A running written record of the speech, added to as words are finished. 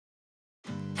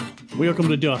Welcome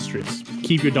to Dustress.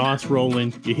 Keep your dice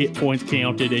rolling, your hit points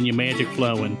counted, and your magic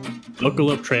flowing.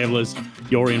 Buckle up, travelers.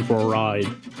 You're in for a ride.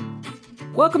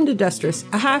 Welcome to Dustress,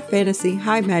 a high fantasy,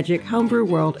 high magic, homebrew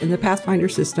world in the Pathfinder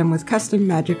system with custom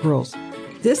magic rules.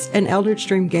 This, an Eldritch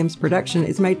Stream Games production,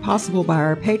 is made possible by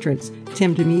our patrons,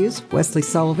 Tim Demuse, Wesley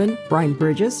Sullivan, Brian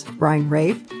Bridges, Brian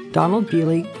Rave, Donald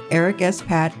Bewley, Eric S.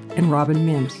 Pat, and Robin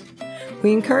Mims.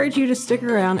 We encourage you to stick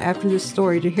around after this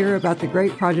story to hear about the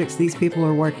great projects these people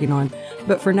are working on.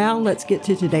 But for now, let's get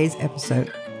to today's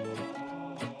episode.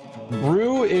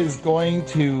 Brew is going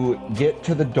to get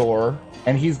to the door,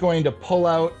 and he's going to pull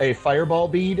out a fireball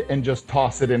bead and just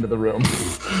toss it into the room.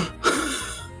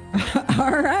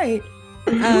 All right.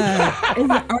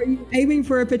 Are you aiming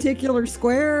for a particular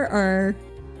square, or?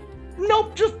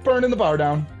 Nope, just burning the bar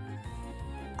down.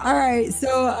 All right,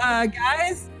 so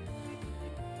guys,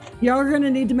 y'all are going to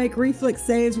need to make reflex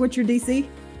saves. What's your DC?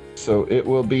 So it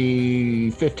will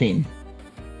be 15.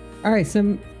 All right,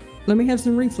 so let me have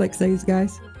some reflex saves,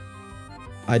 guys.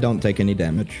 I don't take any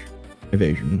damage.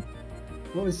 Evasion.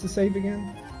 What was the save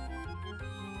again?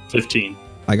 15.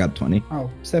 I got 20. Oh,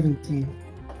 17.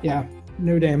 Yeah,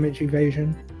 no damage,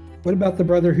 evasion. What about the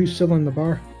brother who's still in the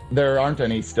bar? There aren't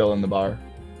any still in the bar.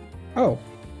 Oh,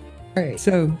 All right,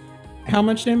 so how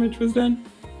much damage was done?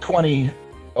 20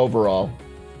 overall.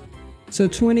 So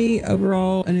 20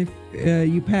 overall, and if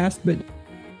you passed but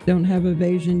don't have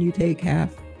evasion, you take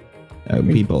half.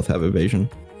 We both have evasion.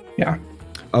 yeah.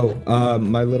 Oh,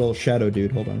 my little shadow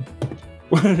dude. Hold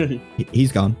on.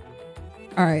 He's gone.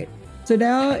 All right, so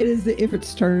now it is the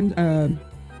Ifrit's turn.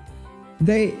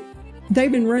 They've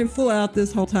been running full out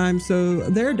this whole time, so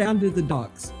they're down to the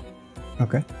docks.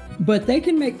 Okay. But they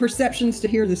can make perceptions to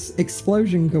hear this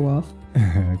explosion go off.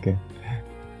 Okay.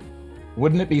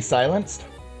 Wouldn't it be silenced?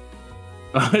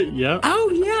 Yeah. Oh,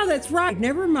 yeah, that's right.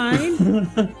 Never mind.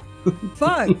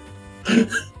 Fuck.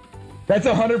 That's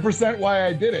 100% why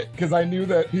I did it, because I knew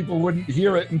that people wouldn't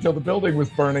hear it until the building was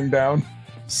burning down.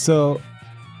 So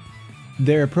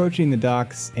they're approaching the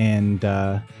docks, and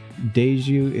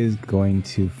Deju is going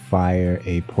to fire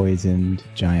a poisoned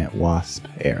giant wasp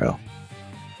arrow.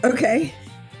 Okay.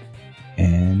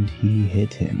 And he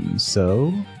hit him.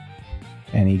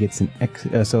 And he gets an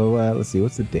let's see,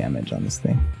 what's the damage on this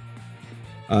thing?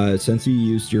 Since you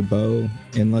used your bow,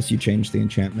 unless you change the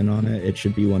enchantment on it, it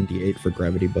should be 1d8 for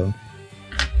gravity bow.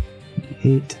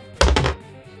 8.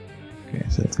 Okay,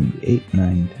 so that's going to be 8,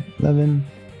 9, 10, 11.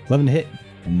 11 to hit.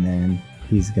 And then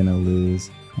he's going to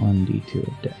lose 1d2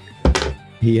 of deck.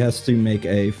 He has to make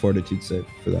a fortitude save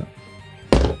for that.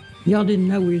 Y'all didn't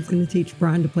know we was going to teach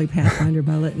Brian to play Pathfinder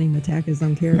by letting him attack his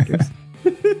own characters.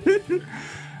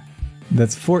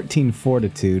 That's 14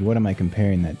 fortitude. What am I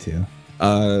comparing that to?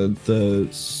 The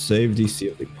save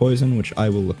DC of the poison, which I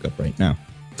will look up right now.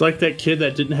 It's like that kid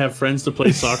that didn't have friends to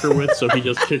play soccer with, so he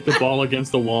just kicked the ball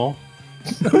against the wall.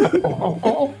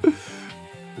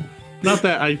 Not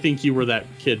that I think you were that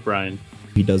kid, Brian.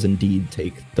 He does indeed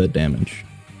take the damage.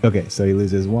 Okay, so he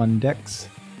loses 1 dex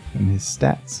from his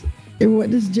stats. And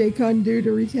what does Jacon do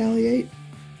to retaliate?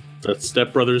 That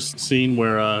Step Brothers scene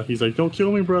where he's like, "Don't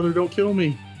kill me, brother, don't kill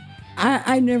me."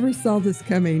 I never saw this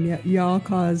coming. Y'all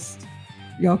caused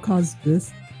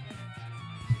this.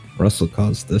 Russell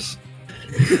caused this.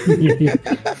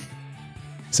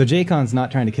 So Jacon's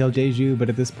not trying to kill Jeju, but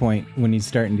at this point, when he's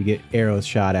starting to get arrows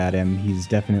shot at him, he's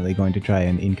definitely going to try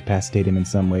and incapacitate him in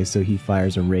some way, so he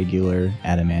fires a regular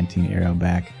adamantine arrow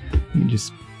back. Let me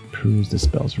just peruse the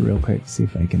spells real quick to see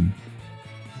if I can...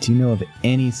 Do you know of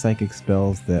any psychic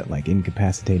spells that, like,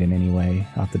 incapacitate in any way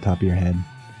off the top of your head?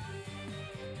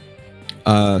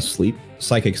 Sleep.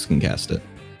 Psychics can cast it.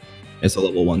 It's a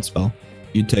level 1 spell.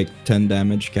 You take 10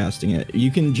 damage casting it.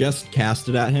 You can just cast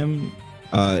it at him.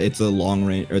 It's a long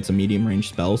range, or it's a medium range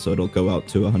spell, so it'll go out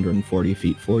to 140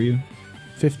 feet for you.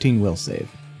 15 will save.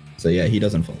 So yeah, he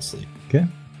doesn't fall asleep. Okay.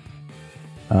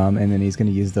 And then he's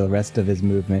going to use the rest of his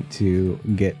movement to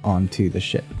get onto the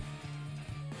ship.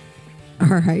 All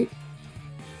right.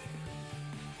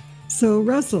 So,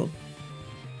 Russell.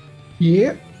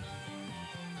 Yep.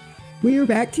 We are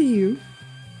back to you.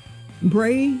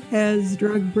 Bray has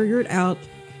drug Brigard out,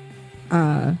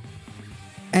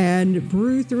 and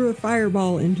Brew threw a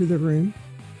fireball into the room,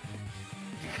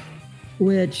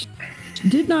 which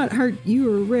did not hurt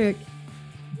you or Rick,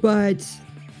 but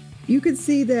you could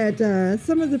see that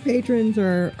some of the patrons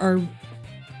are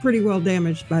pretty well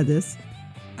damaged by this.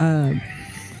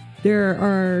 There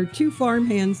are 2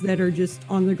 farmhands that are just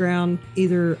on the ground,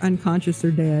 either unconscious or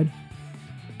dead.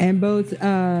 And both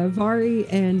Vari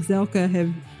and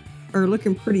Zelka are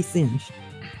looking pretty singed.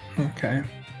 Okay.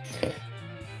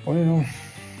 Well,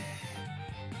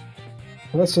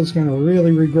 Russell's going to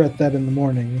really regret that in the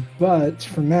morning. But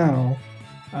for now,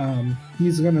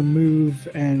 he's going to move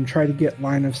and try to get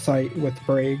line of sight with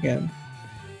Bray again.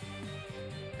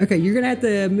 Okay, you're going to have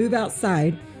to move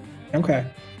outside, Okay.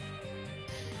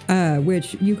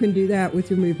 which you can do that with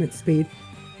your movement speed.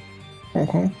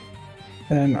 Uh-huh.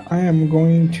 And I am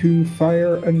going to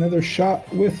fire another shot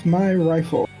with my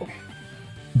rifle.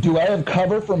 Do I have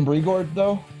cover from Brigord,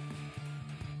 though?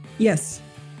 Yes.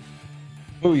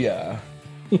 Booyah.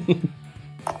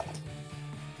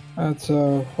 That's,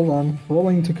 hold on,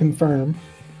 rolling to confirm.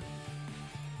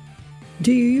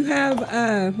 Do you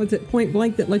have, point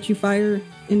blank that lets you fire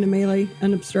into melee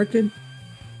unobstructed?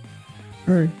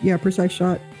 Or, yeah, precise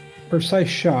shot. Precise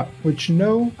shot, which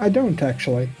no, I don't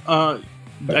actually.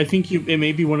 I think it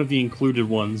may be one of the included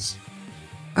ones.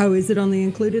 Oh, is it on the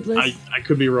included list? I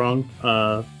could be wrong.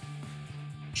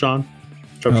 Sean?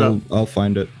 Chop. I'll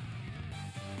find it.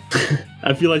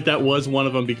 I feel like that was one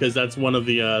of them because that's one of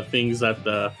the things that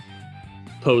the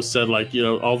post said, like,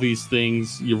 all these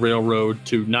things you railroad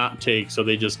to not take, so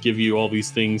they just give you all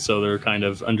these things so they're kind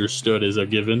of understood as a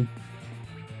given.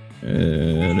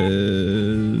 It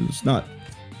is not.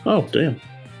 Oh, damn.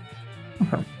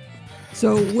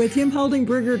 So with him holding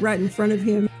Brigard right in front of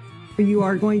him, you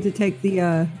are going to take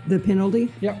the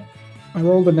penalty? Yep. I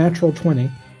rolled a natural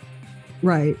 20.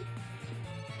 Right.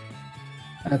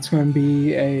 That's going to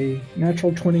be a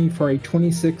natural 20 for a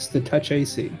 26 to touch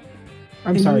AC.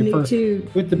 I'm And sorry, you need to,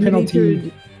 with the you need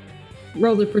penalty. to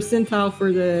roll the percentile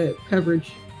for the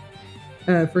coverage,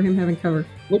 for him having cover.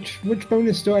 Which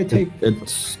bonus do I take?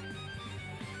 It's.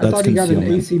 I thought he got an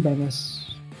concealment. AC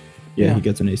bonus. Yeah, Yeah. he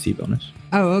gets an AC bonus.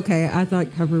 Oh, okay. I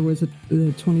thought cover was a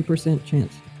 20%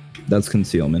 chance. That's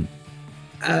concealment.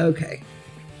 Okay.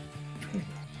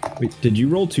 Wait, did you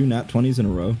roll 2 nat 20s in a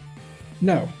row?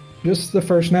 No, just the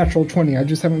first natural 20. I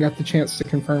just haven't got the chance to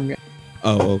confirm yet.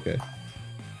 Oh, okay.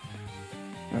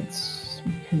 That's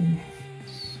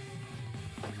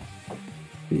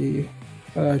the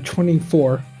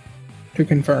 24 to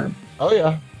confirm. Oh,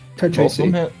 yeah. Touch Both AC.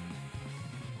 of them hit.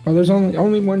 Oh, there's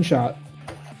only one shot.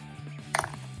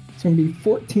 It's going to be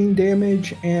 14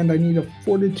 damage, and I need a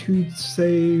Fortitude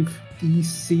save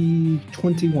DC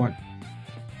 21.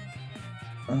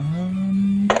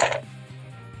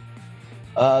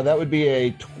 That would be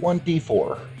a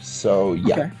 24. So,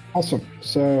 yeah. Okay, awesome.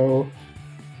 So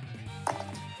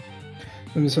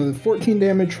the 14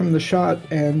 damage from the shot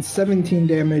and 17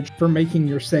 damage for making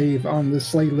your save on the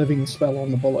Slay Living spell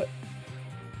on the bullet.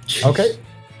 Okay.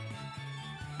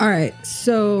 All right.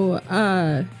 So,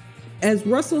 as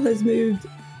Russell has moved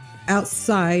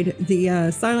outside,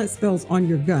 the silent spell's on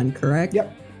your gun, correct?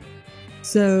 Yep.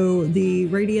 So the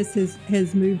radius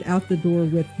has moved out the door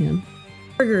with him.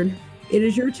 Triggered. It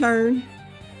is your turn.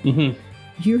 Mm-hmm.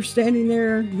 You're standing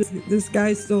there. This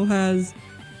guy still has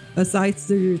a scythe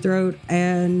through your throat,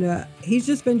 and he's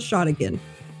just been shot again.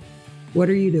 What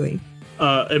are you doing?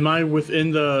 Am I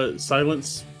within the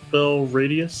silence spell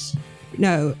radius?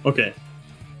 No. Okay.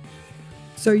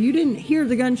 So you didn't hear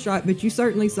the gunshot, but you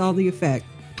certainly saw the effect.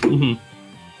 Mm-hmm.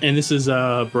 And this is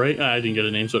Bray. I didn't get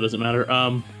a name, so it doesn't matter.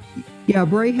 Yeah,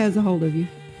 Bray has a hold of you.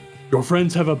 Your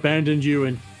friends have abandoned you,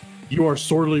 and you are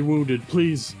sorely wounded.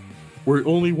 Please, we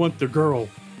only want the girl.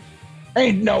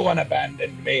 Ain't no one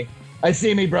abandoned me. I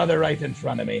see me brother right in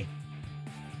front of me.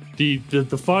 The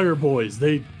fire boys,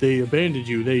 they abandoned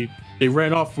you. They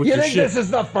ran off with You your think ship. this is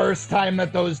the first time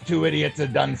that those two idiots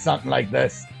have done something like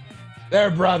this? They're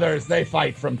brothers. They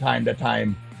fight from time to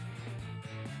time.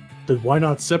 Then why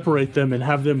not separate them and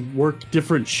have them work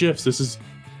different shifts? This is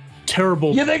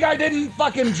terrible. You think I didn't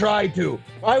fucking try to?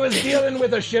 I was dealing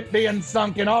with a ship being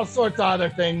sunk and all sorts of other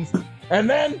things. And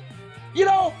then,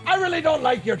 I really don't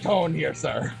like your tone here,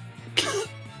 sir.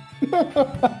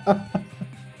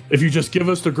 If you just give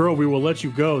us the girl, we will let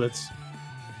you go. That's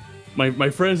my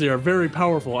friends. They are very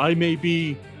powerful. I may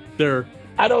be their.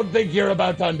 I don't think you're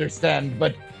about to understand,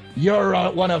 but you're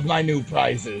one of my new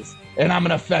prizes, and I'm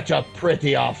gonna fetch a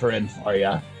pretty offering for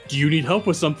you. Do you need help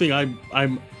with something?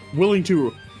 I'm willing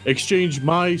to exchange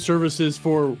my services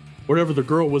for whatever the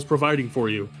girl was providing for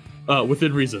you,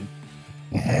 within reason.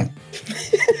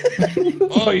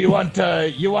 Oh, you want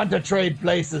to trade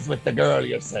places with the girl?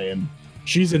 You're saying?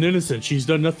 She's an innocent. She's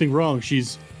done nothing wrong.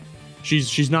 She's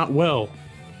not well.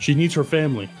 She needs her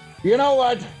family. You know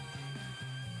what?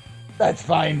 That's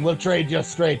fine. We'll trade you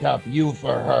straight up. You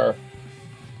for her.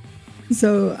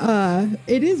 So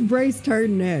it is Bray's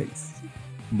turn next.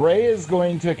 Bray is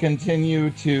going to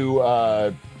continue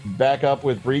to back up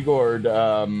with Brigord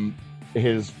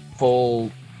his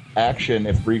full action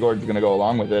if Brigord's going to go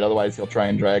along with it. Otherwise, he'll try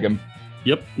and drag him.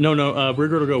 Yep. No.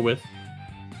 Brigard will go with.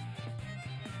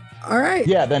 All right.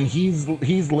 Yeah, then he's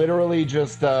literally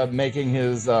just making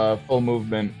his full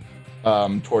movement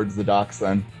towards the docks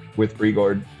then with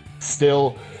Brigord.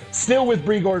 Still with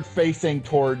Brigord facing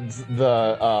towards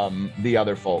the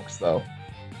other folks though.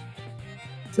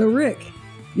 So Rick,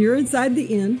 you're inside the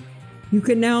inn. You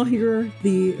can now hear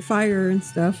the fire and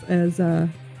stuff as the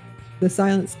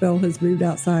silent spell has moved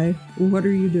outside. What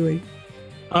are you doing?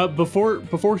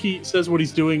 Before he says what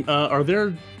he's doing, are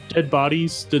there dead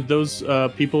bodies? Did those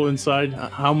people inside?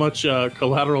 How much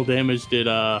collateral damage did?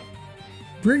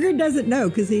 Brigger doesn't know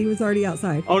because he was already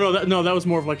outside. Oh no, that was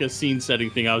more of like a scene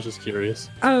setting thing. I was just curious.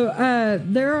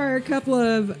 There are a couple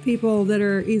of people that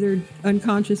are either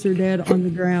unconscious or dead on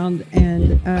the ground,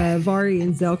 and Vari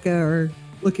and Zelka are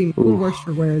looking worse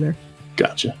for wear there.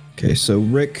 Gotcha. Okay, so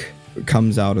Rick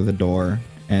comes out of the door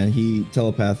and he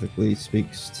telepathically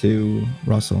speaks to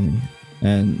Russell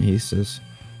and he says,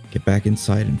 "Get back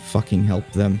inside and fucking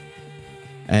help them."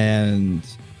 And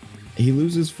he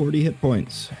loses 40 hit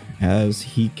points as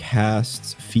he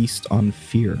casts Feast on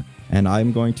Fear. And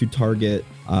I'm going to target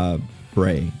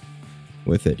Bray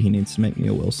with it. He needs to make me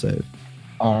a will save.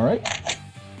 All right.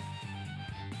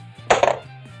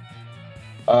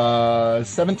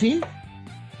 17?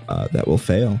 That will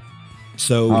fail.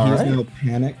 So All he's right. now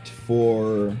panicked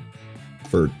for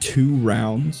 2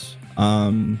 rounds.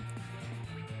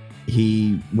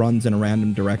 He runs in a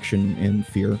random direction in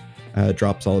fear,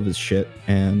 drops all of his shit,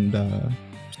 and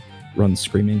runs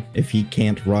screaming. If he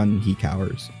can't run, he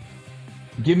cowers.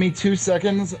 Give me 2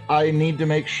 seconds. I need to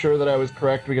make sure that I was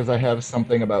correct because I have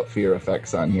something about fear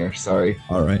effects on here. Sorry.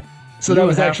 All right. So You that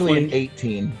was have actually an one-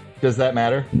 18. Does that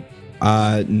matter?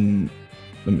 Let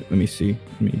me see.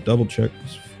 Let me double check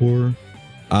this for.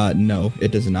 No,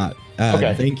 it does not.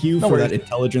 Okay. Thank you No for worries. that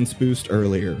intelligence boost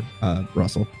earlier,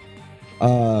 Russell.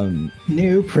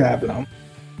 No problem.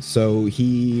 So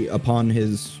he, upon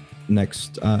his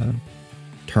next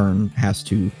turn, has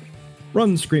to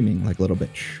run screaming like a little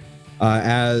bitch.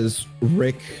 As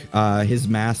Rick, his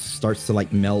mask starts to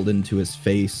like meld into his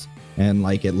face, and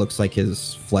like it looks like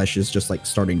his flesh is just like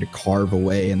starting to carve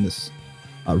away, and this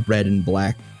red and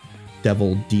black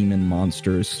devil demon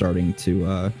monster is starting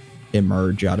to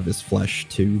emerge out of his flesh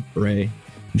to Bray.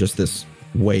 Just this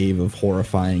wave of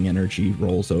horrifying energy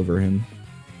rolls over him.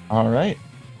 All right.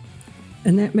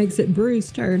 And that makes it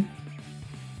Brew's turn.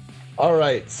 All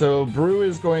right. So Brew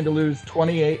is going to lose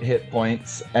 28 hit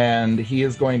points, and he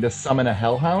is going to summon a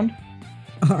Hellhound.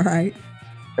 All right.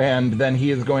 And then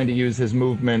he is going to use his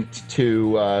movement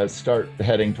to start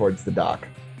heading towards the dock.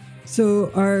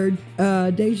 So are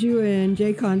Deju and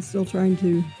Jaycon still trying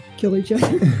to kill each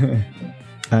other?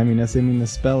 I mean, assuming the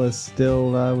spell is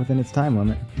still within its time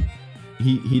limit.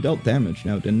 He dealt damage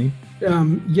now, didn't he?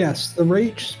 Yes, the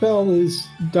rage spell is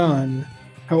done.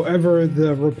 However,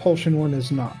 the repulsion one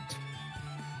is not.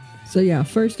 So yeah,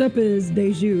 first up is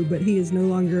Deju, but he is no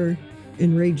longer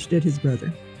enraged at his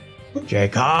brother.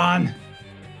 Jaycon!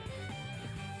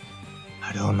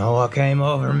 I don't know what came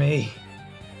over me.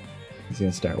 He's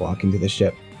gonna start walking to the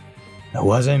ship. It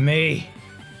wasn't me.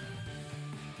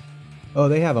 Oh,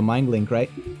 they have a mind link, right?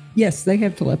 Yes, they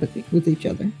have telepathy with each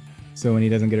other. So when he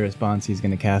doesn't get a response, he's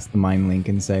gonna cast the mind link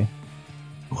and say,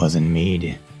 Wasn't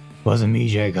me,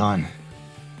 Jaycon.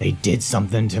 They did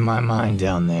something to my mind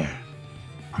down there.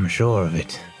 I'm sure of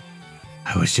it.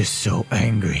 I was just so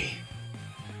angry.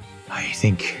 I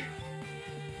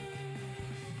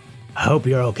hope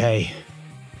you're okay.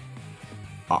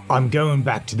 I'm going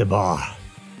back to the bar.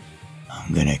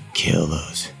 I'm gonna kill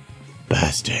those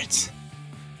bastards.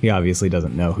 he obviously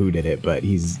doesn't know who did it, but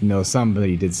he's knows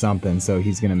somebody did something, so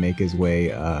he's gonna make his way.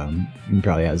 He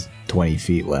probably has 20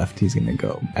 feet left. He's gonna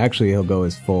go. Actually, he'll go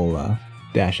his full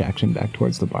dash action back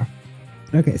towards the bar.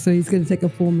 Okay, so he's going to take a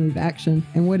full move action.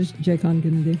 And what is Jaycon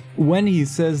going to do? When he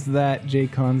says that,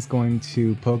 Jaycon's going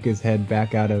to poke his head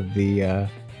back out of the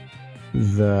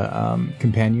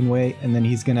companionway, and then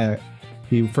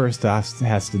he first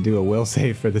has to do a will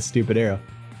save for the stupid arrow,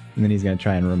 and then he's gonna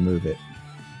try and remove it.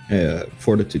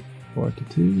 Fortitude.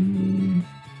 Fortitude.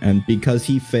 And because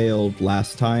he failed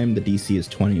last time, the DC is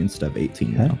 20 instead of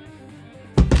 18 now.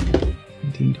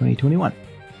 19, 20, 21.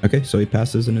 Okay, so he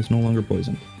passes and is no longer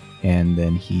poisoned. And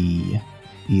then he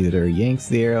either yanks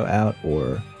the arrow out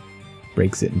or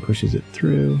breaks it and pushes it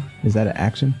through. Is that an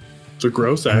action? It's a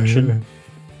gross action.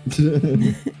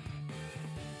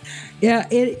 Yeah,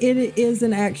 it is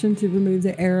an action to remove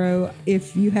the arrow.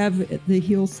 If you have the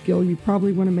heal skill, you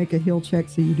probably want to make a heal check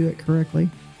so you do it correctly.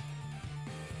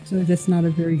 So that's not a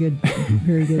very good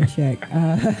check.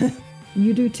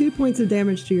 You do 2 points of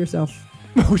damage to yourself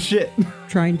Oh shit!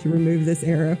 trying to remove this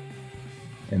arrow.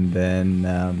 And then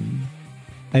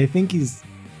I think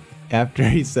after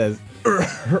he says,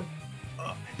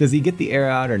 does he get the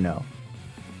arrow out or no?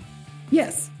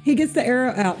 Yes, he gets the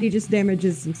arrow out. He just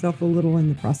damages himself a little in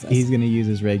the process. He's going to use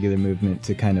his regular movement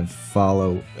to kind of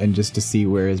follow and just to see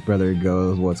where his brother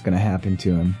goes, what's going to happen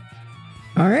to him.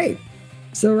 All right.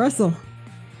 So Russell.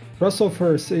 Russell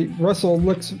first. Russell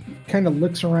looks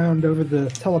around over the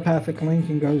telepathic link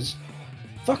and goes,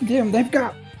 "Fuck them! They've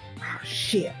got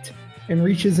shit!" And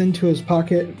reaches into his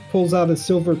pocket, pulls out a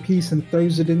silver piece, and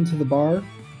throws it into the bar.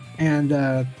 And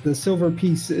the silver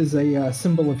piece is a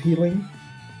symbol of healing.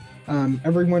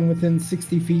 Everyone within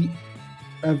 60 feet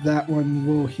of that one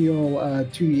will heal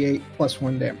 2d8 plus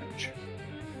 1 damage.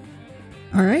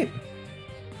 All right.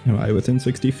 Am I within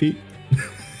 60 feet?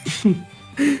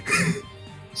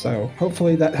 So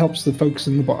hopefully that helps the folks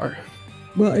in the bar.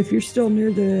 Well, if you're still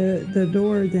near the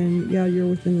door, then yeah, you're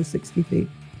within the 60 feet.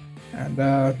 And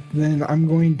then I'm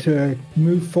going to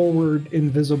move forward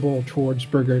invisible towards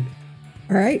Brigard.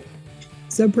 All right.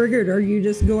 So Brigard, are you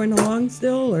just going along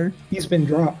still, or? He's been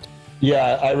dropped.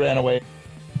 Yeah, I ran away.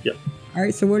 All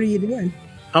right. So what are you doing?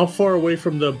 How far away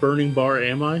from the burning bar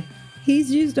am I? He's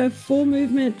used a full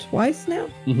movement twice now,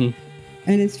 Mm-hmm.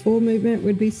 and his full movement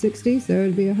would be 60, so it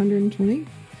would be 120.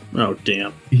 Oh,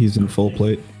 damn. He's in full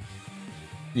plate.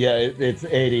 Yeah, it's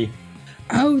 80.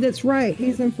 Oh, that's right.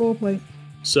 He's in full play.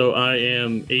 So I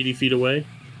am 80 feet away.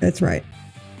 That's right.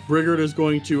 Brigard is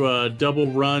going to double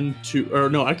run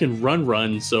I can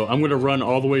run. So I'm going to run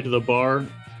all the way to the bar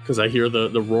because I hear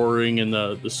the roaring and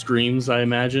the screams, I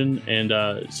imagine. And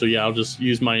so, yeah, I'll just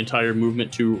use my entire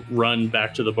movement to run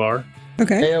back to the bar.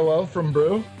 Okay. AOO from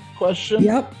Brew? Question?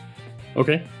 Yep.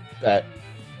 Okay. That.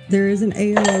 There is an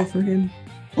AOO for him.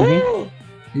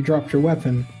 You dropped your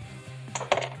weapon.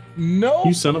 No.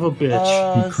 You son of a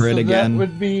bitch. You crit again.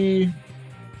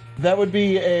 That would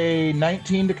be a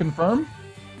 19 to confirm?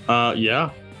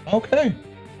 Yeah. Okay.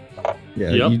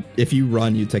 Yeah, Yep. if you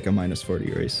run, you take a minus 40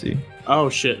 your AC. Oh,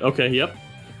 shit. Okay, yep.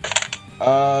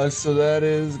 So that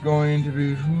is going to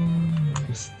be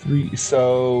 3.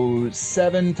 So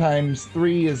 7 times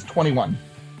 3 is 21.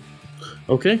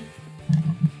 Okay.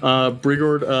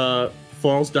 Brigard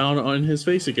falls down on his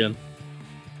face again.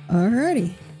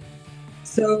 Alrighty.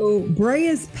 So Bray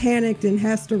is panicked and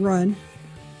has to run.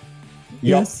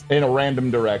 Yep, Yes. in a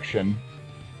random direction.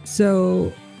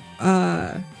 So,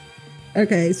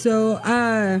 okay. So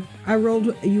I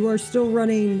rolled. You are still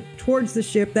running towards the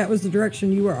ship. That was the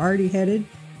direction you were already headed,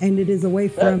 and it is away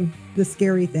from the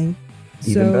scary thing.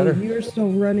 Even So better. you're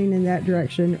still running in that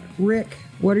direction. Rick,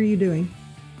 what are you doing?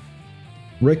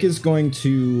 Rick is going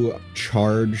to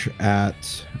charge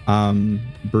at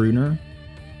Brunner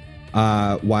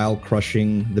while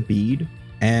crushing the bead.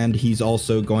 And he's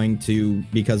also going to,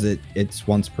 because it's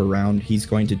once per round, he's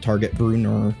going to target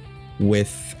Brunner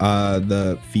with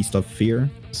the Feast of Fear.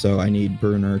 So I need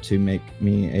Brunner to make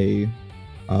me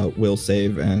a will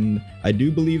save. And I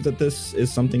do believe that this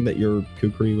is something that your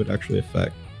kukri would actually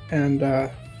affect. And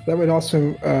that would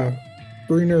also,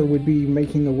 Brunner would be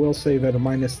making a will save at a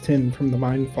minus 10 from the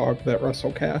mind fog that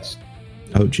Russell cast.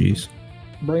 Oh, geez.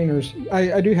 Brainer's,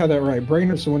 I do have that right.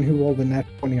 Brainer's the one who rolled a nat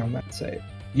 20 on that save.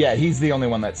 Yeah, he's the only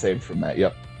one that saved from that.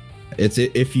 Yep. It's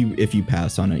if you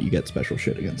pass on it, you get special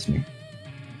shit against me.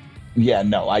 Yeah,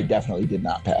 no, I definitely did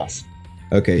not pass.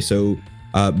 Okay, so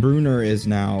Brunner is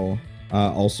now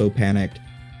also panicked,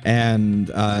 and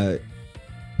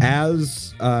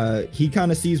as he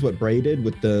kind of sees what Bray did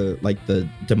with the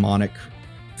demonic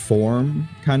form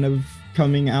kind of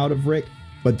coming out of Rick,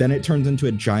 but then it turns into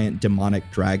a giant demonic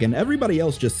dragon. Everybody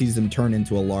else just sees him turn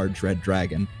into a large red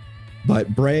dragon,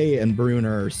 but Bray and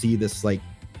Brunner see this like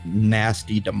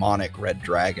nasty demonic red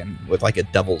dragon with like a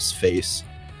devil's face,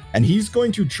 and he's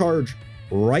going to charge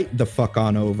right the fuck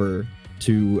on over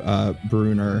to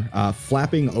Brunner,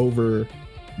 flapping over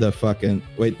the fucking...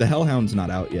 Wait, the Hellhound's not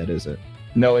out yet, is it?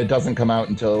 No, it doesn't come out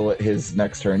until his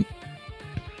next turn.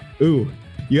 Ooh,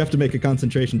 you have to make a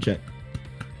concentration check.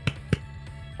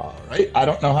 All right, I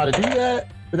don't know how to do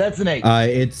that, but that's an 8.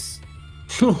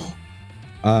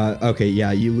 Okay,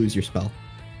 yeah, you lose your spell.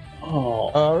 Oh.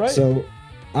 All right. So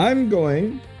I'm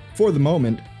going, for the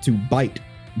moment, to bite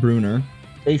Brunner.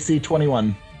 AC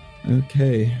 21.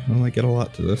 Okay, well, I get a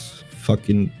lot to this.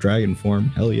 Fucking dragon form,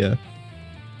 hell yeah.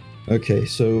 Okay,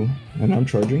 so, and I'm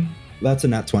charging. That's a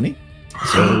nat 20.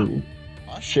 So,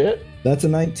 Oh, shit. that's a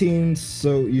 19,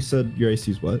 so you said your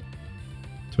AC is what?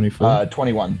 24?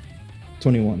 21.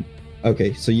 21.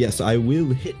 Okay, so yes, I will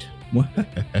hit.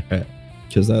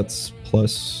 Because that's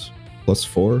plus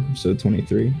 4, so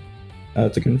 23.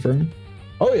 To confirm.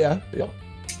 Oh, yeah. Yep.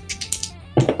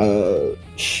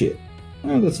 Shit.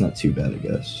 Oh, that's not too bad, I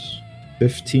guess.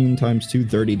 15 times 2,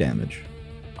 30 damage.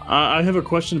 I have a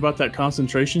question about that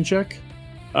concentration check.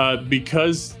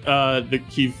 Because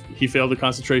he failed the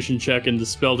concentration check and the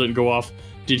spell didn't go off,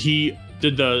 did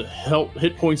the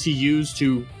hit points he used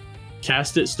to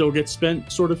cast it still get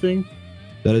spent, sort of thing?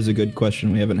 That is a good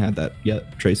question. We haven't had that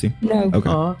yet, Tracy. No. Okay.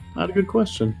 Not a good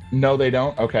question. No, they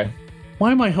don't. Okay.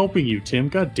 Why am I helping you, Tim?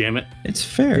 God damn it. It's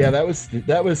fair. Yeah, that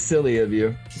was silly of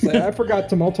you. I forgot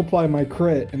to multiply my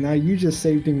crit, and now you just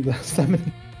saved him the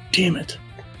 7. Damn it.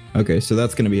 Okay, so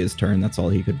that's going to be his turn. That's all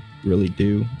he could really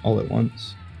do all at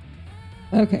once.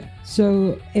 Okay,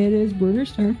 so it is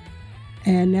Bruner's turn.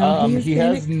 And now he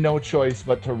has no choice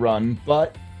but to run,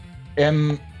 but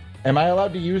am I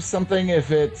allowed to use something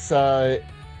if it's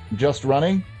just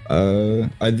running?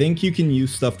 I think you can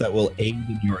use stuff that will aid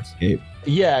in your escape.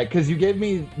 Yeah, because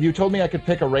you told me I could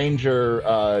pick a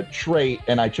ranger trait,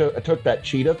 and I took that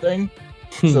cheetah thing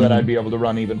so that I'd be able to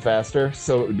run even faster.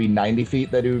 So it would be 90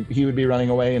 feet that he would be running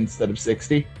away instead of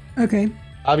 60. Okay.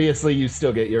 Obviously, you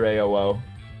still get your AOO.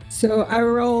 So I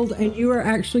rolled, and you are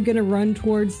actually going to run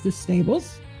towards the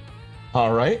stables.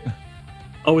 All right.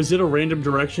 Oh, is it a random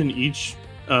direction each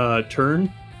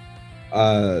turn?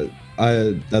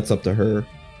 That's up to her.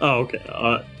 Oh,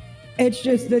 okay. It's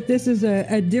just that this is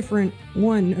a different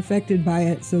one affected by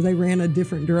it, so they ran a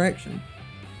different direction.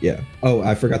 Yeah. Oh,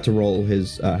 I forgot to roll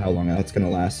his how long that's going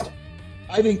to last.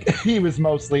 I think he was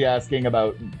mostly asking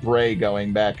about Bray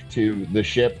going back to the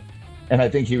ship, and I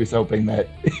think he was hoping that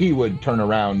he would turn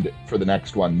around for the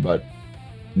next one, but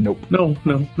nope. No,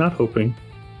 not hoping.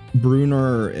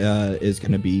 Bruner is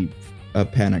going to be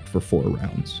panicked for 4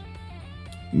 rounds.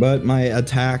 But my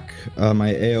attack,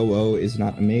 my AOO is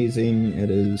not amazing. It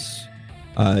is...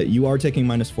 you are taking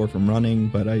 -4 from running,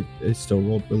 but I still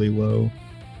rolled really low.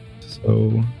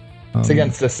 So... it's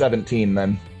against a 17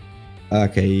 then.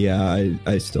 Okay, yeah,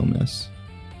 I still miss.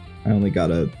 I only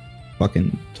got a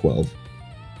fucking 12.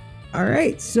 All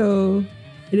right, so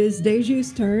it is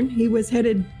Deju's turn. He was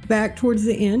headed back towards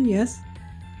the inn, yes?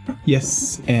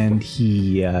 Yes, and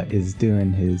he is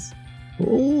doing his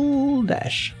full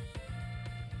dash.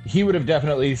 He would have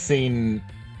definitely seen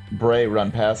Bray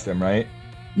run past him, right?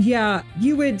 Yeah,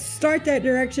 you would start that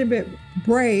direction, but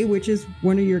Bray, which is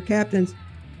one of your captains,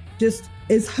 just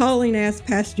is hauling ass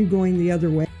past you going the other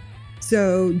way.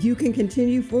 So you can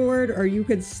continue forward, or you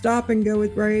could stop and go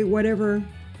with Bray, whatever.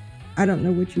 I don't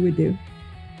know what you would do.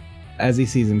 As he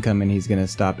sees him coming, he's going to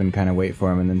stop and kind of wait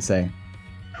for him and then say,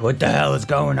 What the hell is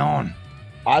going on?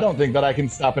 I don't think that I can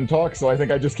stop and talk, so I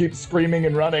think I just keep screaming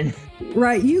and running.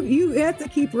 Right, you have to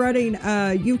keep running.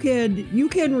 You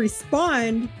can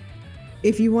respond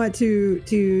if you want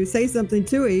to say something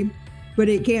to him, but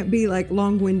it can't be like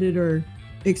long-winded or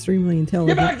extremely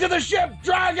intelligent. Get back to the ship,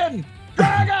 dragon!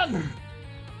 Dragon!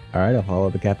 all right, I'll follow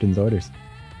the captain's orders.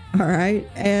 All right,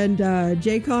 and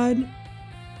Jacod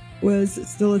was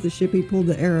still at the ship. He pulled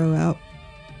the arrow out.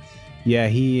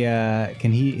 Yeah,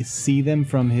 can he see them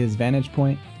from his vantage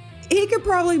point? He could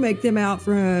probably make them out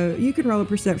you can roll a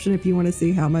perception if you want to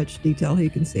see how much detail he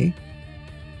can see.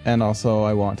 And also,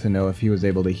 I want to know if he was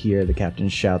able to hear the captain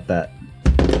shout that.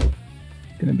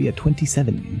 Gonna be a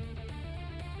 27.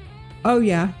 Oh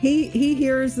yeah, he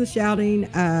hears the shouting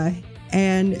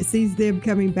and sees them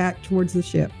coming back towards the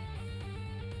ship.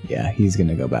 Yeah, he's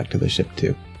gonna go back to the ship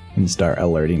too and start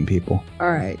alerting people. All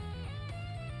right.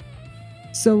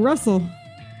 So Russell,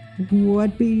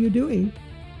 what be you doing?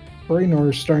 Braynor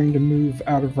is starting to move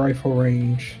out of rifle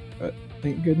range, but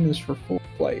thank goodness for full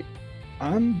plate.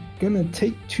 I'm gonna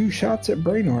take 2 shots at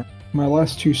Braynor. My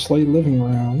last 2 Slay Living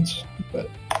rounds, but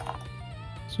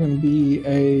it's gonna be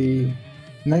a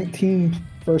 19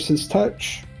 versus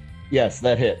touch. Yes,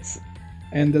 that hits.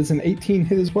 And does an 18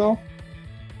 hit as well?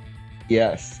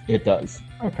 Yes, it does.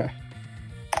 Okay.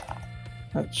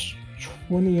 That's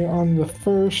 20 on the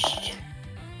first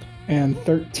and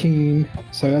 13.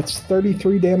 So that's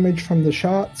 33 damage from the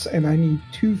shots, and I need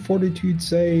 2 fortitude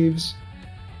saves.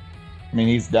 I mean,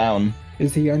 he's down.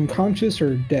 Is he unconscious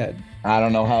or dead? I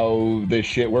don't know how this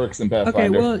shit works in Pathfinder. Okay,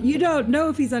 well, you don't know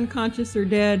if he's unconscious or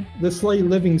dead. The Slay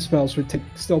Living spells would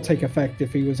still take effect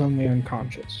if he was only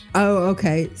unconscious. Oh,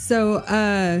 okay. So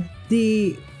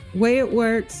the way it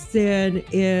works then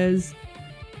is,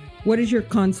 what is your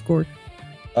con score?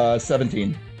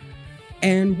 17.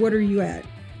 And what are you at?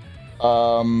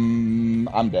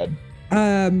 I'm dead.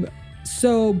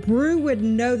 So Brew would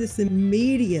know this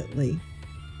immediately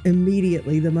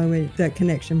the moment that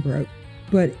connection broke.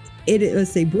 But let's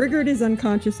say Brigard is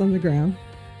unconscious on the ground,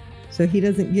 so he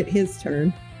doesn't get his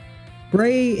turn.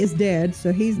 Bray is dead,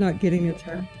 so he's not getting a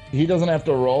turn. He doesn't have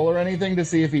to roll or anything to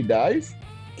see if he dies?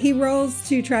 He rolls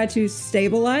to try to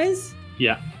stabilize.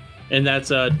 Yeah. And that's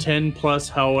 10 plus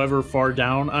however far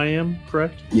down I am,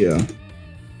 correct? Yeah.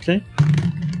 Okay.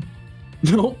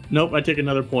 Nope, I take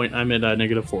another point. I'm at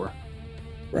 -4.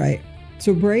 Right.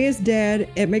 So Bray is dead.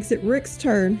 It makes it Rick's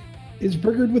turn. Is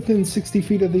Brigard within 60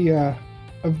 feet of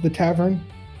the tavern?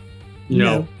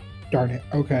 No. Darn it.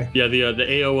 Okay. Yeah, the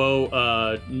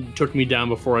AOO took me down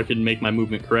before I could make my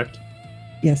movement, correct?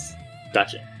 Yes.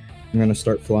 Gotcha. I'm going to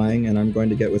start flying, and I'm going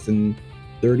to get within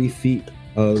 30 feet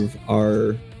of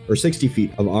or 60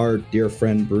 feet of our dear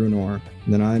friend Brunor.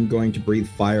 And then I'm going to breathe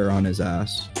fire on his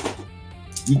ass.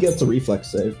 He gets a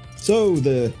reflex save. So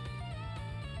the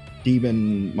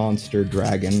demon monster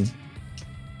dragon,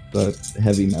 the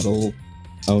heavy metal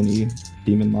Oni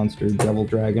demon monster devil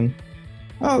dragon.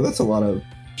 Oh, that's a lot of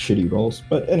shitty rolls.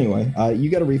 But anyway, you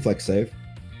get a reflex save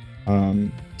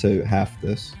to half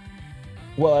this.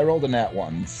 Well, I rolled a nat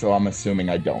 1, so I'm assuming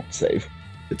I don't save.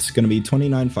 It's going to be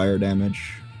 29 fire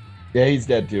damage. Yeah, he's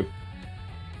dead too.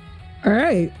 All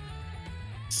right.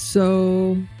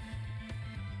 So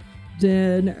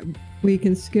then we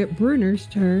can skip Bruner's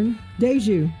turn.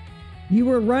 Deju, you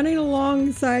were running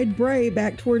alongside Bray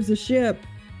back towards the ship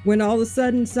when all of a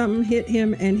sudden something hit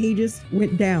him and he just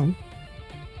went down.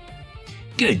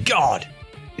 Good God!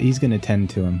 He's going to tend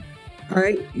to him. All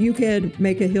right. You can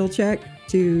make a heal check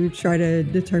to try to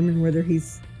determine whether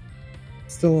he's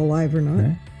still alive or not.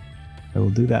 Okay. I will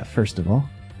do that first of all.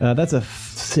 That's a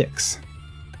 6.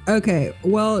 Okay.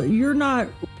 Well, you're not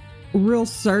real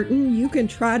certain. You can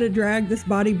try to drag this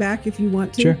body back if you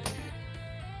want to. Sure.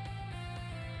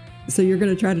 So you're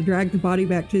going to try to drag the body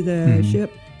back to the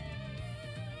ship?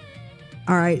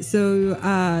 All right. So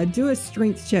do a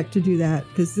strength check to do that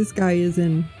because this guy is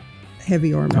in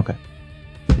heavy armor. Okay.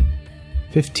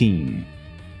 15.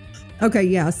 Okay,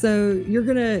 yeah. So you're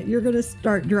gonna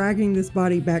start dragging this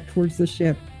body back towards the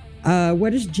ship.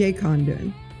 What is Jacon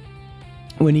doing?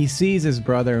 When he sees his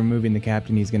brother moving the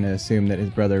captain, he's going to assume that his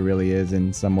brother really is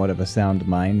in somewhat of a sound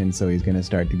mind, and so he's going to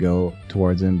start to go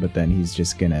towards him, but then he's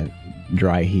just going to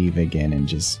dry heave again and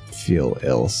just feel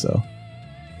ill. So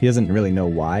he doesn't really know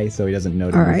why, so he doesn't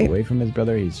know to move away from his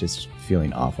brother. He's just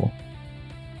feeling awful.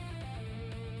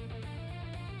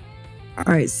 All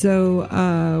right,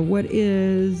 so what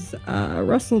is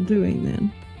Russell doing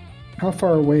then? How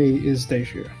far away is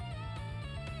Deju?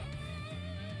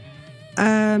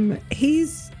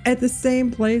 He's at the same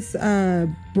place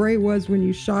Bray was when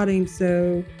you shot him,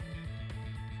 so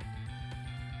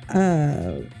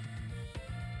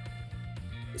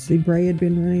see, Bray had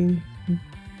been running.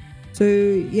 So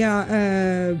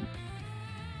yeah,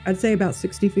 I'd say about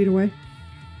 60 feet away.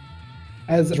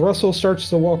 As Russell starts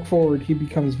to walk forward, he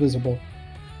becomes visible.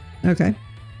 Okay.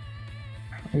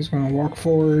 He's going to walk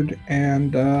forward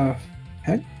and,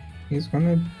 heck, he's going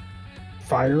to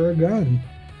fire a gun.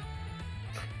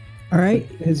 All right.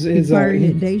 His firing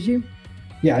at Deju?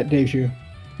 Yeah, at Deju.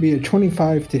 Be a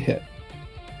 25 to hit.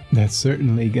 That's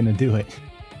certainly going to do it.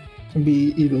 It's going to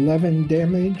be 11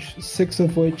 damage, 6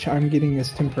 of which I'm getting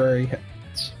as temporary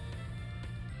hits.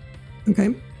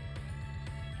 Okay.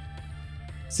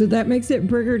 So that makes it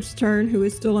Brigard's turn, who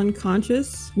is still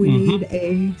unconscious. We need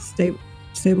a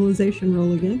stabilization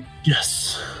roll again.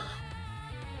 Yes.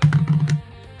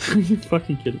 Are you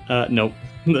fucking kidding? Nope.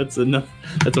 That's enough.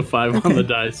 That's a 5 on the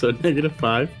die, so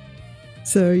 -5.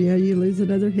 So yeah, you lose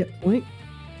another hit point.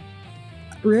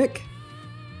 Rick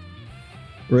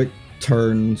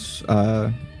turns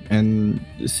and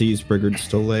sees Brigard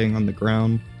still laying on the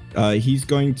ground. He's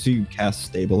going to cast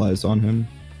Stabilize on him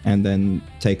and then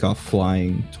take off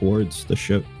flying towards the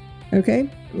ship. Okay.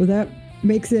 Well, that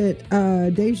makes it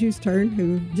Deju's turn,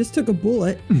 who just took a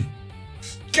bullet.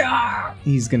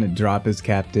 He's going to drop his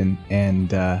captain and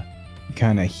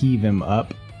kind of heave him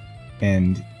up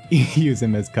and use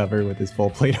him as cover with his full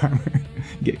plate armor.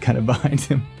 Get kind of behind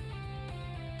him.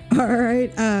 All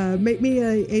right. Make me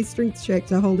a strength check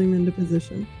to hold him into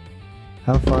position.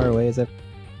 How far away is that?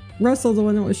 Russell, the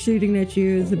one that was shooting at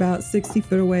you, is about 60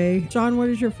 foot away. Sean, what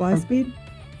is your fly speed?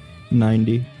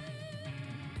 90.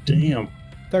 Damn.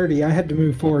 30. I had to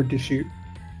move forward to shoot.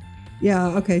 Yeah,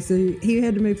 okay, so he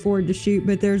had to move forward to shoot,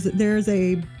 but there's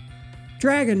a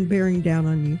dragon bearing down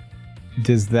on you.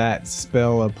 Does that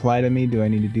spell apply to me? Do I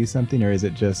need to do something, or is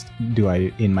it just, do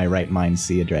I, in my right mind,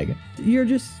 see a dragon? You're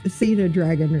just seeing a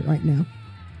dragon right now.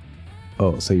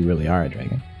 Oh, so you really are a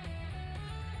dragon.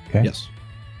 Okay. Yes.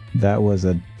 That was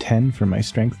a 10 for my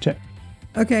strength check.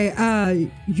 Okay,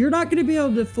 you're not going to be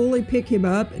able to fully pick him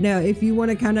up. Now, if you want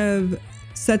to kind of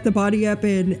set the body up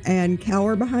and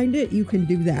cower behind it, you can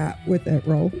do that with that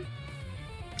roll.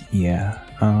 Yeah.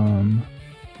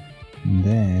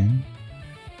 Then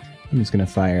I'm just going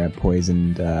to fire a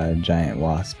poisoned giant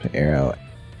wasp arrow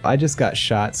I just got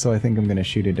shot, so I think I'm going to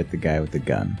shoot it at the guy with the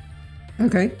gun.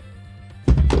 Okay.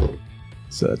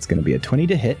 So it's going to be a 20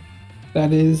 to hit.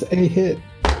 That is a hit.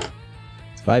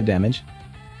 It's 5 damage.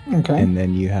 Okay. And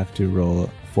then you have to roll a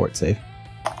fort save.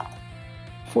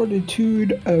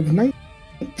 Fortitude of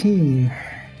 19.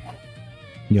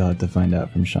 You'll have to find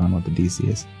out from Sean what the DC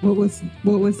is. What was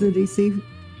the DC?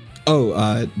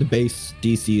 Oh, the base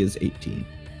DC is 18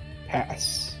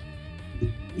 Pass.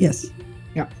 Yes.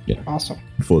 Awesome.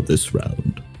 for this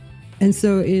round. And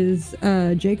so is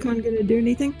Jaycon going to do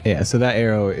anything? Yeah, so that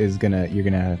arrow is you're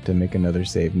gonna have to make another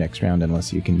save next round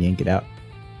unless you can yank it out.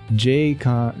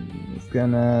 Jaycon is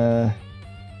gonna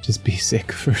just be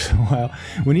sick for a while.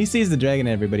 When he sees the dragon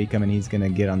and everybody coming, he's gonna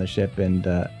get on the ship and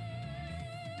I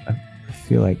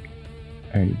feel like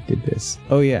I already did this.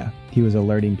 Oh yeah, he was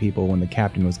alerting people when the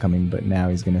captain was coming, but now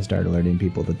he's gonna start alerting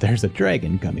people that there's a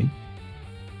dragon coming.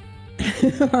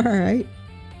 All right.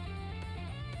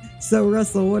 So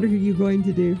Russell, what are you going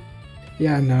to do?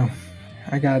 Yeah, no.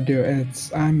 I gotta do it.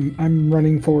 I'm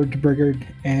running forward to Brigard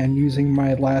and using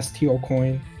my last heal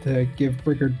coin to give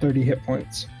Brigard 30 hit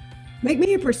points. Make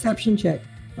me a perception check.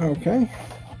 Okay.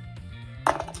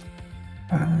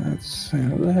 That's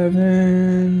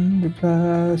 11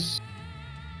 plus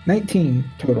 19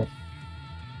 total.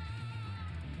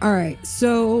 All right.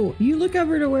 So you look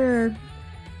over to where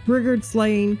Brigard's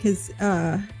laying,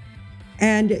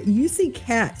 and you see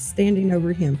Kat standing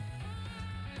over him,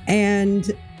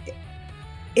 and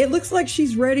it looks like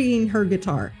she's readying her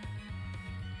guitar.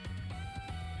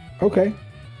 Okay.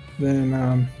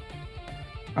 Then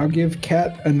I'll give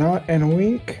Kat a nod and a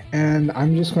wink, and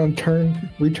I'm just going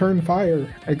to return fire,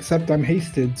 except I'm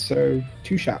hasted, so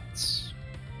 2 shots.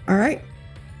 All right.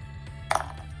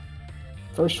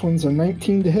 First one's a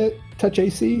 19 to hit, touch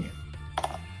AC.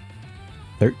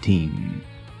 13.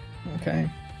 Okay.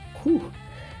 Whew.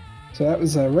 So that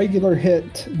was a regular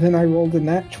hit. Then I rolled a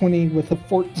nat 20 with a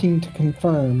 14 to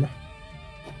confirm.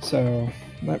 So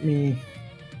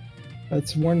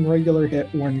that's 1 regular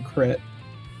hit, 1 crit.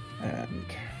 And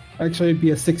actually it'd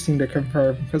be a 16 to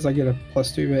confirm because I get a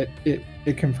 +2.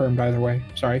 It confirmed either way.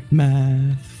 Sorry.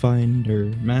 Math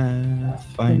finder.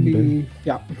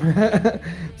 Yeah.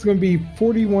 It's going to be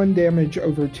 41 damage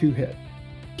over 2 hit.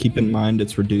 Keep in mind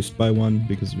it's reduced by 1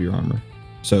 because of your armor.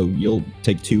 So you'll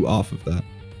take 2 off of that.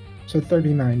 So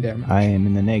 39 damage. I am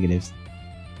in the negatives.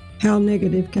 How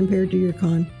negative compared to your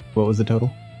con? What was the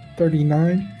total?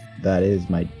 39. That is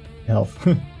my health.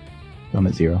 I'm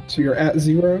at 0. So you're at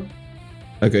 0.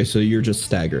 Okay, so you're just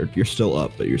staggered. You're still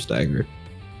up, but you're staggered.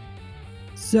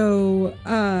 So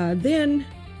then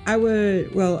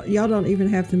y'all don't even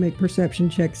have to make perception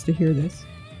checks to hear this.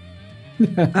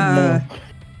 No.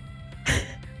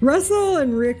 Russell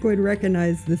and Rick would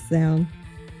recognize this sound.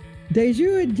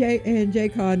 Deju and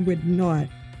Jaycon would not.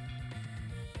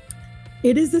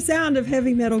 It is the sound of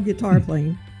heavy metal guitar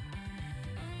playing.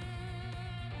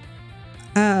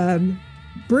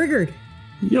 Brigard,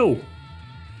 Yo.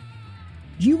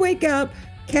 you wake up.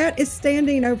 Kat is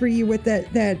standing over you with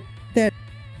that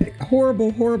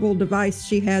horrible device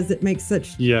she has that makes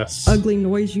such Yes. ugly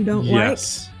noise you don't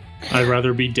Yes. I'd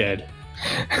rather be dead.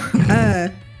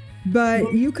 like.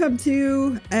 But you come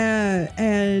to,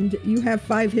 and you have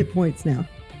 5 hit points now.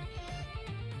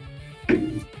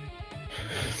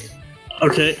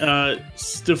 Okay,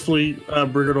 stiffly,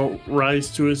 Brigard will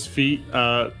rise to his feet,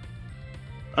 kind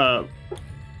of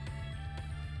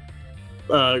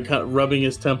rubbing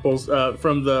his temples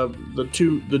from the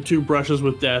two brushes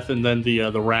with death, and then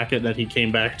the racket that he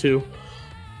came back to,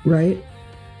 Right?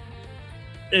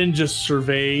 and just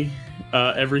survey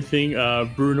everything.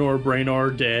 Bruno or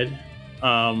Brainor dead.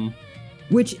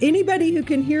 Which anybody who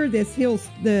can hear this heals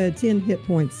the 10 hit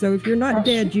points. So if you're not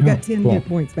dead, you got 10 Cool. hit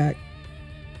points back.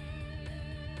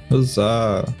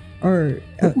 Huzzah. Or,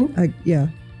 yeah,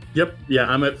 Yep. Yeah,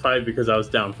 I'm at 5 because I was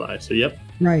down 5. So yep.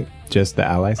 right. Just the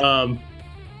allies?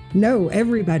 No,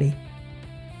 everybody.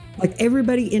 Like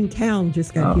everybody in town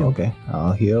just got Oh, healed. okay.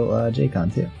 I'll heal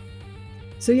Jaycon too.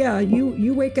 So yeah,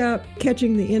 you wake up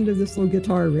catching the end of this little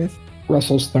guitar riff.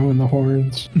 Russell's throwing the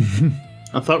horns.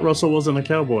 I thought Russell wasn't a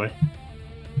cowboy.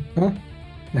 Huh?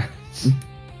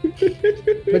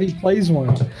 But he plays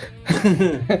one.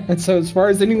 And so as far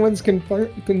as anyone's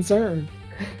concerned.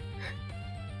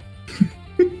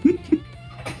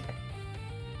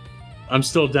 I'm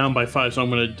still down by 5, so I'm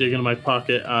going to dig into my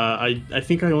pocket. I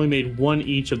think I only made 1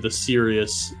 each of the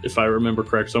serious, if I remember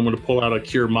correct. So I'm going to pull out a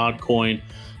cure mod coin,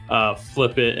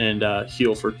 flip it, and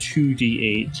heal for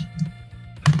 2d8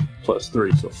 plus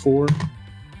 3. So 4,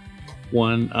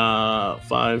 1,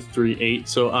 5, 3, 8.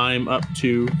 So I'm up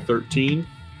to 13.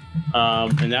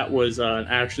 And that was an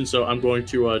action. So I'm going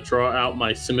to draw out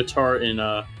my scimitar and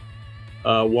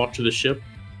walk to the ship.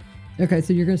 Okay,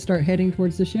 so you're going to start heading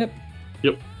towards the ship?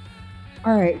 Yep.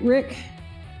 All right, Rick.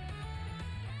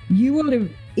 You would have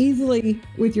easily,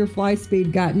 with your fly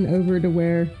speed, gotten over to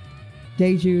where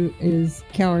Deju is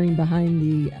cowering behind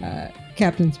the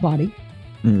captain's body.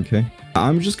 Okay.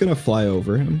 I'm just going to fly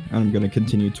over him, and I'm going to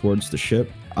continue towards the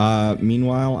ship.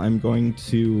 Meanwhile, I'm going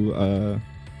to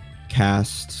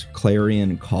cast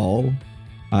Clarion Call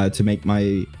to make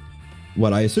my,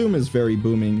 what I assume is very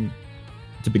booming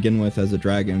to begin with as a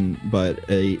dragon, but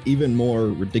a even more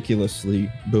ridiculously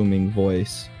booming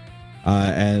voice.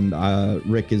 And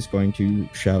Rick is going to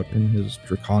shout in his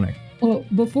draconic. Well,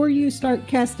 before you start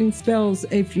casting spells,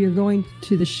 if you're going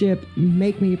to the ship,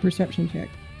 make me a perception check.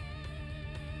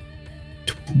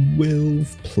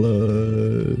 12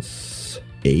 plus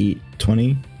 8,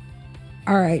 20.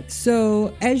 All right,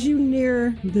 so as you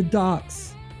near the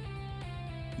docks,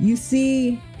 you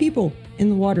see people in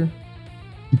the water.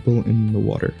 People in the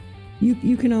water.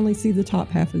 You can only see the top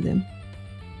half of them.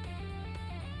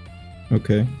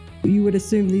 Okay. You would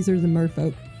assume these are the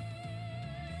merfolk.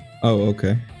 Oh,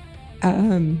 okay.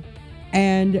 And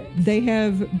they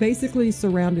have basically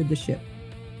surrounded the ship.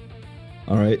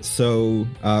 All right, so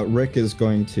Rick is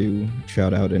going to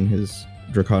shout out in his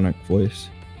draconic voice.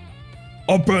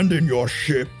 Abandon your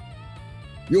ship.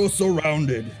 You're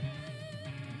surrounded.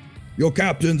 Your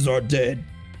captains are dead.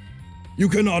 You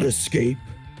cannot escape.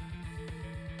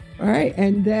 All right,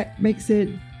 and that makes it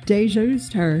Deju's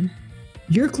turn.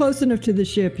 You're close enough to the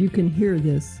ship, you can hear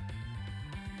this.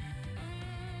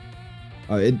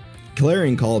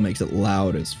 Clarion Call makes it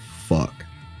loud as fuck.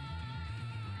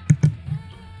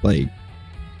 Like,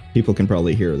 people can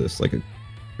probably hear this like a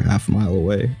half mile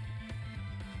away.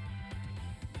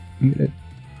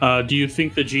 Do you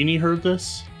think the genie heard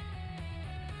this?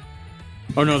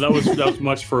 Oh no, that was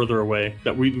much further away.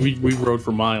 That we rode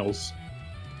for miles.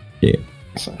 Yeah.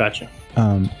 Gotcha.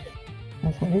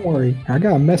 Don't worry, I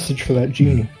got a message for that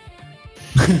genie.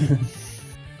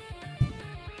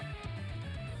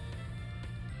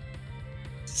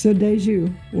 So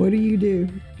Deju, what do?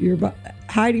 You're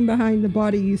hiding behind the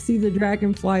body. You see the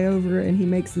dragon fly over, and he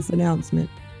makes this announcement.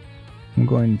 I'm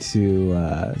going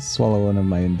to swallow one of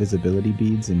my invisibility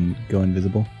beads and go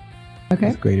invisible. Okay.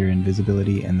 With greater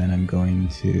invisibility, and then I'm going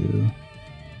to...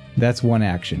 That's one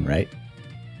action, right?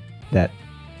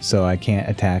 So I can't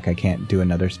attack, I can't do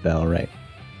another spell, right?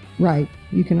 Right.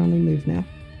 You can only move now.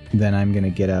 Then I'm going to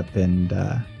get up and...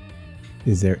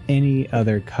 is there any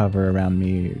other cover around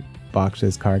me?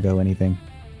 Boxes, cargo, anything?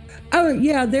 Oh,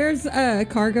 yeah, there's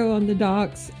cargo on the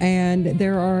docks, and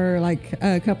there are like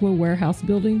a couple of warehouse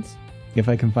buildings. If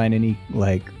I can find any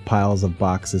like piles of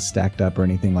boxes stacked up or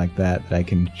anything like that I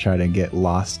can try to get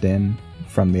lost in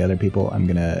from the other people, I'm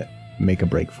going to make a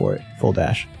break for it. Full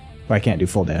dash. Or I can't do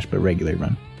full dash, but regular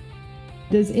run.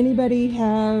 Does anybody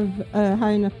have a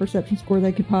high enough perception score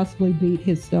they could possibly beat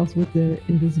his stealth with the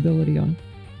invisibility on?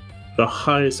 The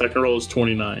highest I can roll is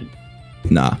 29.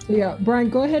 Nah. So yeah, Brian,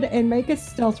 go ahead and make a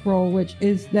stealth roll,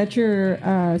 that's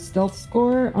your stealth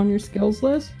score on your skills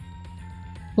list,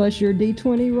 plus your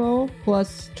D20 roll,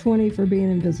 plus 20 for being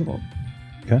invisible.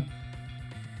 Okay.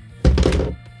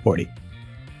 40.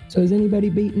 So is anybody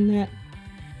beating that?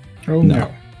 Oh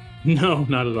No. No,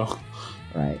 not at all.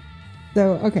 Right.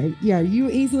 So, okay, yeah, you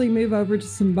easily move over to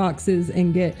some boxes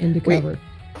and get into Wait. cover.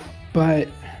 But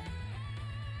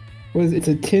it's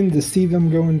a 10 to see them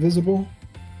go invisible?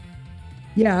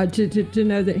 Yeah, to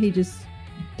know that he just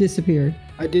disappeared.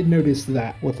 I did notice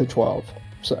that with a 12,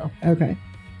 so. Okay.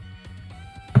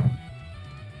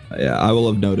 Yeah, I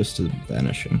will have noticed him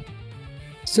vanishing.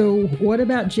 So what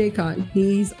about Jacon?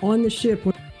 He's on the ship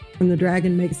when the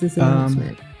dragon makes this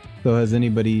announcement. So has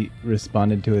anybody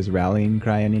responded to his rallying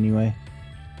cry in any way?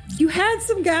 You had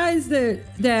some guys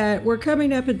that were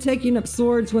coming up and taking up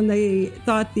swords when they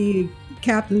thought the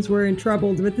captains were in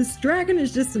trouble, but this dragon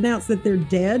has just announced that they're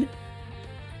dead.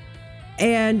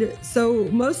 And so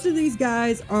most of these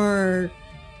guys are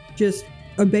just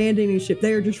abandoning ship.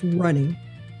 They are just running.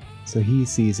 So he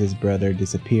sees his brother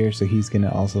disappear, so he's going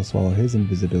to also swallow his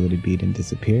invisibility bead and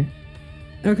disappear.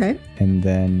 Okay. And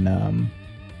then,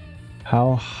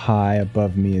 how high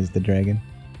above me is the dragon?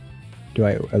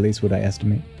 At least would I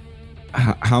estimate?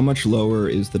 How much lower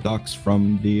is the docks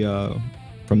from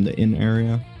the inn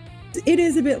area? It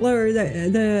is a bit lower.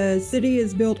 The city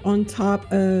is built on top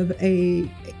of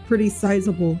a pretty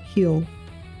sizable hill.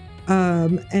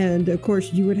 And of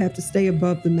course, you would have to stay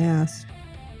above the mast.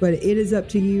 But it is up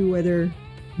to you whether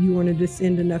you want to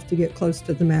descend enough to get close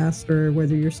to the mast, or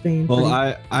whether you're staying. Well,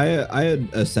 pretty- I had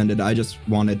ascended. I just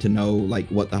wanted to know like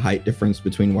what the height difference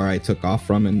between where I took off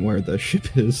from and where the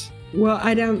ship is. Well,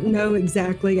 I don't know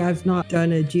exactly. I've not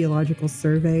done a geological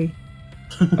survey.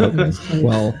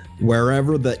 Well,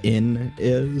 wherever the inn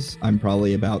is, I'm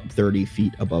probably about 30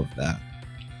 feet above that.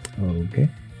 Okay.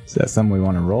 Is that something we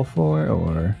want to roll for,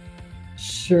 or?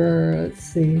 Sure, let's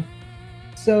see.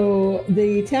 So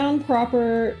the town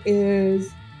proper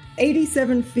is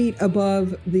 87 feet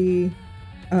above the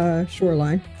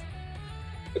shoreline.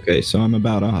 Okay, so I'm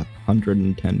about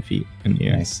 110 feet in the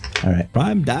air. Nice. All right.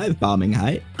 Prime dive bombing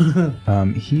height.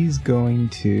 He's going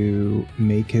to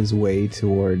make his way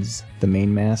towards the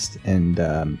mainmast and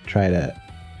try to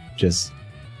just.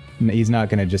 He's not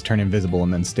going to just turn invisible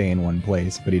and then stay in one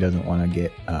place, but he doesn't want to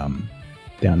get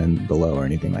down and below or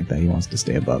anything like that. He wants to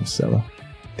stay above, so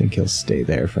I think he'll stay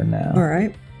there for now. All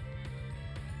right.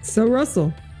 So,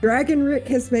 Russell, Dragon Rick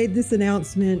has made this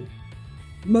announcement.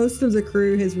 Most of the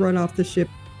crew has run off the ship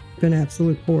in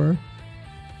absolute horror.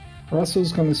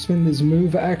 Russell's going to spend his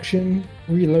move action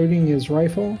reloading his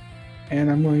rifle,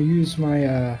 and I'm going to use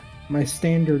my my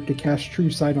standard to cast True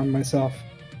Sight on myself.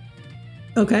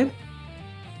 Okay.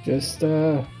 Just,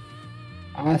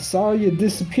 I saw you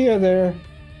disappear there.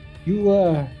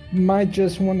 You might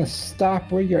just want to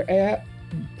stop where you're at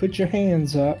and put your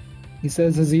hands up, he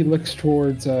says as he looks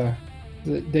towards is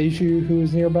it Deju who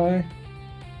is nearby?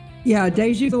 Yeah,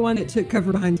 Deju's the one that took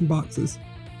cover behind some boxes.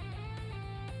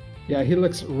 Yeah, he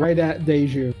looks right at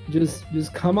Deju.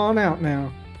 Just come on out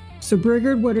now. So,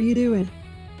 Brigard, what are you doing?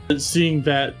 Seeing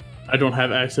that I don't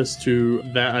have access to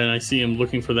that, and I see him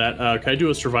looking for that, can I do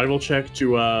a survival check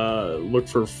to look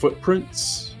for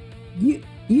footprints?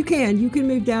 You can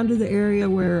move down to the area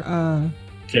where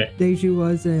Okay. Deju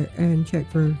was and check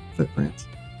for footprints.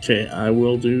 Okay, I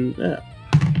will do that.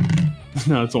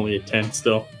 No, it's only a 10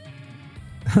 still.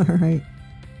 All right.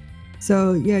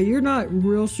 So, yeah, you're not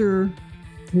real sure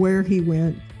where he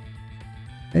went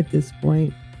at this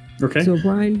point. Okay. So,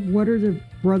 Brian, what are the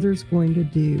brothers going to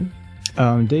do?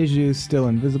 Deju's still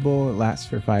invisible. It lasts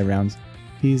for 5 rounds.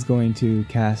 He's going to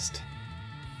cast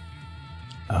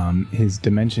his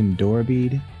Dimension Door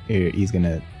Bead. He's going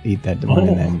to eat that one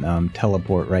and then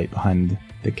teleport right behind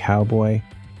the cowboy.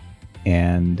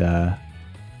 And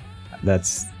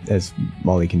that's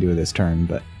all he can do with his turn.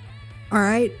 But All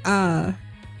right.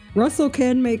 Russell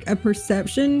can make a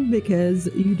perception because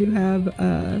you do have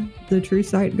the True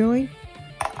Sight going.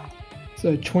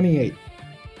 So 28.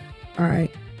 All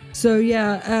right. So,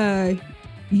 yeah,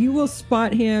 you will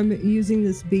spot him using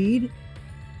this bead.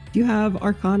 Do you have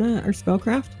Arcana or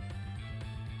Spellcraft?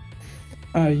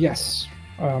 Yes.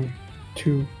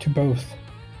 To both.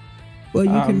 Well,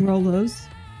 you can roll those.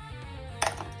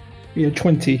 Yeah,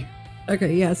 20.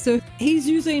 Okay, yeah. So he's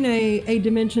using a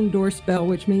dimension door spell,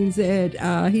 which means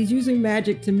that he's using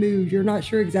magic to move. You're not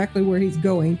sure exactly where he's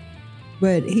going,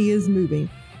 but he is moving.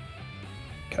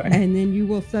 Okay. And then you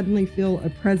will suddenly feel a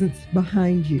presence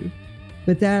behind you.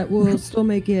 But that will still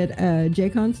make it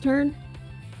Jacon's turn.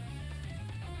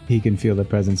 he can feel the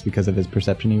presence because of his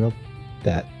perception he rolled.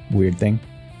 That weird thing.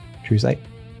 True Sight.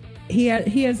 He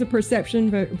has a perception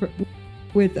but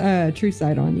with True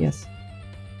Sight on, yes.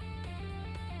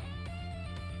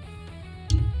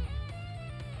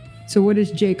 So what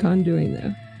is Jacon doing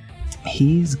though?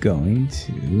 He's going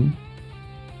to...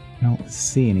 I don't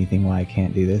see anything why I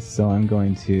can't do this, so I'm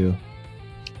going to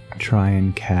try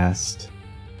and cast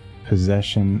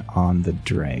Possession on the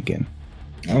dragon.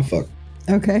 Oh fuck.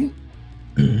 Okay.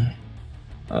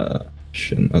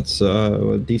 Shouldn't. That's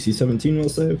what DC 17 will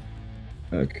save.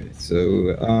 Okay,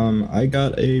 so I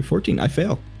got a 14. I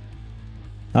fail.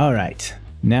 All right,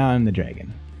 now I'm the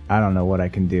dragon. I don't know what I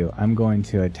can do. I'm going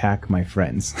to attack my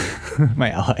friends,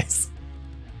 my allies.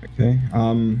 Okay.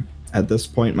 At this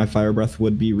point, my fire breath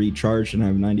would be recharged, and I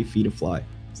have 90 feet of fly.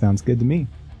 Sounds good to me.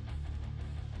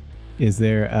 Is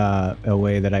there a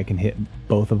way that I can hit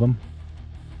both of them?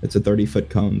 It's a 30-foot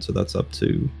cone, so that's up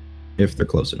to if they're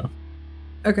close enough.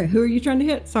 Okay, who are you trying to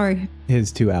hit? Sorry.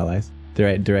 His two allies.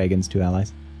 Dragon's two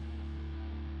allies.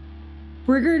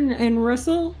 Brigard and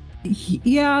Russell?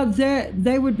 Yeah,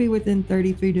 they would be within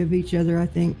 30 feet of each other, I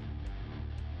think.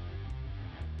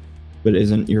 But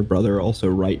isn't your brother also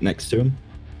right next to him?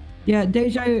 Yeah,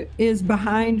 Deja is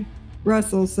behind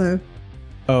Russell, so...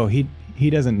 Oh, he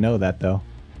doesn't know that, though.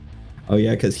 Oh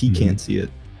yeah, because he can't see it.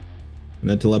 And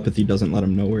the telepathy doesn't let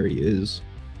him know where he is.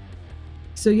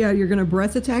 So yeah, you're going to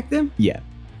breath attack them? Yeah.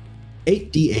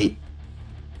 8d8.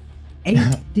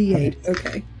 8d8,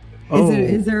 okay. Oh.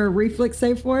 Is there a reflex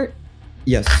save for it?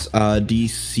 Yes,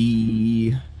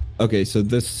 DC Okay, so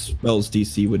this spell's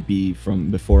DC would be from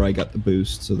before I got the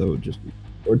boost, so that would just be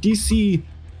or DC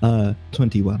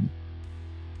 21.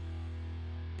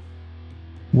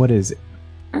 What is it?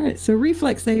 All right, so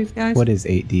reflex saves, guys. What is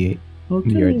 8d8?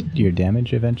 Okay. Your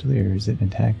damage eventually, or is it an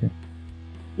attack?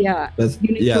 Yeah, That's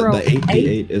you need to roll the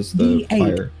 8d8 is the 8d8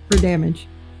 fire. for damage.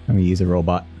 I'm gonna use a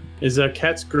robot. Is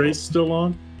Cat's Grace still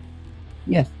on?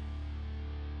 Yes.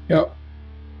 Yep.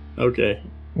 Okay.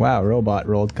 Wow, robot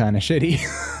rolled kind of shitty.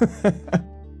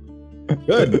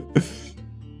 Good.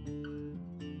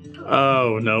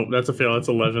 Oh, no. That's a fail. That's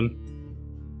 11.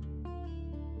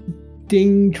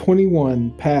 Ding,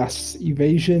 21. Pass.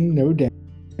 Evasion, no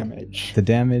damage. The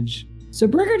damage. So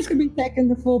Brigard's going to be taking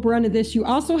the full brunt of this. You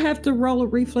also have to roll a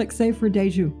reflex save for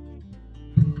Deju.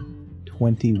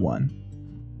 21.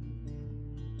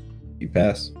 You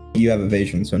pass. You have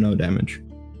evasion, so no damage.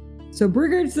 So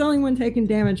Brigard's the only one taking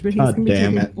damage, but he's going to be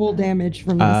damn taking it. full damage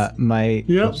from this. My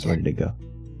Yep. oops, where did it go?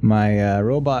 My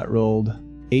robot rolled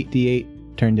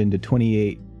 8d8, turned into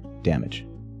 28 damage.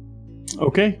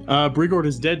 Okay. Brigord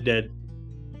is dead.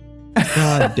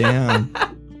 God damn.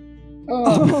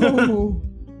 Oh.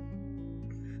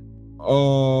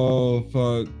 Oh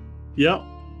fuck. Yep.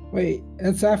 Wait,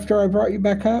 that's after I brought you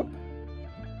back up?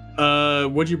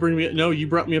 What'd you bring me? No, you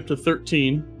brought me up to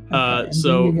 13. Okay, and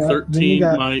So then you got- 13,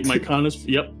 then you my got con is,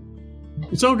 yep.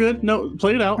 It's all good. No,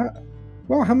 play it out.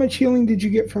 Well, how much healing did you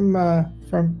get from I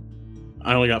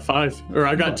only got 5. Or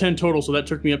I got 10 total, so that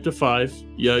took me up to 5.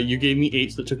 Yeah, you gave me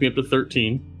 8, so that took me up to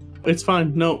 13. It's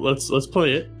fine. No, let's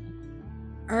play it.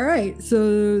 All right,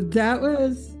 so that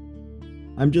was...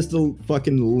 I'm just a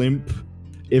fucking limp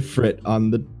Ifrit on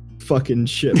the fucking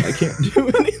ship. I can't do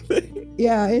anything.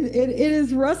 Yeah, it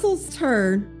is Russell's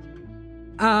turn.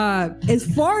 As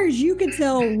far as you can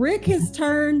tell, Rick has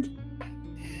turned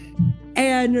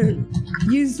and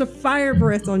used a fire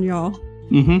breath on y'all.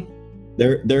 Mm-hmm.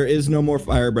 There is no more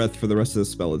fire breath for the rest of the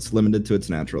spell. It's limited to its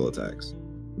natural attacks.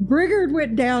 Brigard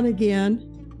went down again.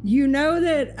 You know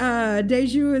that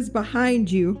Deju is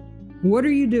behind you. What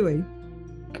are you doing?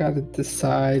 Gotta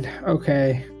decide.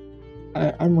 Okay.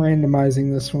 I'm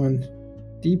randomizing this one.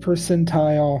 D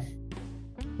percentile.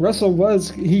 Russell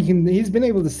he's been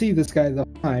able to see this guy the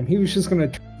whole time. He was just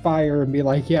gonna fire and be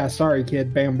like, yeah, sorry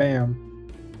kid, bam bam.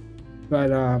 But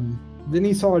then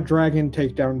he saw a dragon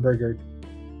take down Brigard.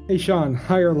 Hey Sean,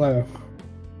 high or low?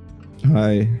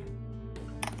 Hi.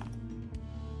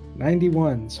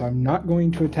 91, so I'm not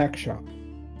going to attack Sean.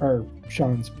 Or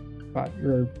Sean's body,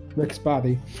 or Rick's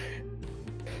body.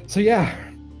 So yeah.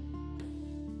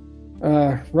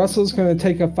 Russell's going to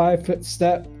take a 5-foot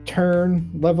step, turn,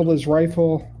 level his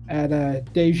rifle at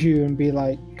Deju and be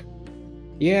like,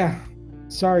 yeah,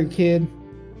 sorry kid.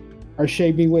 Our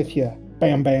Shay be with you.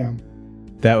 Bam bam.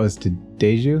 That was to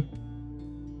Deju?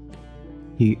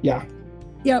 Yeah.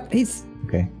 Yep, he's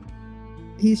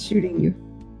shooting you.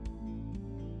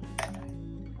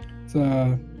 It's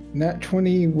a nat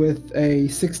 20 with a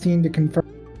 16 to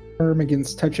confirm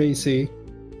against touch AC.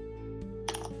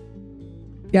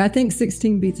 Yeah, I think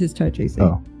 16 beats his touch AC.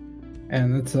 Oh.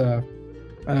 And it's a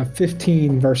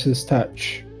 15 versus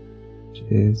touch. Which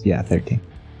is, 13.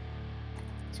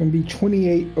 It's going to be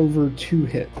 28 over 2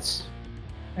 hits.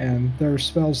 And there are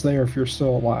spells there if you're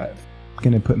still alive.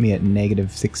 Gonna put me at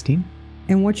negative 16.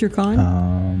 And what's your con?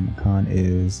 Con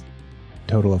is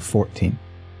total of 14.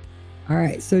 All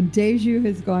right, so Deju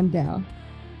has gone down.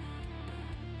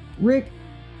 Rick,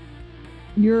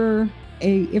 you're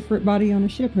a Ifrit body on a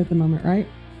ship at the moment, right?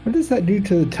 What does that do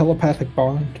to the telepathic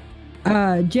bond?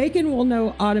 Jakin will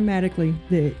know automatically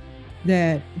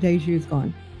that Deju is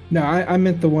gone. No, I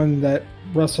meant the one that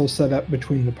Russell set up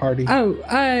between the party. Oh,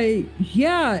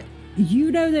 yeah.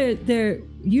 You know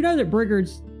that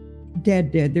Brigard's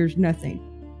dead. There's nothing.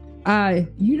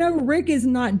 You know Rick is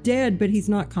not dead, but he's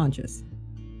not conscious.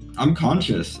 I'm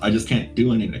conscious. I just can't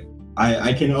do anything.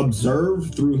 I can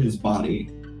observe through his body,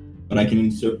 but I can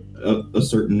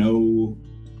assert no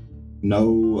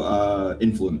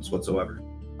influence whatsoever.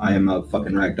 I am a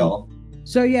fucking ragdoll.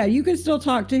 So yeah, you can still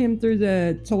talk to him through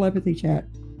the telepathy chat.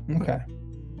 Okay.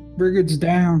 Brigard's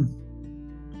down.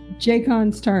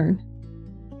 Jacon's turn.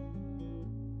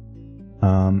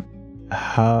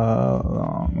 How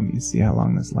long? Let me see how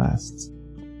long this lasts.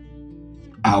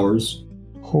 Hours.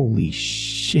 Holy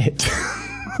shit.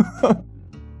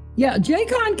 Yeah,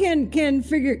 Jacon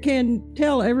can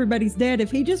tell everybody's dead.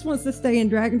 If he just wants to stay in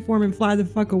dragon form and fly the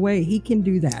fuck away, he can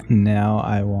do that. Now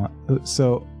I want...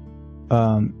 So,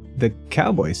 the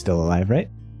cowboy's still alive, right?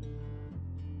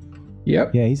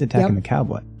 Yep. Yeah, he's attacking Yep. the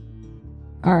cowboy.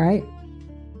 All right.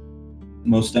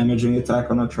 Most damaging attack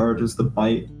on a charge is the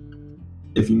bite.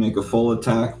 If you make a full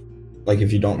attack, Like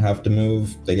if you don't have to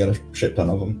move, they get a shit ton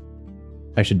of them.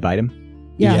 I should bite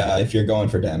him. Yeah. If you're going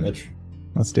for damage.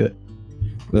 Let's do it.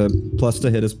 The plus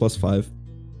to hit is +5.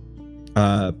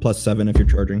 +7 if you're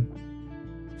charging.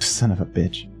 Son of a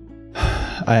bitch.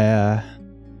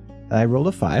 I rolled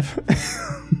a 5.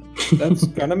 That's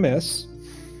gonna miss.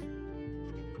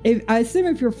 I assume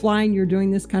if you're flying, you're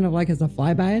doing this kind of like as a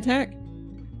flyby attack.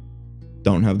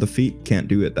 Don't have the feet, can't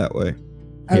do it that way.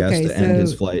 He has to end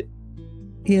his flight.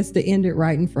 He has to end it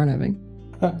right in front of him.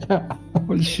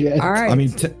 Oh shit! All right. I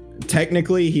mean,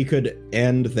 technically, he could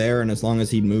end there, and as long as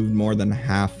he moved more than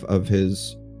half of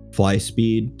his fly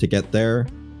speed to get there,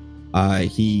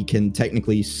 he can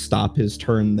technically stop his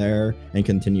turn there and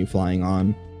continue flying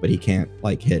on, but he can't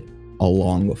like hit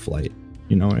along the flight.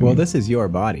 You know what I mean? Well, this is your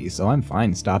body, so I'm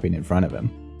fine stopping in front of him.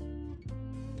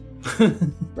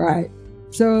 Right.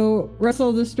 So,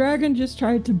 Russell, this dragon just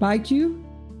tried to bite you.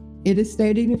 It is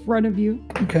standing in front of you.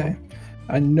 Okay,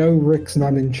 I know Rick's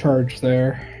not in charge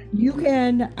there. You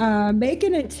can make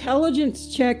an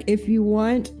intelligence check if you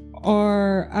want,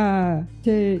 or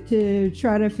to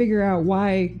try to figure out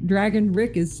why Dragon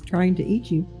Rick is trying to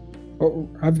eat you. Oh,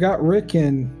 I've got Rick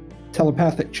in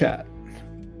telepathic chat.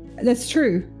 That's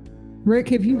true. Rick,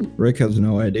 have you? Rick has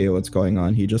no idea what's going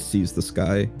on. He just sees the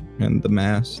sky and the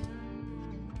mast.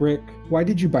 Rick, why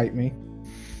did you bite me?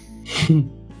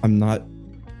 I'm not.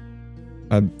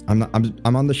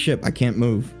 I'm on the ship. I can't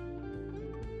move.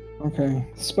 Okay,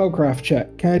 spellcraft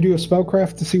check. Can I do a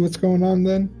spellcraft to see what's going on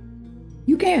then?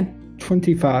 You can.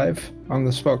 25 on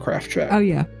the spellcraft check. Oh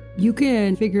yeah, you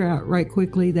can figure out right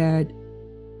quickly that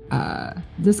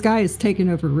this guy is taking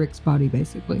over Rick's body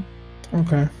basically,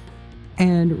 Okay,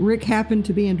 and Rick happened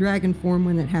to be in dragon form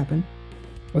when it happened.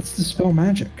 let's dispel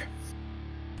magic.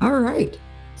 All right.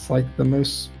 It's like the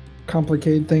most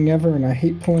complicated thing ever, and I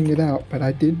hate pulling it out, but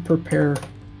I did prepare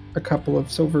a couple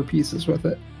of silver pieces with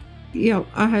it. Yeah,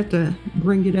 I had to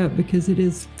bring it up because it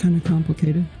is kind of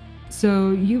complicated.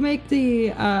 So you make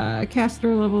the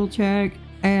caster level check,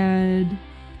 and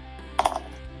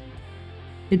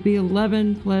it'd be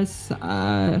 11 plus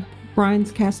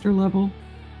Brian's caster level.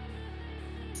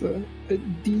 It's a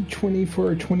D20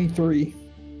 for a 23.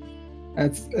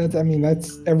 That's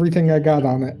everything I got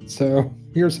on it. So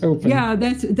here's hoping. Yeah,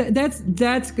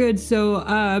 that's good.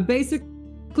 So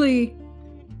basically,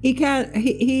 he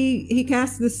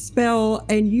casts this spell,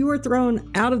 and you are thrown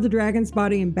out of the dragon's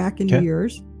body and back into Okay.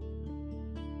 yours.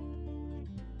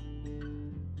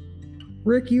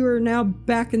 Rick, you are now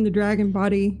back in the dragon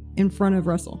body in front of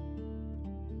Russell.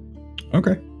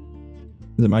 Okay.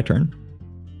 Is it my turn?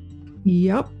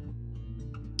 Yep.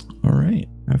 All right.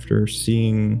 After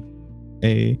seeing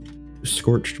a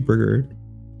scorched brigard,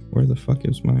 where the fuck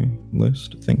is my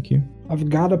list? Thank you. I've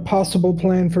got a possible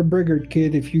plan for Brigard,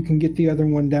 kid, if you can get the other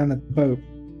one down at the boat.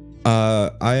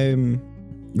 I'm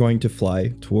going to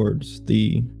fly towards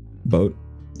the boat,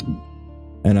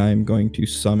 and I'm going to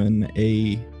summon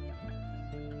a.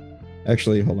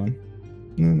 Actually, hold on.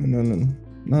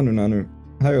 No.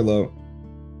 High or low?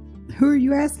 Who are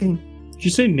you asking? Did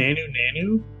you say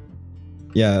Nanu?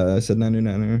 Yeah, I said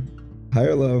Nanu. High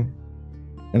or low?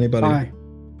 Anybody?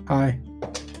 Hi.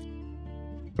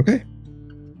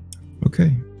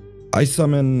 Okay. I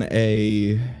summon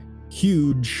a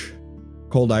huge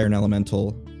cold iron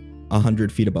elemental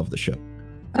 100 feet above the ship.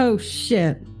 Oh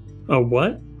shit. Oh,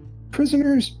 what?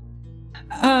 Prisoners.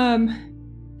 To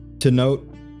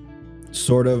note,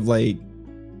 sort of like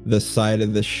the side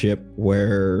of the ship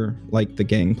where like the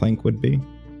gangplank would be.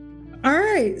 All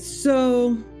right.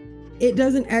 So it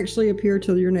doesn't actually appear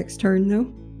till your next turn,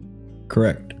 though.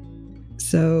 Correct.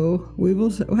 So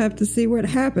we'll have to see what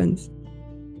happens.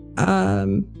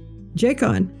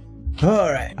 Jacon.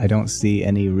 All right. I don't see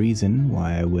any reason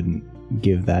why I wouldn't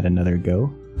give that another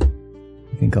go.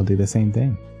 I think I'll do the same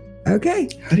thing. Okay.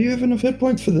 How do you have enough hit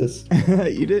points for this?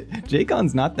 You did.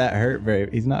 Jacon's not that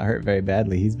hurt he's not hurt very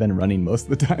badly. He's been running most of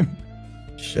the time.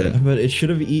 Shit, but it should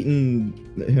have eaten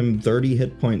him 30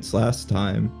 hit points last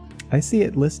time. I see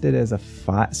it listed as a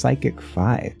psychic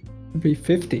 5. It'd be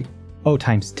 50. Oh,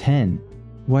 times 10.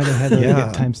 Why the hell did I Yeah.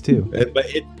 get times 2?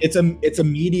 It's a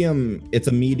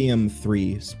medium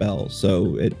 3 spell,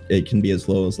 so it can be as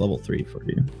low as level 3 for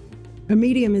you. A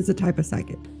medium is a type of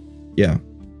psychic. Yeah.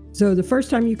 So the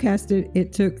first time you cast it,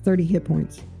 it took 30 hit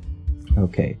points.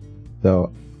 Okay,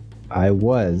 so I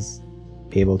was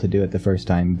able to do it the first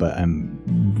time, but I'm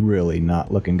really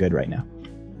not looking good right now.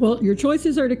 Well, your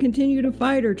choices are to continue to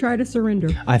fight or try to surrender.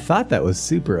 I thought that was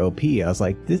super OP. I was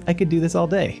like, I could do this all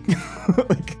day.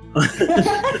 Like,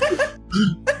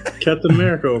 Captain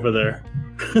America over there.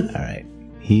 all right,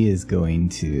 he is going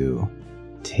to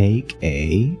take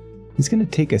a He's gonna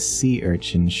take a sea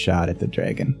urchin shot at the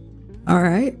dragon. All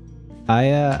right.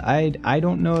 I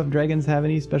don't know if dragons have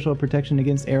any special protection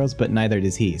against arrows, but neither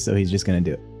does he, so he's just gonna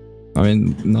do it. I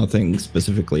mean, nothing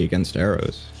specifically against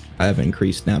arrows. I have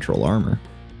increased natural armor.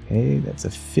 Okay, that's a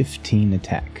 15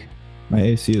 attack. My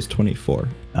AC is 24.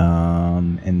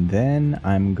 And then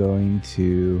I'm going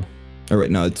to... Oh,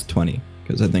 wait, no, it's 20,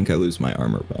 because I think I lose my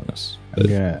armor bonus.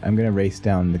 I'm gonna race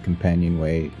down the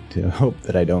companionway to hope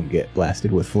that I don't get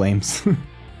blasted with flames.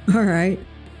 All right.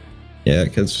 Yeah,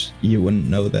 because you wouldn't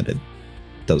know that it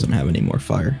doesn't have any more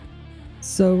fire.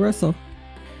 So, Russell.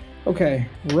 Okay,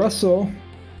 Russell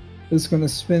is going to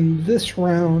spend this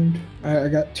round. I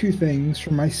got two things.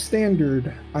 For my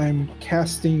standard, I'm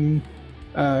casting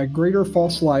Greater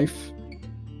False Life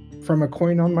from a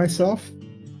coin on myself,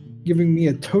 giving me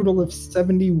a total of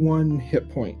 71 hit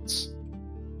points.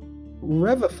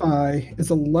 Revivify is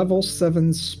a level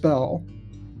 7 spell.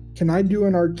 Can I do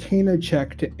an Arcana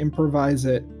check to improvise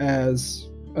it as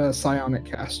a psionic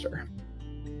caster?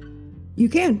 You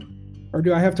can. Or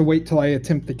do I have to wait till I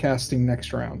attempt the casting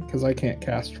next round? Because I can't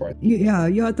cast twice. Yeah,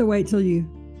 you have to wait till you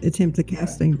attempt the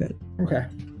casting, but... Okay.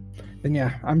 Then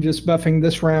yeah, I'm just buffing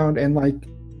this round and like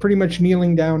pretty much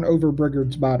kneeling down over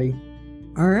Brigard's body.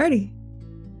 Alrighty.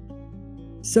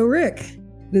 So Rick,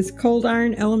 this cold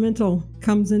iron elemental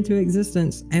comes into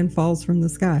existence and falls from the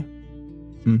sky.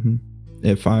 Mm-hmm.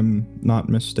 If I'm not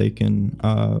mistaken,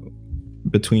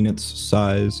 between its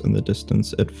size and the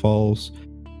distance it falls,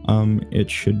 it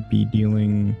should be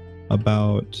dealing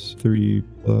about 3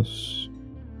 plus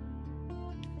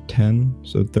 10,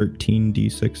 so 13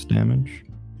 d6 damage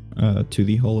to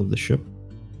the hull of the ship.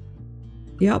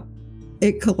 Yep.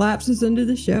 It collapses into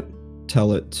the ship.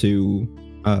 Tell it to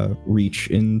reach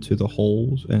into the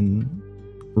holes and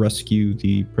rescue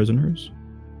the prisoners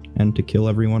and to kill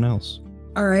everyone else.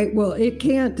 All right. Well, it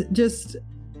can't just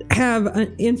have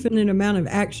an infinite amount of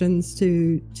actions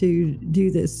to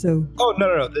do this. So. Oh,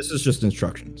 no. This is just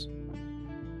instructions.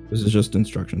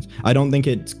 I don't think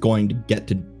it's going to get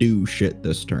to do shit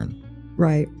this turn.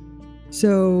 Right.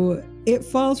 So it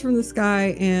falls from the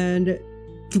sky and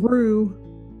through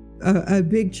a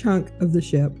big chunk of the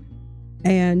ship.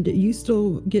 And you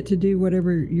still get to do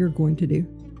whatever you're going to do.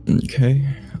 Okay.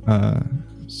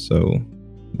 So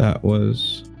that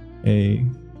was a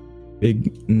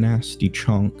big nasty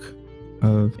chunk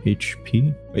of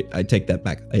HP. Wait, I take that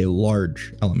back. A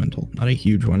large elemental, not a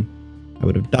huge one. I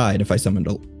would have died if I summoned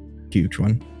a huge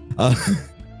one.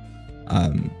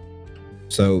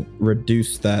 So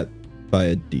reduce that by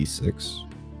a d6.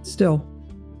 Still.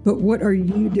 But what are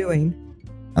you doing?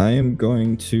 I am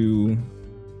going to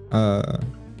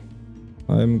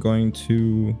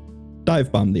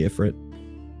dive bomb the Ifrit.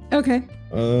 Okay.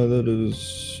 That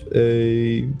is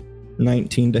a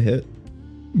 19 to hit.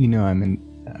 You know I'm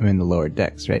in the lower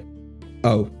decks, right?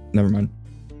 Oh, never mind.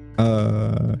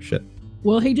 Shit.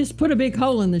 Well, he just put a big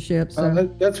hole in the ship. So.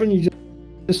 That's when you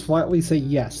just flatly say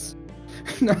yes.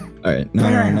 No. All right, no,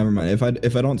 never mind.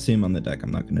 If I don't see him on the deck,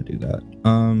 I'm not gonna do that.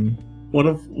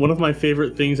 One of my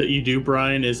favorite things that you do,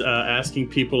 Brian, is asking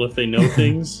people if they know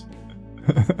things.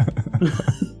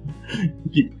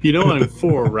 You know I'm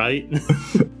 4, right?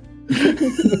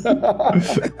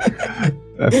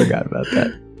 I forgot about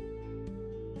that.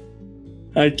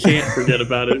 I can't forget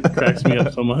about it. It cracks me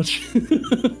up so much.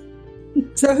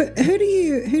 So who do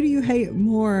you hate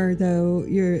more though?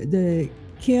 The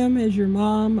Kim as your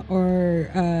mom or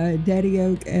Daddy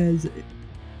Oak as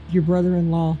your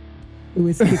brother-in-law who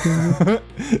is kicking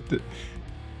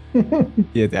you?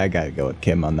 Yeah, I gotta go with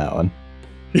Kim on that one.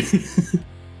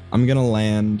 I'm gonna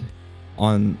land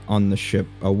on the ship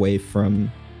away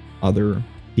from other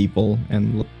people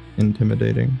and look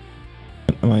intimidating.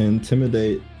 My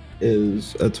intimidate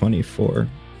is a 24.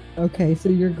 Okay, so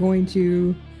you're going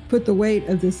to put the weight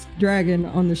of this dragon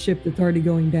on the ship that's already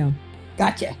going down.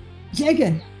 Gotcha.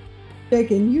 Jagan,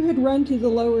 you had run to the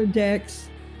lower decks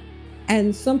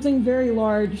and something very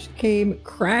large came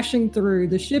crashing through.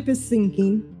 The ship is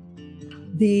sinking.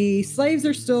 The slaves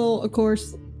are still, of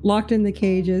course, locked in the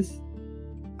cages.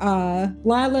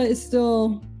 Lila is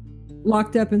still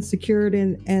locked up and secured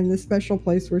in the special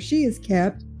place where she is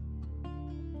kept.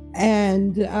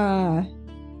 And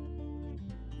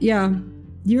yeah,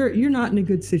 you're not in a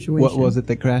good situation. What was it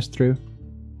that crashed through?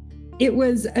 It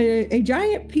was a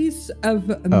giant piece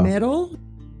of metal.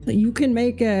 You can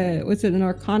make an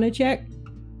Arcana check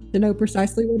to know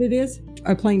precisely what it is?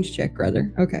 A Planes check,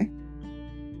 rather. Okay.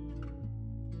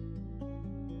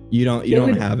 You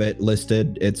don't have it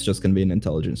listed. It's just gonna be an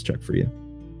intelligence check for you.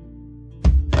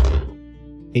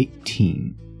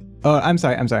 18. Oh, I'm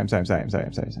sorry.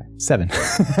 7.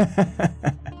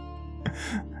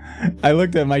 I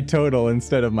looked at my total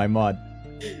instead of my mod.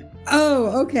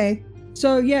 Oh, okay.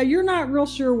 So yeah, you're not real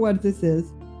sure what this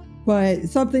is, but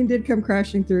something did come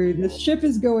crashing through. The ship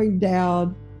is going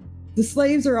down. The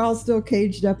slaves are all still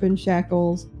caged up in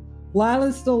shackles.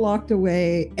 Lila's still locked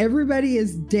away. Everybody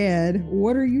is dead.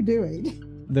 What are you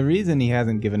doing? The reason he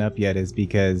hasn't given up yet is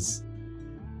because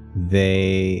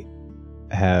they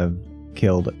have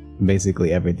killed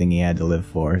basically everything he had to live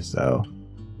for, so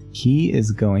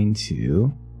he's going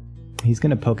to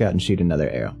poke out and shoot another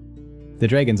arrow. The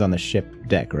dragon's on the ship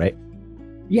deck, right?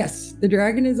 Yes, the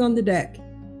dragon is on the deck.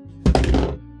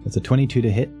 That's a 22 to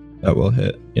hit. That will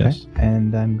hit, yes. Okay.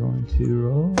 And I'm going to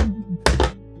roll.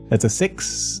 That's a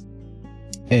 6.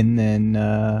 And then,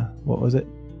 what was it?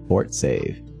 Fort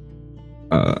save.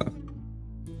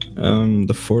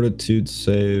 The fortitude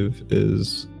save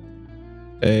is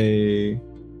a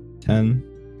 10.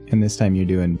 And this time you're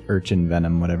doing urchin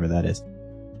venom, whatever that is.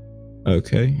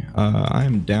 Okay. I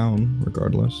am down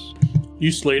regardless.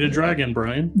 You slayed a dragon,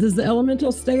 Brian. Does the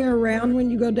elemental stay around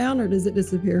when you go down, or does it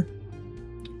disappear?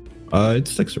 It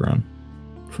sticks around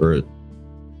for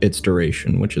its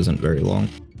duration, which isn't very long.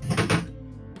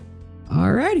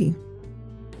 Alrighty.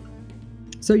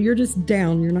 So you're just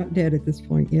down. You're not dead at this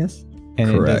point, yes?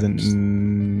 And Correct. it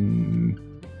doesn't...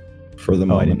 For the I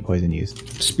moment. didn't poison use.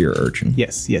 Spear urchin.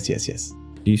 Yes.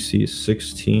 DC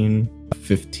 16,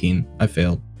 15. I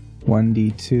failed.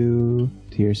 1d2 to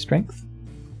your strength.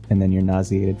 And then you're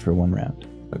nauseated for 1 round.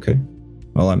 Okay.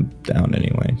 Well, I'm down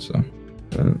anyway, so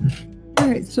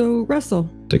Alright, so Russell,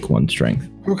 take 1 strength.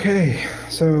 Okay,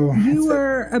 so you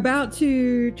were about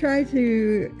to try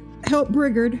to help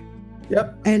Brigard,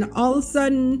 yep. and all of a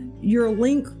sudden your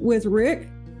link with Rick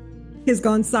has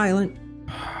gone silent.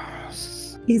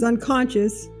 He's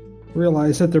unconscious.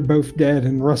 Realize that they're both dead,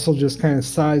 and Russell just kind of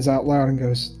sighs out loud and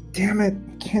goes, "Damn it!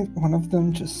 Can't one of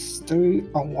them just stay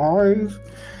alive?"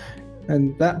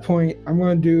 And at that point, I'm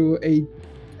going to do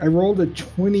I rolled a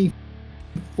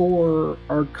 24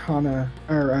 Arcana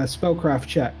or spellcraft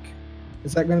check.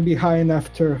 Is that going to be high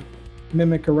enough to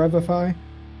mimic a Revivify?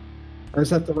 Or is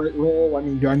that the right roll? I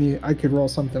mean, I could roll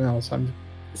something else.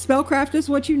 Spellcraft is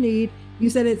what you need. You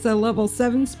said it's a level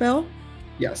 7 spell?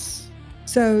 Yes.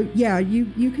 So yeah,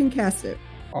 you can cast it.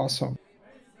 Awesome.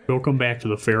 Welcome back to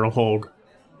the Feral Hog.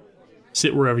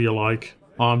 Sit wherever you like.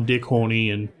 I'm Dick Horny,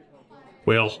 and,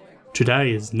 well,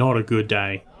 today is not a good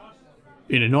day.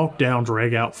 In a knockdown,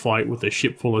 drag-out fight with a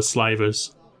ship full of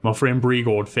slavers, my friend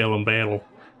Brigord fell in battle.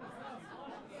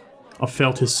 I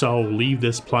felt his soul leave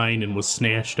this plane and was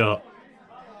snatched up.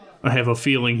 I have a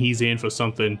feeling he's in for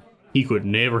something he could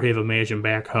never have imagined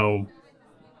back home.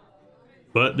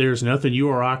 But there's nothing you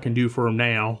or I can do for him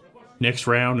now. Next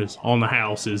round is on the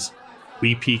house as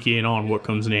we peek in on what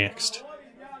comes next.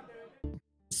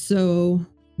 So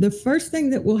the first thing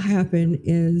that will happen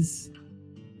is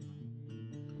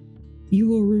you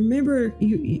will remember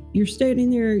you're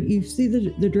standing there, you see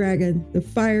the dragon, the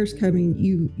fire's coming,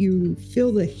 you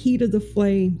feel the heat of the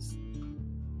flames,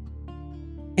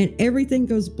 and everything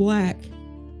goes black.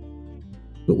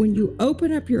 But when you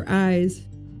open up your eyes,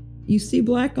 you see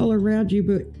black all around you,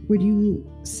 but when you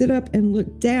sit up and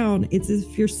look down, it's as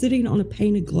if you're sitting on a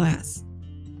pane of glass.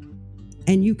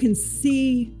 And you can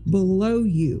see below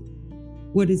you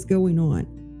what is going on.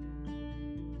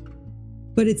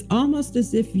 But it's almost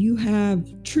as if you have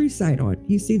true sight on.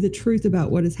 You see the truth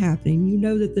about what is happening. You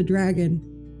know that the dragon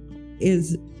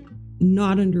is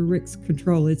not under Rick's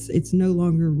control. It's no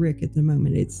longer Rick at the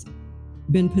moment. It's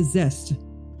been possessed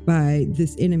by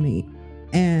this enemy.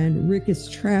 And Rick is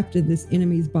trapped in this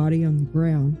enemy's body on the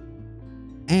ground.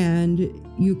 And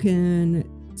you can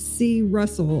see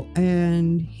Russell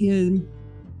and him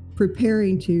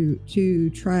preparing to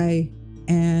try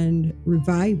and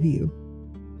revive you.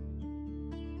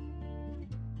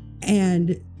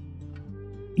 And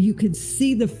you can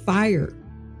see the fire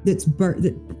that's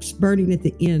burning at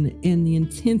the end, and the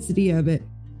intensity of it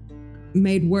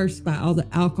made worse by all the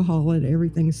alcohol and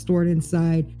everything stored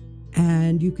inside.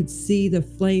 And you could see the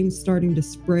flames starting to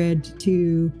spread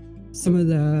to some of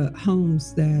the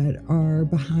homes that are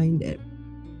behind it.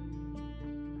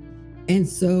 And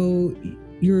so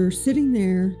you're sitting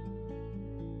there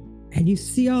and you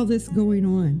see all this going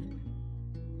on.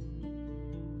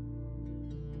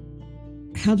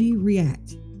 How do you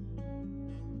react?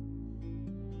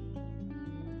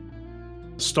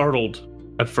 Startled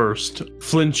at first,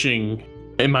 flinching.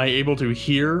 Am I able to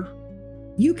hear?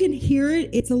 You can hear it.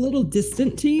 It's a little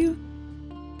distant to you,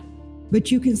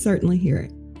 but you can certainly hear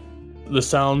it. The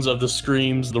sounds of the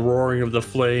screams, the roaring of the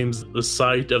flames, the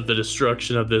sight of the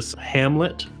destruction of this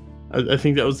hamlet. I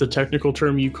think that was the technical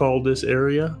term you called this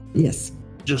area. Yes.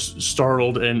 just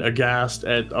startled and aghast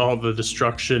at all the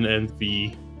destruction and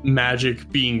the magic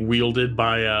being wielded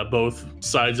by both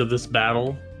sides of this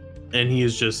battle, and he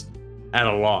is just at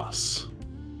a loss.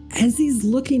 As he's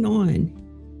looking on,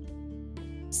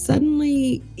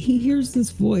 suddenly he hears this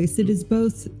voice. It is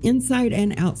both inside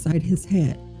and outside his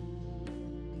head.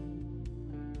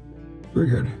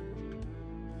 Brigard,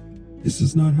 this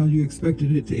is not how you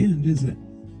expected it to end, is it?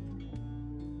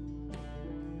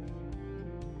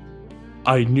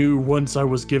 I knew once I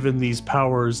was given these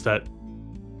powers that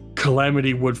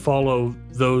calamity would follow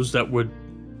those that would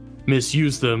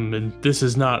misuse them, and this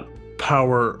is not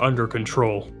power under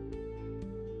control.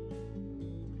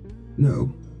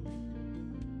 No.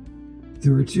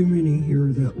 There are too many here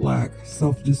that lack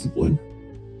self-discipline.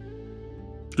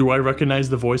 Do I recognize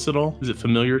the voice at all? Is it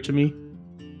familiar to me?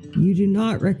 You do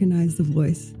not recognize the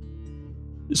voice.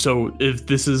 So if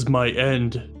this is my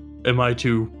end, am I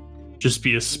to just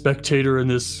be a spectator in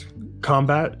this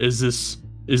combat? Is this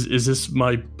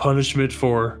my punishment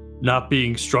for not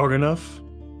being strong enough?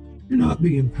 You're not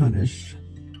being punished,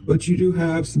 but you do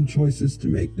have some choices to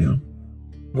make now.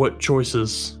 What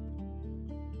choices?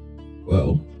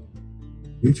 Well,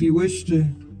 if you wish to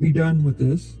be done with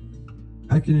this,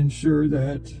 I can ensure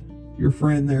that your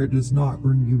friend there does not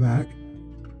bring you back,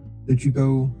 that you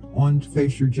go on to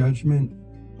face your judgment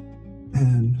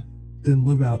and then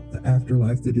live out the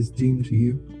afterlife that is deemed to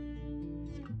you.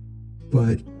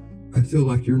 But I feel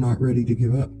like you're not ready to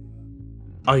give up.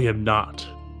 I am not.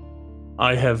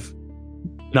 I have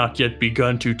not yet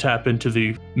begun to tap into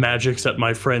the magics that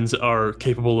my friends are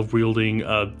capable of wielding.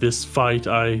 This fight,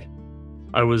 I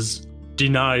was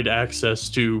denied access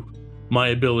to my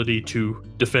ability to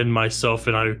defend myself,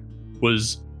 and I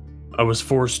was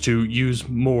forced to use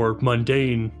more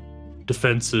mundane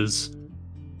defenses.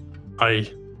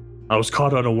 I was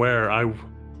caught unaware.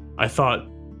 I thought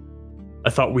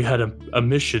we had a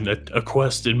mission, a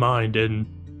quest in mind, and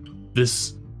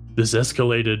this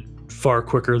escalated far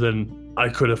quicker than I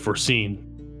could have foreseen.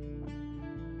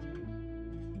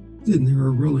 Then there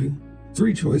are really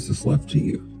 3 choices left to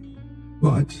you.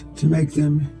 But to make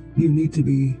them, you need to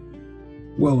be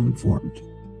well informed.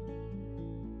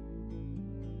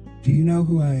 Do you know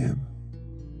who I am?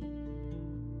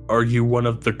 Are you one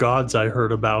of the gods I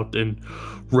heard about and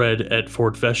read at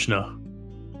Fort Veshna?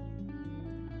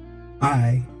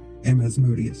 I am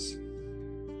Asmodeus.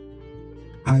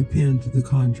 I penned the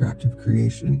contract of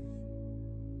creation.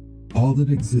 All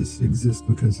that exists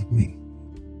because of me.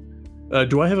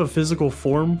 Do I have a physical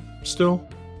form still?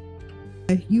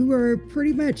 You are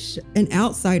pretty much an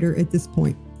outsider at this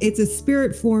point. It's a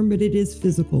spirit form, but it is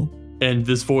physical. And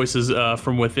this voice is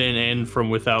from within and from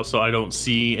without, so I don't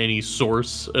see any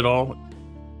source at all.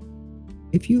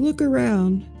 If you look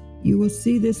around, you will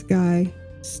see this guy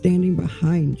standing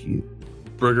behind you.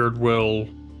 Brigard will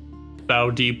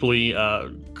bow deeply,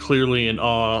 clearly in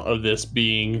awe of this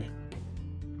being.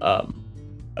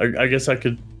 I guess I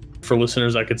could, for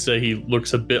listeners, I could say he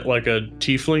looks a bit like a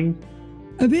tiefling.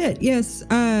 A bit, yes.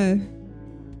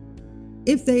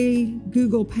 If they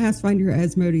Google Pathfinder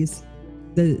Asmodeus,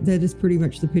 that is pretty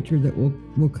much the picture that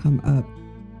will come up.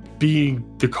 Being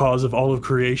the cause of all of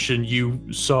creation, you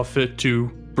saw fit to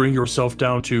bring yourself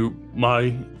down to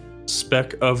my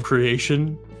speck of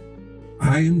creation.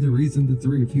 I am the reason the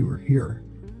 3 of you are here.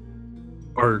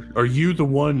 Are you the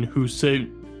one who saved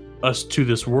us to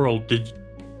this world?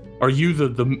 Are you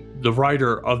the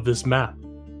writer of this map?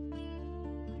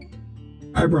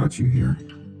 I brought you here.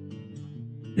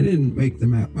 I didn't make the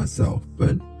map myself,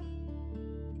 but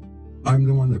I'm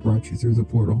the one that brought you through the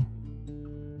portal.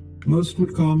 Most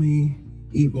would call me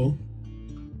evil,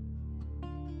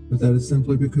 but that is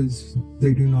simply because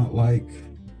they do not like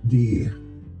the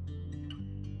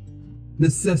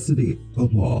necessity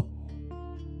of law.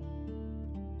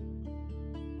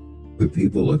 But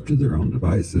people left to their own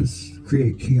devices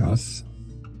create chaos,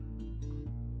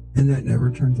 and that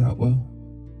never turns out well.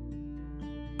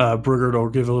 Brigard will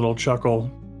give a little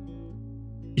chuckle.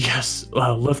 Yes,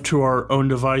 left to our own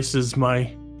devices,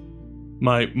 my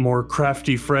more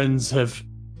crafty friends have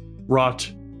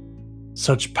wrought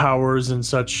such powers and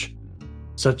such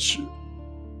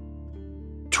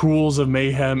tools of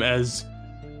mayhem as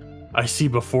I see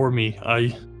before me.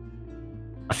 I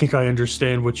think I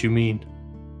understand what you mean.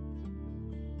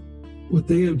 What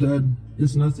they have done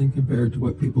is nothing compared to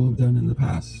what people have done in the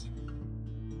past.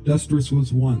 Dustris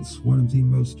was once one of the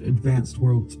most advanced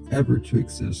worlds ever to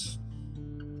exist.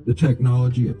 The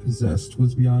technology it possessed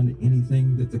was beyond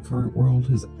anything that the current world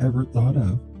has ever thought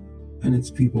of, and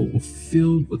its people were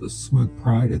filled with a smug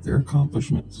pride at their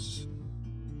accomplishments.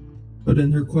 But in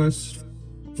their quest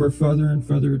for further and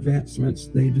further advancements,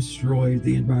 they destroyed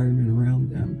the environment around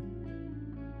them.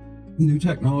 New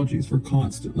technologies were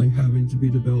constantly having to be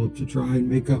developed to try and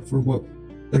make up for what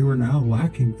they were now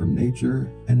lacking from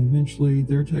nature, and eventually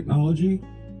their technology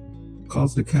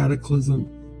caused a cataclysm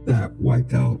that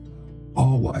wiped out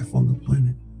all life on the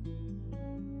planet.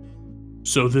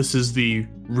 So this is the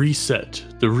reset,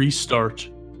 the restart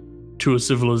to a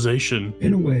civilization.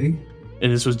 In a way.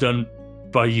 And this was done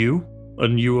by you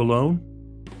and you alone?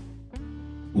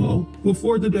 Well,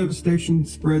 before the devastation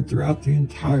spread throughout the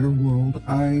entire world,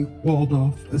 I walled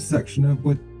off a section of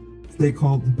what they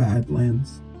called the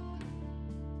Badlands.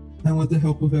 And with the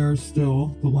help of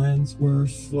Aristil, the lands were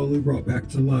slowly brought back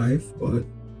to life, but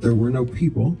there were no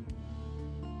people.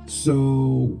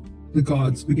 So the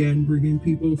gods began bringing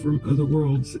people from other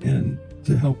worlds in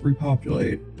to help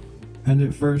repopulate. And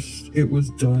at first, it was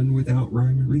done without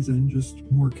rhyme or reason, just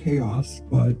more chaos,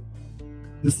 but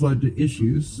this led to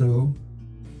issues, so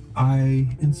I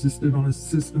insisted on a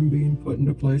system being put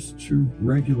into place to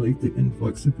regulate the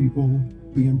influx of people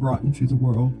being brought into the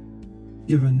world,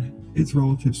 given its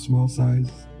relative small size.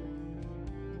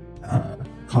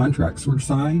 Contracts were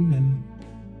signed, and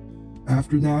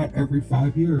after that, every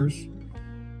 5 years,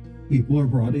 people are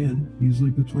brought in,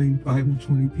 usually between 5 and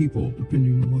 20 people,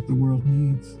 depending on what the world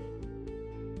needs.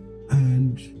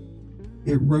 And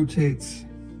it rotates.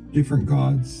 Different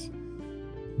gods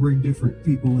bring different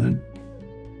people in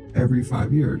every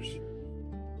 5 years.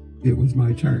 It was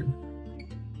my turn.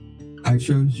 I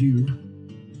chose you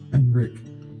and Rick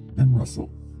and Russell.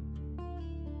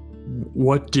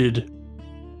 What did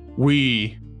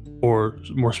we, or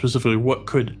more specifically, what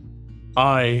could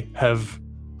I have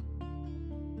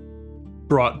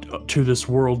brought to this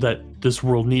world that this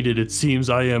world needed? It seems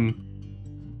I am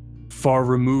far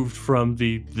removed from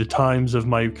the times of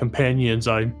my companions.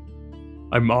 I'm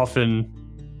often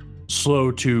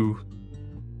slow to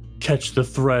catch the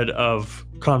thread of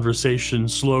conversation,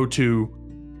 slow to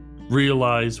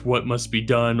realize what must be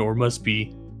done or must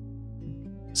be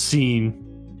seen.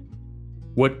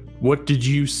 What did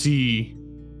you see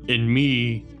in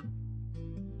me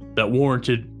that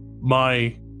warranted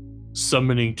my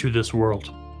summoning to this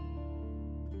world?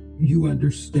 You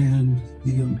understand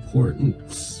the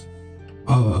importance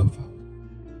of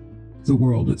the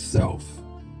world itself.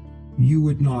 You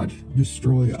would not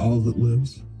destroy all that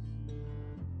lives.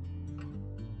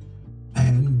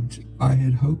 And I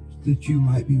had hoped that you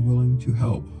might be willing to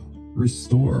help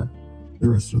restore the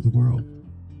rest of the world.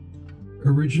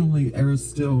 Originally,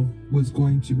 Aristil was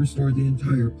going to restore the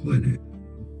entire planet,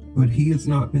 but he has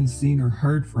not been seen or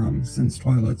heard from since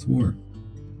Twilight's War.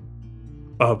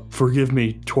 Forgive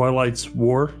me, Twilight's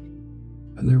War?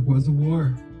 There was a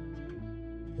war.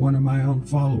 One of my own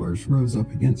followers rose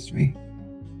up against me.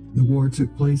 The war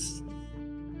took place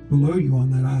below you on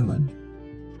that island.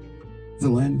 The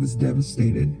land was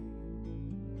devastated.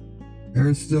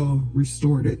 Aristil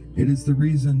restored it. It is the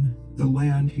reason the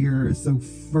land here is so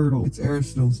fertile. It's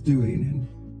Aristil's doing,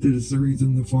 and it is the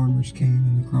reason the farmers came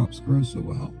and the crops grow so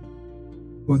well.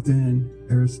 But then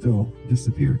Aristil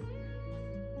disappeared.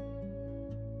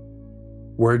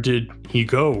 Where did he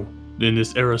go? Then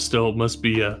this Aristil must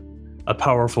be a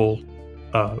powerful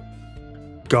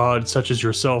god such as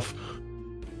yourself.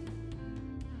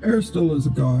 Aristil is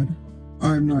a god.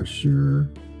 I'm not sure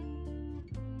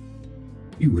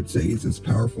you would say he's as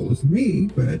powerful as me,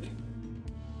 but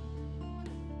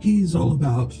he's all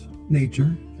about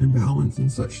nature and balance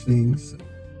and such things,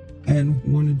 and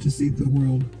wanted to see the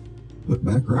world put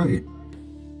back right.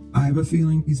 I have a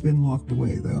feeling he's been locked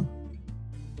away, though.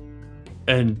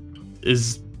 And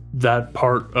is that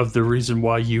part of the reason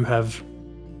why you have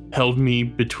held me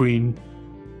between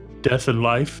death and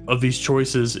life? Of these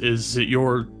choices, is it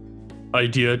your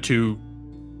idea to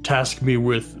task me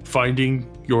with finding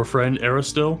your friend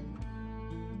Aristil?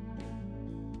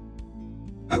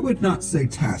 I would not say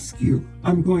task you.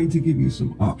 I'm going to give you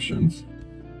some options.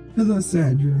 As I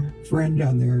said, your friend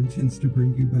down there intends to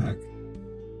bring you back.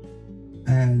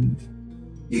 And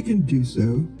he can do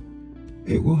so.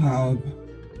 It will have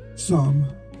some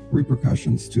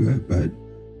repercussions to it, but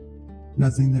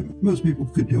nothing that most people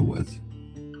could deal with.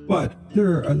 But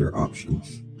there are other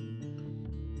options.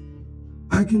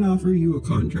 I can offer you a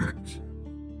contract.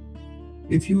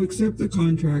 If you accept the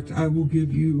contract, I will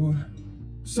give you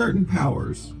certain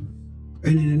powers,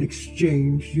 and in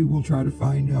exchange, you will try to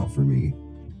find out for me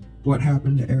what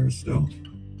happened to Aristil.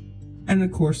 And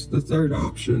of course, the third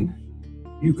option,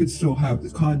 you could still have the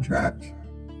contract,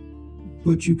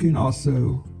 but you can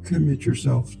also commit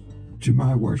yourself to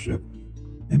my worship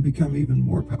and become even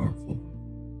more powerful.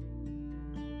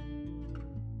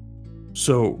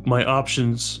 So my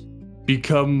options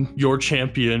become your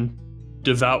champion,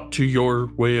 devout to your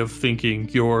way of thinking,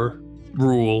 your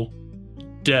rule,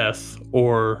 death,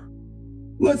 or...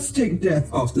 Let's take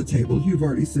death off the table. You've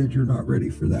already said you're not ready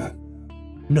for that.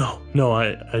 No,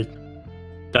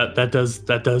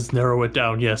 that does narrow it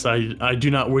down. Yes, I do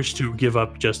not wish to give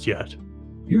up just yet.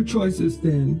 Your choices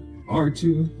then are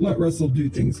to let Russell do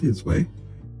things his way.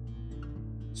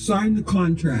 Sign the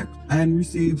contract and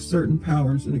receive certain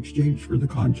powers in exchange for the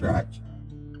contract.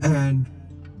 And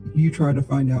you try to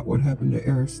find out what happened to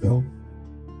Aristil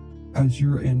as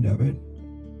your end of it.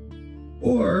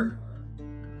 Or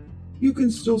you can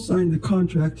still sign the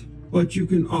contract, but you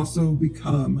can also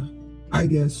become, I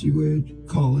guess you would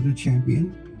call it, a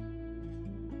champion.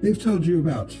 They've told you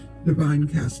about divine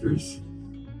casters,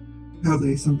 how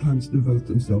they sometimes devote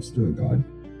themselves to a god.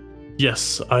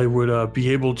 Yes, I would be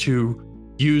able to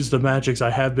use the magics I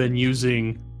have been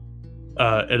using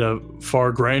at a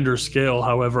far grander scale.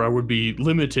 However, I would be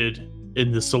limited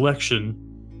in the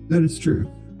selection. That is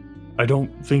true. I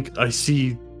don't think I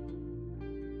see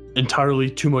entirely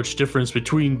too much difference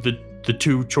between the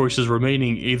two choices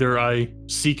remaining. Either I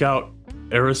seek out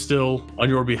Aristil on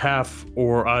your behalf,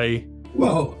 or I...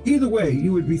 Well, either way,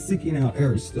 you would be seeking out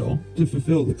Aristil to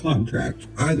fulfill the contract.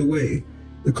 Either way,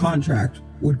 the contract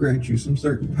would grant you some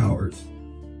certain powers.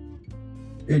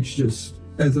 It's just,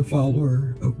 as a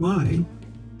follower of mine,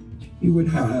 you would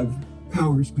have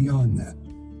powers beyond that.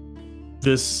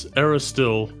 This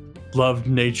Aristil loved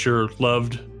nature,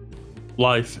 loved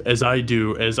life as I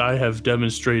do, as I have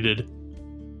demonstrated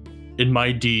in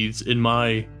my deeds, in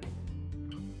my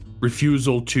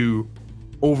refusal to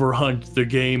overhunt the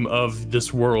game of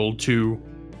this world, to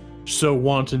sow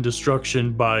wanton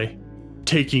destruction by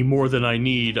taking more than I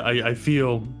need. I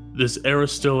feel this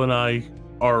Aristil and I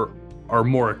are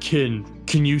more akin.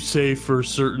 Can you say for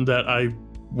certain that I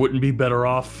wouldn't be better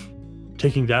off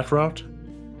taking that route?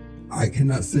 I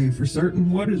cannot say for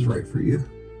certain what is right for you.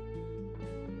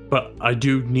 But I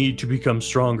do need to become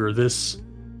stronger. This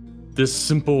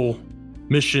simple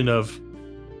mission of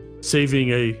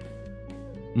saving a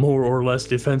more or less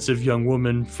defensive young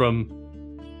woman from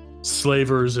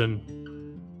slavers and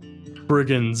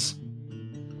brigands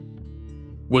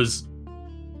was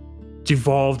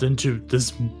devolved into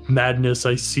this madness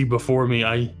I see before me.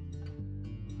 I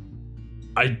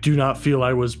do not feel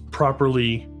I was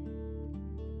properly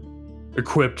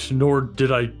equipped, nor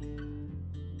did I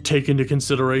take into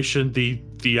consideration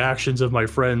the actions of my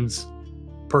friends.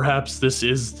 Perhaps this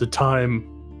is the time,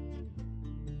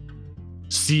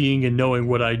 seeing and knowing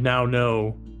what I now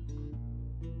know,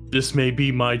 this may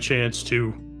be my chance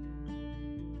to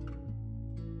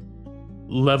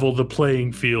level the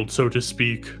playing field, so to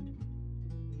speak.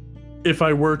 If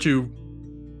I were to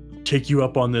take you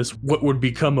up on this, what would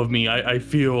become of me? I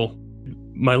feel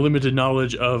my limited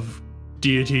knowledge of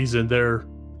deities and their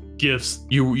gifts,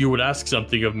 you would ask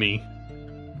something of me.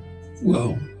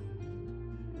 Well,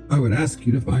 I would ask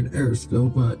you to find Aristil,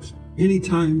 but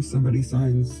anytime somebody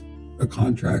signs a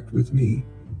contract with me,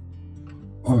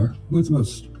 or with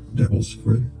most devils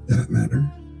for that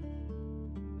matter,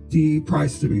 the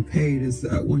price to be paid is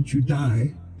that once you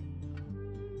die,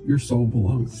 your soul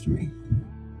belongs to me.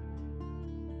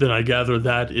 Then I gather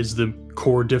that is the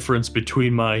core difference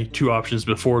between my two options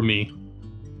before me.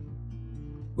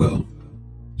 Well,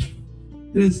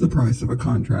 it is the price of a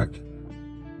contract.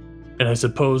 And I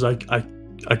suppose I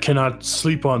cannot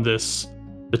sleep on this.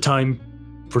 The time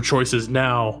for choice is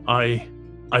now. I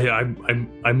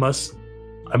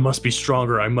must be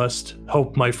stronger. I must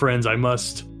help my friends. I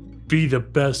must be the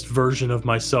best version of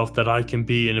myself that I can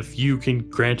be. And if you can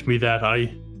grant me that,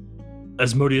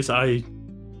 Asmodeus, I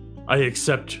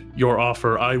accept your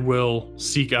offer. I will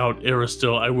seek out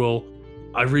Aristil.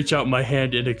 I reach out my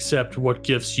hand and accept what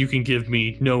gifts you can give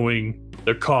me, knowing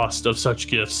the cost of such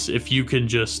gifts. If you can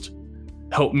just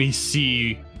help me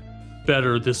see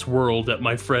better this world that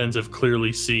my friends have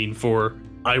clearly seen, for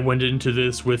I went into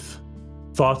this with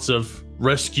thoughts of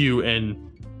rescue and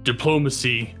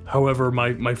diplomacy. However,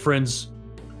 my friends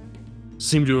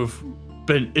seem to have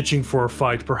been itching for a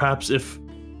fight. Perhaps if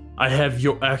I have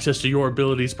your access to your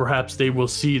abilities, perhaps they will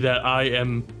see that I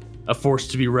am a force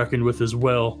to be reckoned with as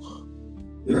well.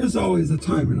 There is always a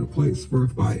time and a place for a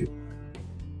fight,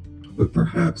 but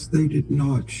perhaps they did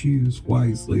not choose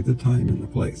wisely the time and the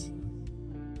place.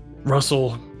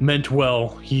 Russell meant well.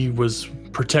 He was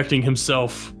protecting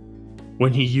himself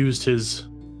when he used his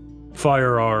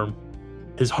firearm,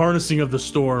 his harnessing of the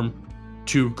storm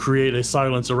to create a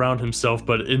silence around himself,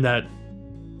 but in that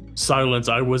silence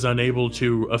I was unable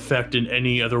to affect in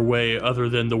any other way other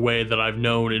than the way that I've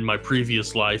known in my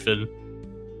previous life. And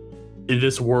in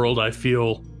this world, I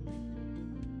feel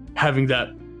having that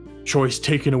choice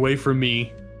taken away from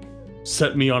me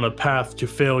set me on a path to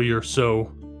failure.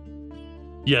 So,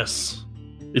 yes,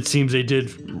 it seems they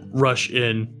did rush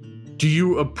in. Do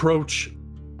you approach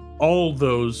all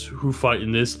those who fight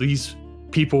in this, these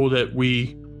people that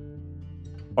we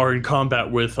are in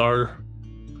combat with, are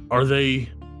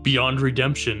they beyond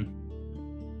redemption?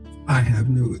 I have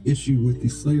no issue with the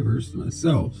slavers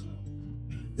myself.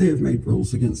 They have made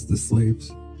rules against the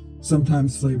slaves.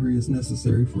 Sometimes slavery is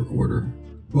necessary for order,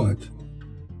 but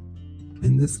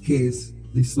in this case,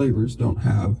 the slavers don't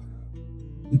have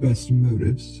the best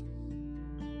motives.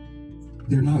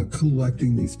 They're not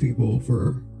collecting these people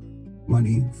for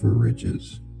money, for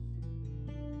riches.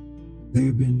 They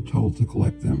have been told to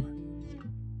collect them.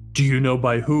 Do you know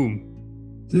by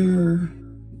whom? There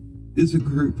is a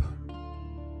group,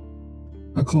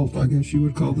 a cult, I guess you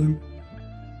would call them.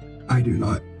 I do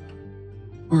not.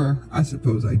 Or I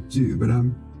suppose I do, but I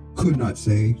could not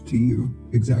say to you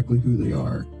exactly who they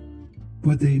are.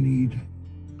 But they need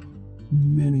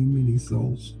many, many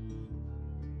souls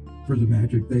for the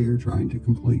magic they are trying to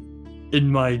complete.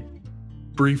 In my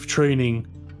brief training,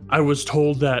 I was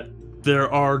told that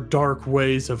there are dark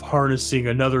ways of harnessing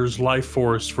another's life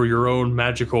force for your own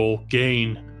magical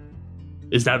gain.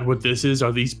 Is that what this is?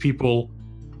 Are these people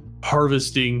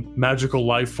harvesting magical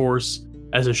life force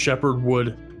as a shepherd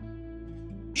would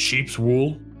sheep's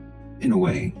wool? In a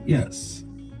way, yes.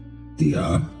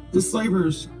 The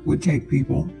slavers would take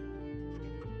people,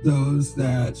 those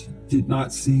that did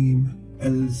not seem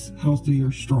as healthy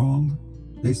or strong,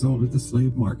 they sold at the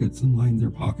slave markets and lined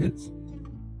their pockets.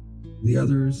 The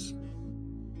others,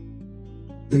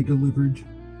 they delivered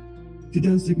to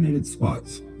designated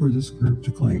spots for this group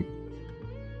to claim.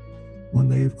 When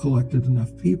they have collected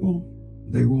enough people,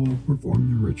 they will perform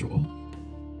the ritual.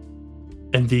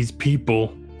 And these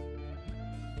people,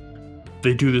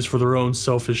 they do this for their own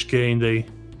selfish gain.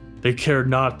 They care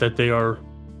not that they are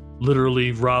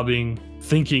literally robbing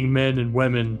thinking men and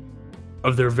women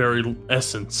of their very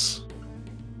essence.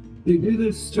 They do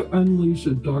this to unleash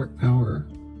a dark power.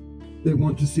 They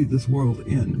want to see this world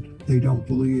end. They don't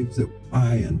believe that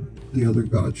I and the other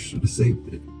gods should have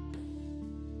saved it.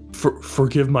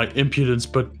 Forgive my impudence,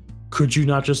 but could you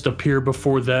not just appear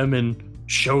before them and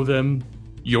show them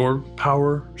your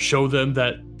power? Show them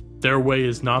that their way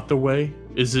is not the way?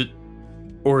 Is it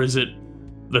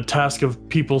the task of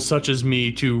people such as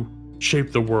me to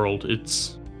shape the world?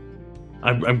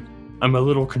 I'm a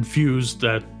little confused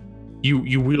that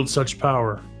you wield such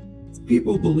power.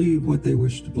 People believe what they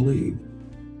wish to believe.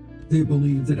 They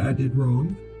believe that I did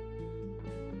wrong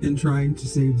in trying to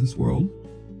save this world.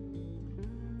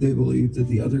 They believe that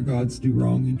the other gods do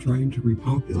wrong in trying to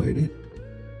repopulate it.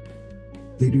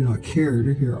 They do not care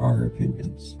to hear our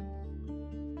opinions.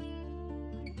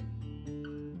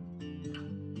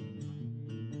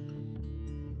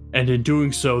 And in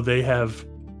doing so, they have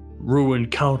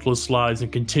ruined countless lives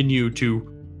and continue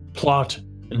to plot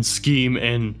and scheme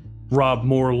and rob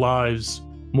more lives,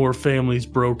 more families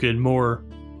broken, more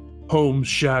homes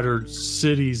shattered,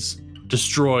 cities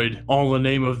destroyed, all in the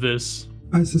name of this.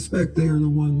 I suspect they are the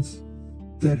ones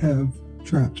that have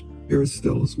trapped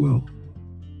Aristotle as well.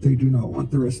 They do not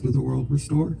want the rest of the world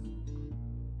restored.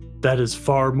 That is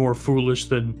far more foolish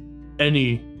than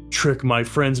any trick my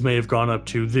friends may have gone up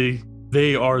to.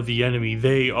 They are the enemy.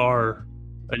 They are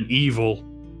an evil.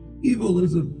 Evil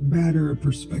is a matter of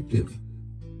perspective.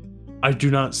 I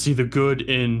do not see the good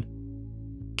in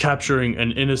capturing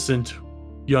an innocent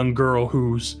young girl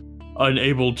who's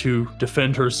unable to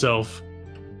defend herself,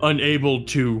 unable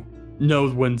to know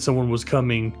when someone was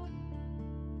coming.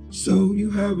 So you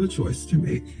have a choice to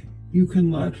make. You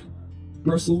can let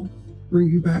Russell bring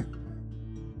you back.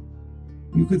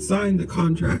 You could sign the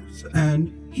contract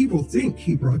and he will think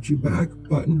he brought you back,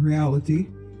 but in reality,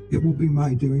 it will be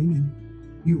my doing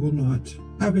and you will not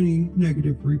have any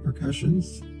negative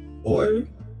repercussions. Or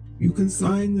you can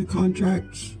sign the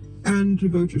contract and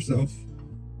devote yourself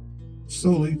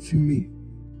solely to me.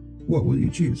 What will you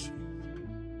choose?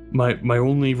 My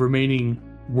only remaining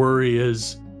worry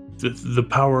is the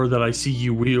power that I see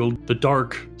you wield, the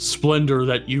dark splendor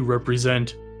that you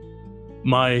represent.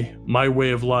 My way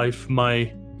of life,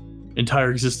 my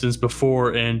entire existence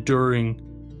before and during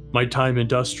my time in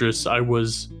Dustris, I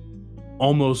was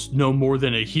almost no more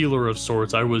than a healer of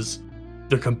sorts. I was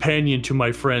the companion to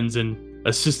my friends and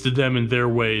assisted them in their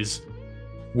ways.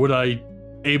 Would I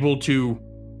able to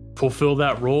fulfill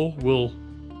that role?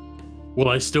 Will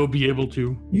I still be able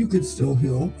to? You could still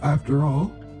heal, after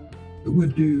all. It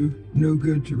would do no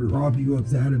good to rob you of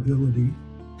that ability.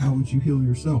 How would you heal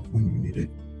yourself when you need it?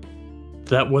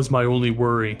 That was my only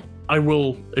worry. I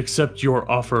will accept your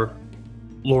offer,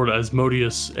 Lord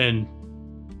Asmodeus and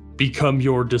become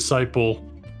your disciple.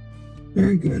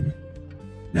 Very good.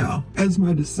 Now, as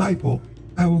my disciple,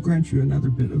 I will grant you another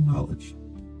bit of knowledge.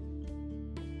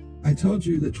 I told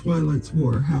you that Twilight's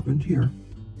War happened here,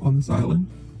 on this island.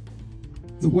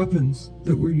 The weapons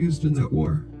that were used in that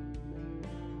war,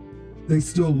 they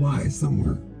still lie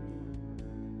somewhere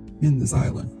in this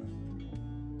island,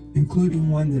 including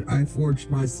one that I forged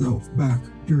myself back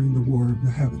during the War of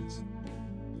the Heavens.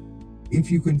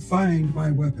 If you can find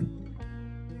my weapon,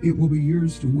 it will be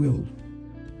yours to wield,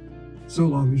 so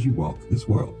long as you walk this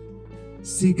world.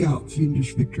 Seek out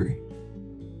fiendish victory.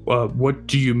 What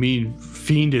do you mean,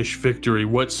 fiendish victory?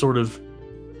 What sort of...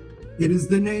 It is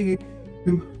the name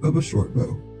of a short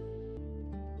bow.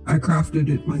 I crafted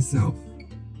it myself.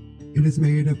 It is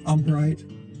made of umbrite.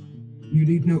 You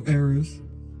need no arrows.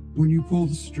 When you pull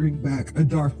the string back, a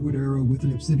dark wood arrow with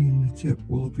an obsidian tip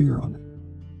will appear on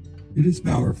it. It is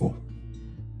powerful.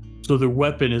 So the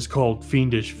weapon is called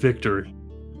Fiendish Victory.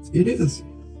 It is.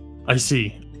 I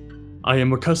see. I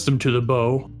am accustomed to the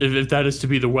bow. If that is to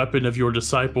be the weapon of your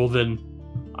disciple, then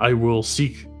I will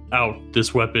seek out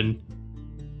this weapon.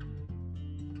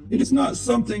 It is not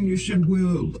something you should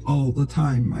wield all the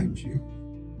time, mind you.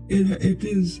 It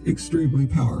is extremely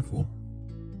powerful.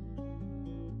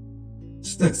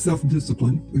 It's that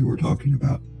self-discipline we were talking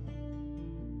about.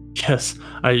 Yes,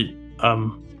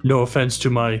 no offense to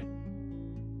my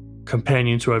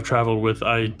companions who I've traveled with,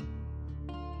 I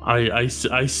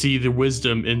see the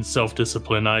wisdom in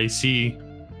self-discipline. I see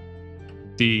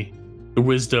the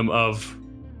wisdom of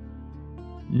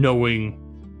knowing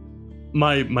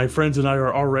my friends and I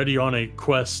are already on a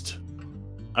quest.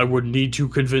 I would need to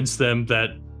convince them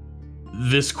that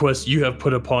this quest you have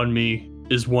put upon me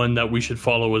is one that we should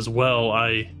follow as well.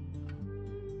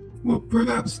 Well,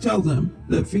 perhaps tell them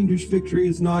that fiendish victory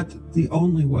is not the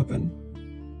only weapon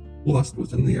lost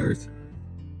within the earth.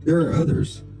 There are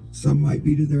others. Some might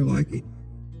be to their liking.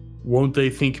 Won't they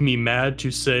think me mad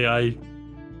to say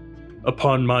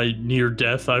upon my near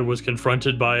death, I was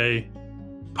confronted by a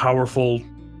powerful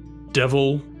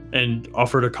devil and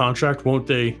offered a contract? Won't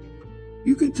they?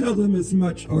 You can tell them as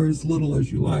much or as little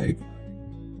as you like.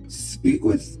 Speak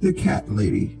with the cat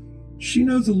lady. She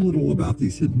knows a little about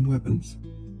these hidden weapons.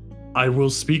 I will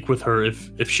speak with her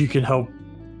if she can help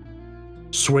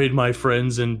sway my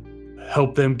friends and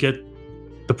help them get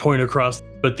the point across.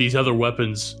 But these other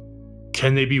weapons,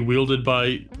 can they be wielded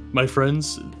by my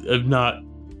friends? If not...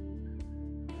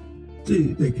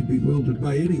 They can be wielded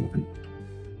by anyone.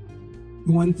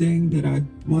 The one thing that I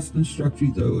must instruct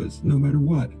you, though, is no matter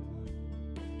what,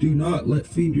 do not let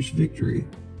fiendish victory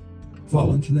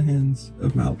fall into the hands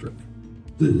of Maldrick,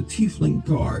 the tiefling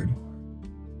guard.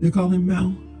 They call him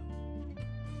Mal.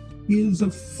 He is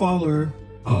a follower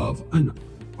of an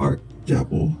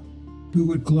archdevil who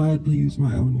would gladly use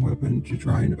my own weapon to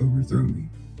try and overthrow me.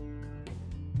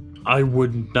 I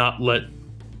would not let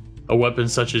a weapon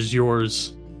such as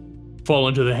yours fall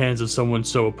into the hands of someone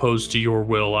so opposed to your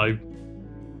will.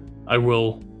 I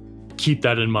will keep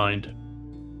that in mind.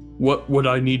 What would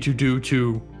I need to do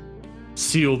to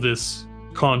seal this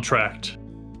contract?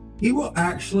 He will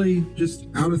actually just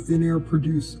out of thin air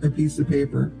produce a piece of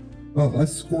paper, a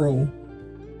scroll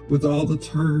with all the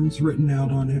terms written out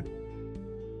on it,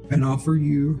 and offer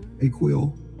you a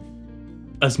quill.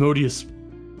 Asmodeus,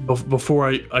 before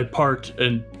I part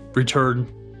and return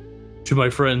to my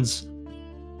friends,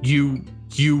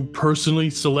 you personally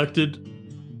selected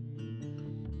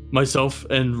myself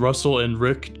and Russell and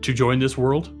Rick to join this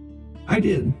world? I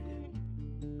did.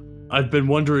 I've been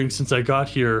wondering since I got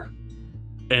here,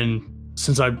 and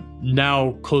since I'm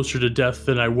now closer to death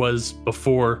than I was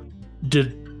before,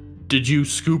 did you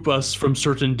scoop us from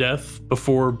certain death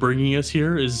before bringing us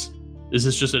here? Is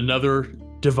this just another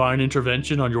divine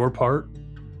intervention on your part?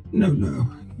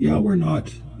 No. Yeah, we're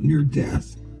not near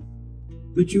death.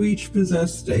 But you each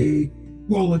possessed a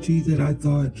quality that I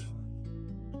thought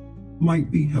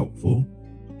might be helpful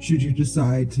should you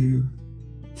decide to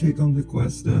take on the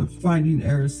quest of finding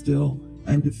Aristil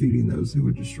and defeating those who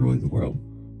would destroy the world.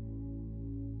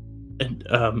 And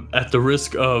at the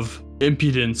risk of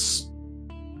impudence,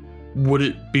 would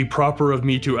it be proper of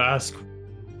me to ask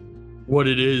what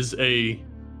it is a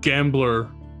gambler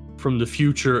from the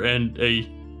future and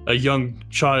a young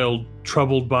child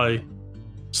troubled by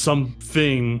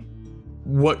something,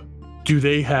 what do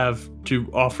they have to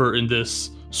offer in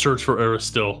this search for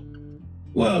Aristil?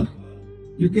 Well,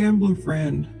 your gambler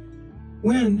friend,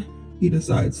 when he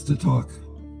decides to talk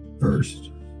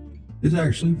first, is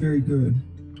actually very good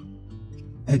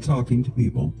at talking to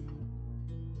people.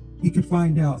 He could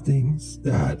find out things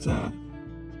that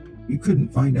you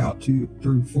couldn't find out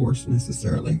through force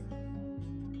necessarily.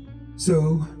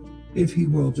 So, if he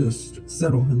will just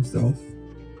settle himself,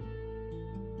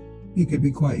 he could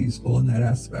be quite useful in that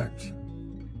aspect.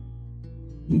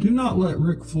 And do not let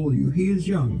Rick fool you. He is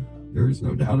young. There is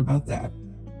no doubt about that.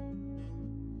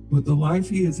 With the life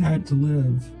he has had to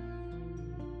live,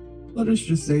 let us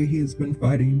just say he has been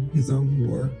fighting his own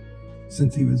war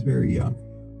since he was very young.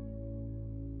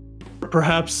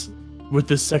 Perhaps with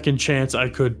this second chance, I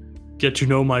could get to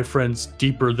know my friends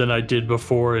deeper than I did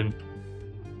before and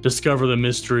discover the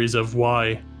mysteries of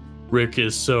why Rick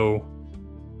is so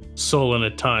sullen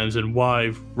at times and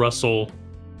why Russell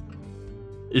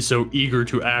is so eager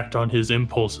to act on his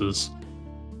impulses.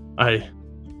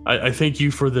 I thank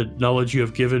you for the knowledge you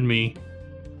have given me.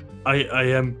 I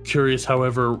am curious,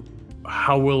 however,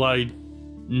 how will I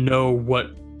know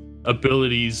what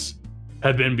abilities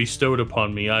had been bestowed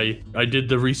upon me? I did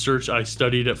the research. I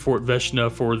studied at Fort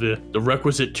Veshna for the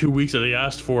requisite 2 weeks that they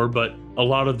asked for, but a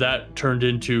lot of that turned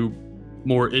into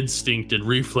more instinct and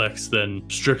reflex than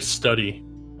strict study.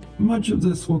 Much of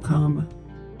this will come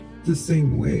the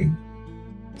same way,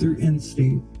 through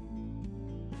instinct,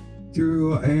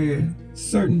 through a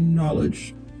certain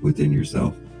knowledge within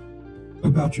yourself,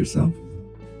 about yourself.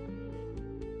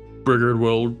 Brigard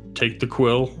will take the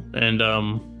quill and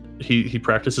he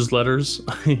practices letters.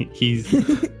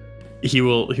 he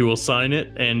will sign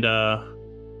it and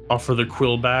offer the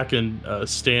quill back and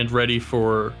stand ready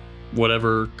for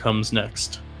whatever comes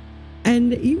next.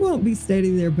 And he won't be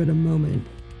standing there but a moment,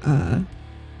 and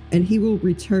he will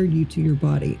return you to your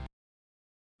body.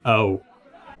 Oh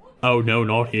no,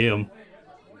 not him.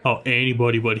 Oh,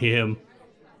 anybody but him.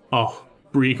 Oh,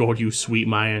 Brigard, you sweet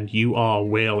man, you are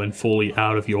well and fully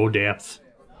out of your depth.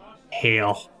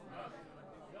 Hell.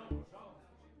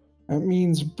 That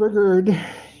means Brigard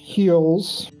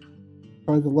heals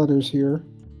by the letters here.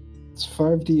 It's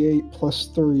 5d8 plus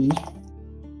 3.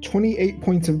 28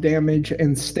 points of damage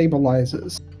and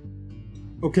stabilizes.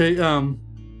 Okay,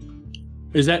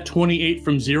 is that 28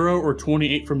 from 0 or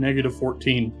 28 from negative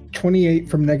 14? 28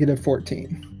 from negative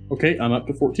 14. Okay, I'm up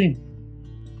to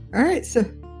 14. All right, so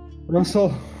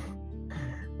Russell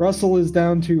is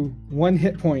down to 1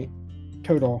 hit point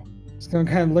total. He's gonna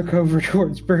kind of look over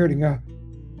towards Brigard and go,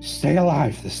 "Stay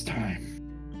alive this time."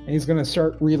 And he's gonna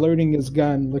start reloading his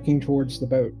gun, looking towards the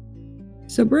boat.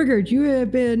 So Brigard, you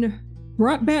have been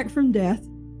brought back from death.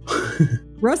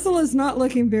 Russell is not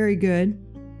looking very good.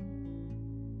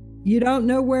 You don't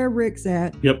know where Rick's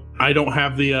at. Yep, I don't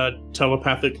have the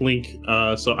telepathic link,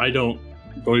 so I don't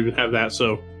even have that.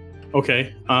 So,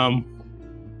 okay.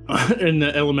 And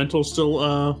the elemental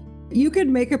still. You could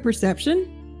make a perception.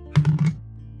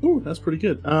 Ooh, that's pretty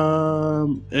good.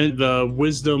 And the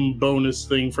wisdom bonus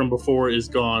thing from before is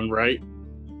gone, right?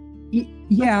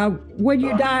 Yeah, when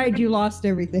you died, you lost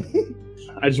everything.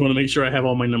 I just want to make sure I have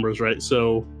all my numbers right.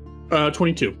 So,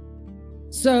 22.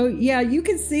 So, yeah, you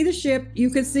can see the ship. You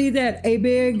can see that a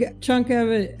big chunk of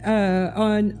it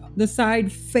on the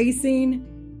side facing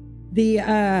the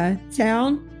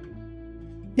town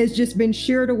has just been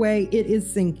sheared away. It is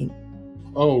sinking.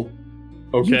 Oh,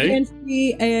 okay. You can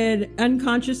see an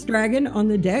unconscious dragon on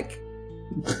the deck.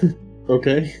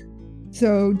 Okay.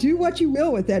 So do what you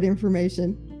will with that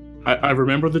information. I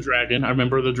remember the dragon. I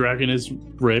remember the dragon is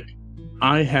Rick.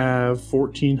 I have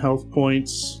 14 health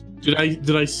points.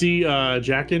 Did I see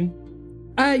Jackin?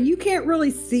 You can't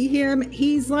really see him.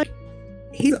 He's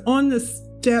on the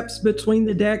steps between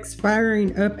the decks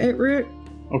firing up at Rick.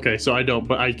 Okay, so I don't,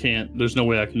 but I can't. There's no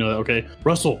way I can know that. Okay.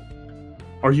 Russell,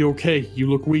 are you okay? You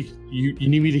look weak. You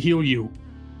need me to heal you.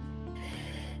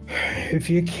 If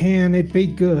you can, it'd be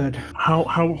good.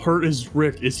 How hurt is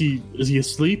Rick? Is he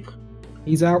asleep?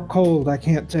 He's out cold, I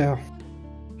can't tell.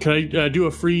 Can I do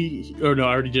a free... Oh, no, I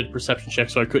already did a perception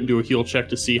check, so I couldn't do a heal check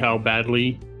to see how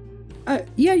badly...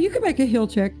 Yeah, you can make a heal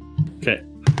check. Okay.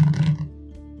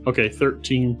 Okay,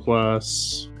 13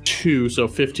 plus 2, so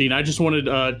 15. I just wanted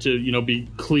to, be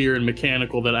clear and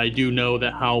mechanical that I do know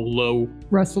that how low...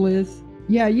 Russell is.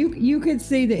 Yeah, you could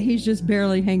see that he's just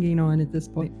barely hanging on at this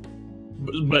point.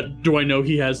 But do I know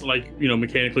he has,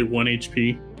 mechanically 1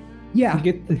 HP? Yeah.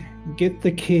 Get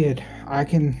the kid. I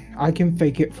can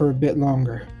fake it for a bit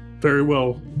longer. Very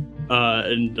well.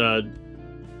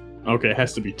 Okay, it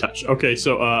has to be touch. Okay,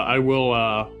 so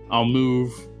I'll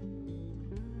move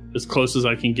as close as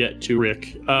I can get to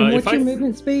Rick. And what's your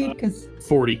movement speed?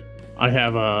 40.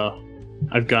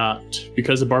 I've got,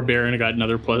 because of Barbarian,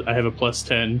 I have a plus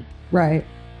 10. Right.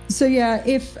 So yeah,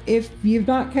 if you've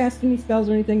not cast any spells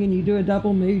or anything and you do a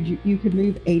double move, you could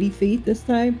move 80 feet this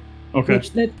time. Okay.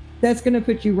 Which that's going to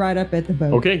put you right up at the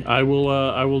boat. Okay, I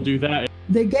will do that.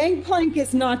 the gangplank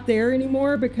is not there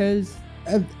anymore because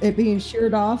of it being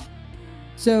sheared off.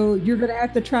 So you're going to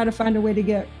have to try to find a way to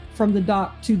get from the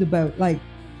dock to the boat. Like,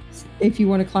 if you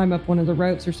want to climb up one of the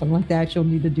ropes or something like that, you'll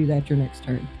need to do that your next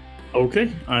turn.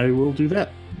 Okay, I will do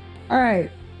that. All right.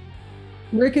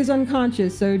 Rick is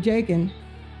unconscious, so Jakin.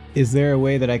 Is there a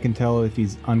way that I can tell if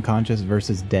he's unconscious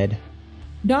versus dead?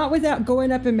 Not without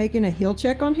going up and making a heal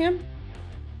check on him,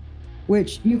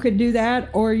 which you could do that,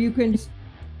 or you can just,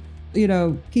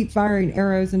 keep firing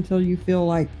arrows until you feel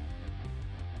like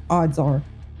odds are.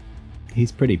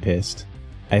 He's pretty pissed.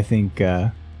 I think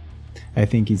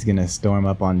he's gonna storm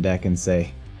up on deck and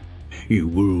say, "You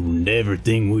ruined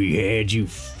everything we had, you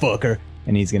fucker!"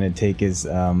 And he's gonna take his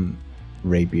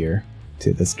rapier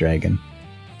to this dragon.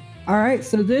 All right,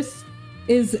 so this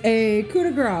is a coup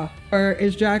de grace, or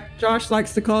as Josh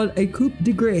likes to call it, a coup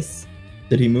de grace.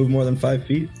 Did he move more than 5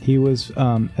 feet? He was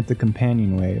at the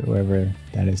companionway, wherever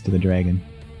that is to the dragon.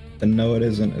 Then no, it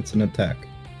isn't. It's an attack.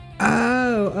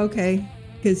 Oh, okay.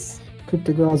 Coup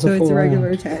de grace. So it's a regular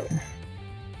attack.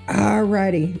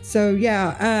 Alrighty. So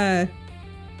yeah,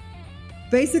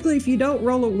 basically if you don't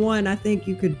roll a 1, I think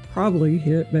you could probably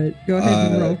hit, but go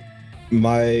ahead and roll.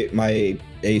 My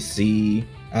AC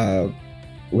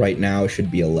right now should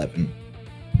be 11.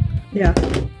 Yeah.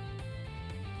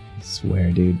 I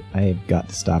swear, dude, I have got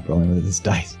to stop rolling with this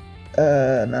dice.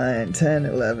 9, 10,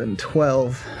 11,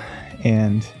 12.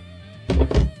 And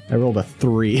I rolled a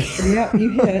 3. Yeah, you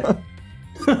hit.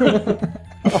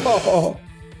 Oh.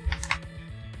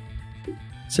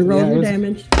 So roll your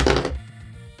damage.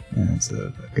 That's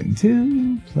a fucking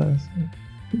 2 plus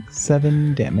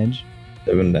 7 damage.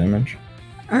 7 damage.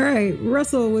 All right,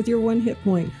 Russell with your 1 hit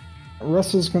point.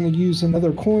 Russell's going to use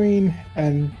another coin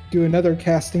and do another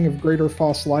casting of Greater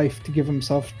False Life to give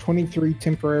himself 23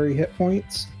 temporary hit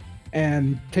points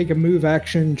and take a move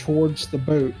action towards the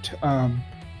boat.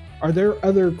 Are there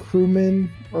other crewmen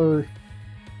or...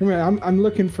 I'm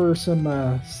looking for some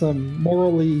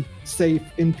morally safe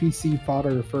NPC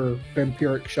fodder for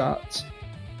vampiric shots.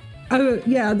 Oh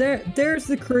yeah, there's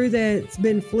the crew that's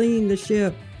been fleeing the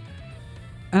ship.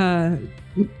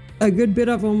 A good bit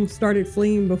of them started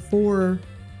fleeing before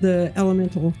the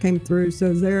elemental came through,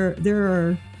 so there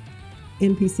are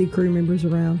NPC crew members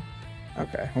around.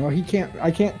 Okay, well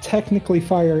I can't technically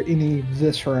fire any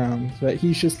this round, but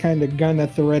he's just kind of gun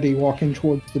at the ready walking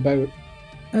towards the boat.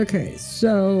 Okay,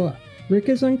 so Rick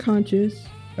is unconscious,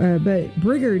 but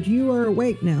Brigard, you are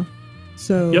awake now.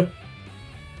 So Yep.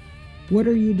 What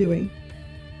are you doing?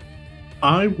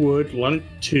 I would like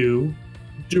to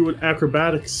do an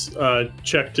acrobatics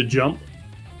check to jump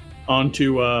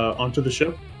onto the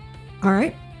ship. All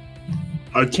right.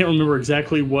 I can't remember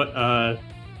exactly what I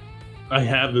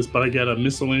have this, but I get a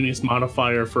miscellaneous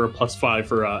modifier for a +5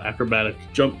 for acrobatic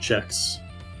jump checks.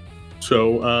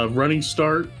 So running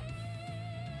start,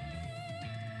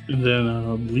 and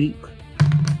then leap.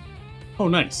 Oh,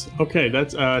 nice. Okay,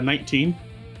 that's 19.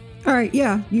 All right,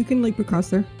 yeah, you can leap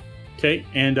across there. Okay,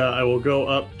 and I will go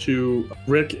up to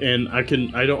Rick, and I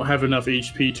don't have enough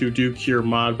HP to do Cure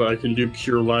Mod, but I can do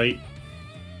Cure Light.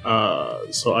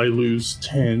 So I lose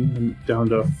 10, I'm down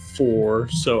to 4,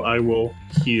 so I will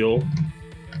heal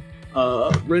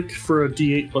Rick for a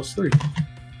D8 plus 3.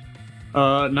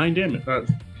 9 damage,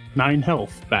 9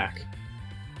 health back.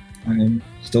 I'm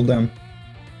still down.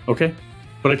 Okay,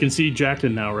 but I can see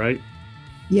Jacken now, right?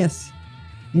 Yes.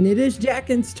 And it is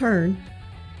Jackin's turn.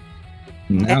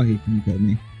 Now he can get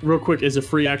me. Real quick, as a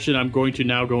free action, I'm going to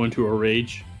now go into a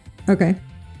rage. Okay.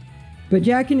 But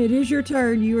Jackin, it is your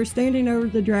turn. You are standing over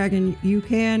the dragon. You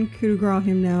can coup de grace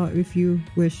him now if you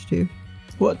wish to.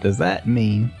 What does that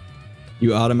mean?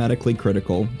 You automatically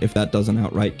critical. If that doesn't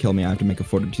outright kill me, I have to make a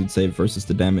fortitude save versus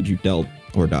the damage you dealt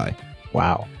or die.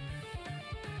 Wow.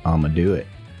 I'ma do it.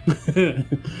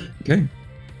 Okay.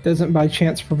 Doesn't by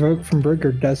chance provoke from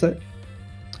Brigard, does it?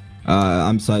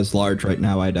 I'm size large right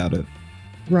now. I doubt it.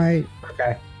 Right.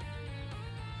 Okay.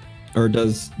 Or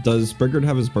does Brigard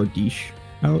have his Bardiche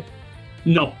out?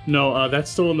 No,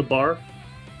 that's still in the bar.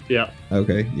 Yeah.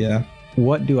 Okay, yeah.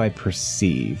 What do I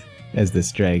perceive as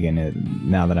this dragon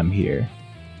now that I'm here?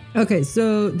 Okay,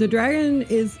 so the dragon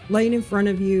is laying in front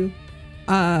of you.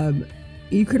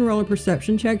 You can roll a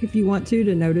perception check if you want to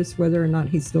notice whether or not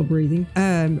he's still breathing.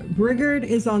 Brigard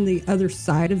is on the other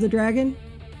side of the dragon.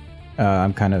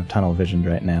 I'm kind of tunnel visioned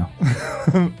right now.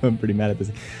 I'm pretty mad at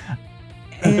this.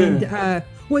 And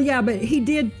well, yeah, but he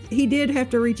did have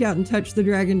to reach out and touch the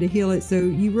dragon to heal it. So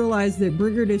you realize that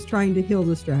Brigard is trying to heal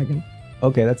this dragon.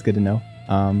 Okay, that's good to know.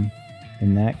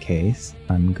 In that case,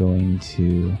 I'm going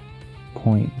to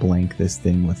point blank this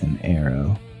thing with an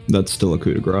arrow. That's still a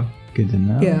coup de grace. Good to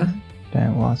know. Yeah.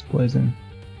 Giant wasp poison.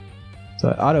 So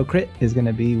auto crit is going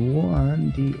to be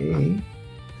 1d8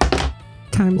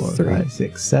 Times 4, 3. 5,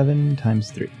 6, 7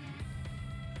 times 3.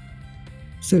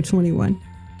 So 21.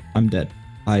 I'm dead.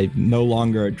 I'm no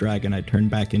longer a dragon. I turned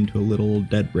back into a little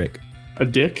dead Rick. A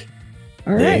dick?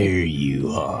 All right. There you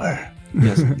are.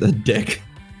 Yes, the dick.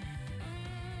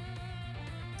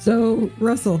 So,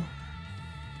 Russell.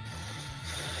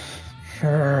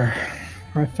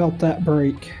 I felt that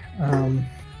break.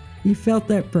 You felt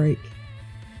that break.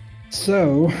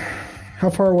 So, how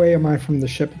far away am I from the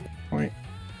ship at this point?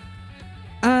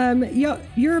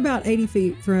 You're about 80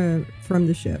 feet from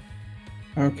the ship.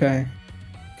 Okay.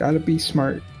 Gotta be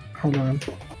smart. Hold on.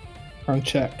 On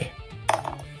check.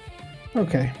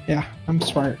 Okay, yeah, I'm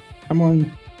smart. I'm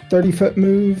on 30-foot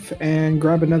move and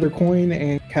grab another coin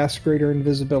and cast greater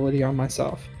invisibility on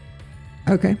myself.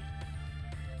 Okay.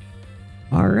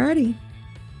 Alrighty.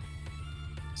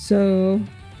 So,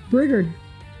 Brigard,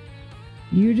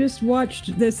 you just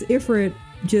watched this Ifrit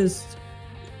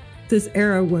this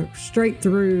arrow went straight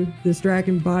through this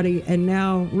dragon body, and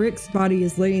now Rick's body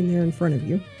is laying there in front of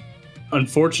you.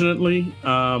 Unfortunately,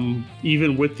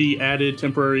 even with the added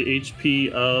temporary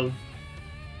HP of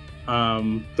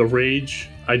the rage,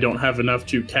 I don't have enough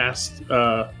to cast.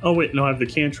 Oh wait, no, I have the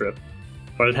cantrip,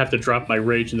 but I'd have to drop my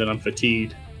rage, and then I'm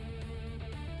fatigued.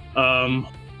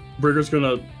 Brigger's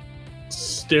gonna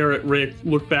stare at Rick,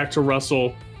 look back to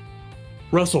Russell.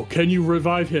 Russell, can you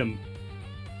revive him?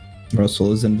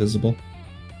 Russell is invisible.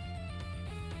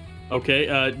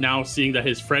 Okay, now seeing that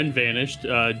his friend vanished,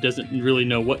 doesn't really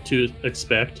know what to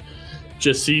expect.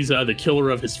 Just sees the killer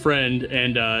of his friend,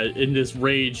 and in this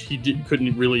rage, he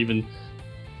couldn't really even.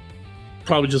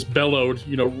 Probably just bellowed,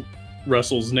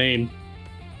 Russell's name.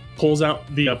 Pulls out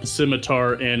the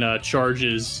scimitar and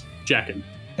charges Jackin.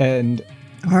 And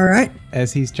All right.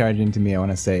 as he's charging to me, I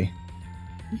want to say,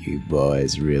 "You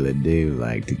boys really do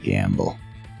like to gamble."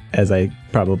 As I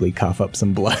probably cough up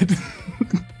some blood.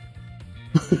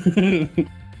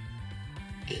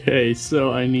 Okay,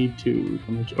 so I need to.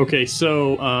 Okay,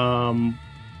 so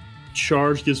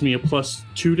charge gives me a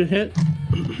 +2 to hit.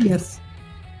 Yes.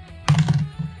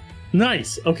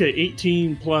 Nice. Okay,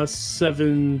 18 plus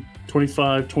 7,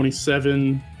 25,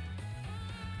 27.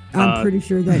 I'm pretty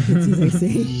sure that hits his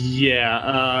AC.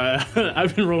 Yeah,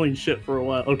 I've been rolling shit for a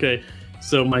while. Okay,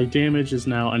 so my damage is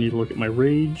now. I need to look at my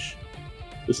rage.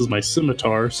 This is my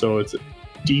scimitar, so it's a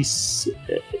D6.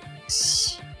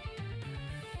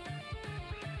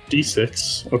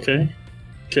 D6, okay.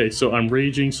 Okay, so I'm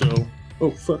raging, so...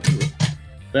 Oh, fuck.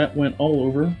 That went all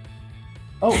over.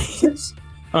 Oh, 6.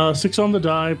 6 on the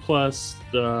die, plus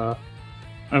the...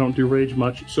 I don't do rage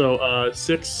much. So,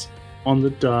 6 on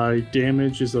the die.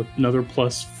 Damage is another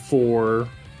 +4.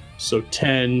 So,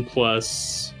 10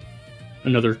 plus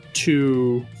another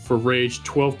 2 for rage.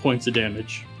 12 points of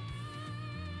damage.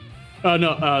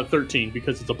 No, 13,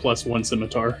 because it's a +1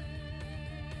 scimitar.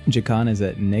 Jakan is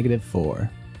at -4.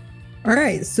 All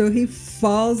right, so he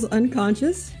falls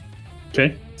unconscious.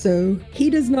 Okay. So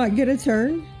he does not get a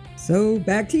turn. So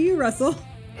back to you, Russell.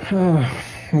 I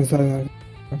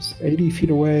was 80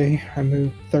 feet away. I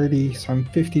moved 30, so I'm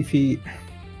 50 feet.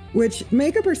 Which,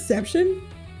 make a perception.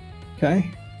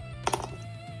 Okay.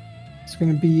 It's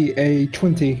going to be a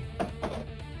 20.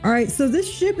 All right, so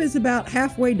this ship is about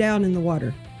halfway down in the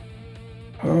water.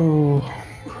 Oh,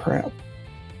 crap.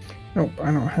 Nope,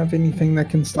 I don't have anything that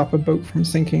can stop a boat from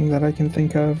sinking that I can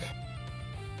think of.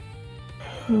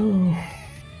 Oh.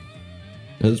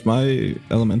 Has my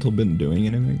elemental been doing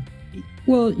anything?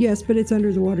 Well, yes, but it's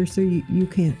under the water, so you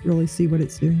can't really see what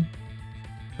it's doing.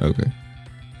 Okay.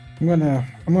 I'm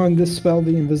gonna dispel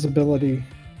the invisibility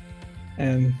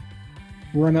and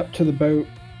run up to the boat.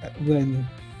 Then,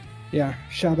 yeah,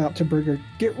 shout out to Brigard.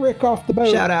 Get Rick off the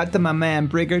boat. Shout out to my man,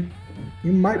 Brigard.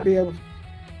 You might be able.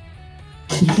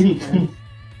 All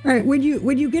right, when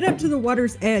you get up to the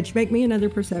water's edge, make me another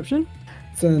perception.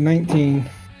 It's a 19.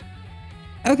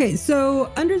 Okay,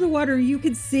 so under the water, you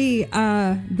can see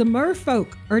the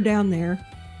merfolk are down there,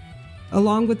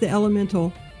 along with the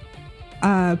elemental,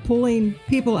 pulling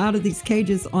people out of these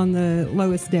cages on the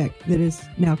lowest deck that is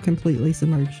now completely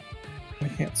submerged. I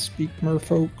can't speak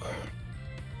merfolk,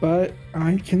 but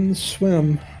I can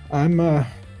swim. I'm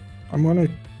gonna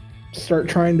start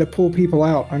trying to pull people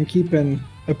out. I'm keeping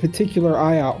a particular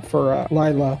eye out for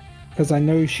Lila because I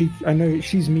know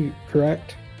she's mute,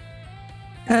 correct?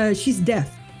 She's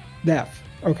deaf. Deaf.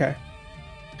 Okay.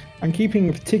 I'm keeping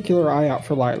a particular eye out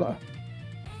for Lila.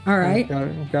 All right.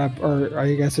 Or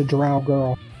I guess a drow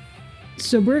girl.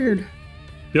 So Brigard,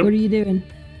 Yep. what are you doing?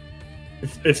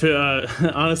 If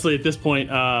honestly, at this point,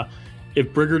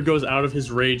 if Brigard goes out of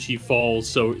his rage, he falls.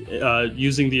 So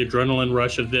using the adrenaline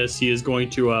rush of this, he is going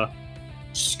to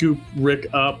scoop Rick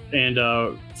up and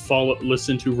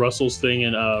listen to Russell's thing.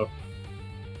 And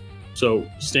so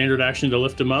standard action to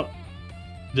lift him up.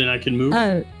 Then I can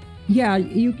move. Yeah,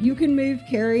 you can move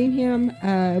carrying him.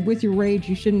 With your rage,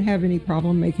 you shouldn't have any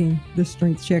problem making the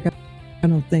strength check. I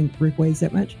don't think Rick weighs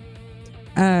that much.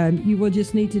 You will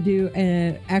just need to do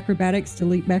acrobatics to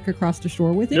leap back across the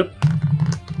shore with it. Yep.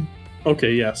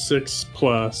 Okay, yeah, 6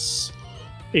 plus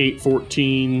 8,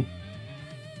 14.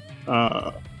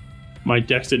 My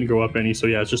dex didn't go up any, so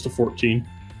yeah, it's just a 14.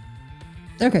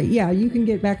 Okay, yeah, you can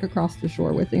get back across the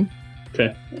shore with him.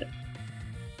 Okay.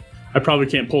 I probably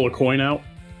can't pull a coin out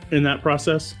in that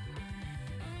process.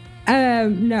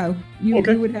 No, you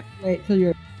would have to wait till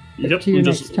you're to your I'm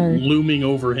next just turn. looming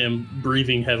over him,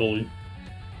 breathing heavily.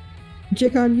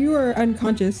 Jikon, you are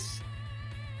unconscious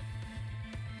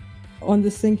on the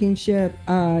sinking ship.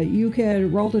 You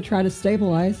can roll to try to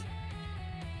stabilize.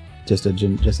 Just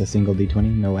a single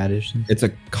d20, no additions. It's a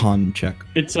con check.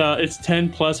 It's 10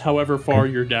 plus however far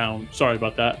you're down. Sorry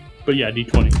about that. But yeah,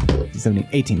 D20. 17,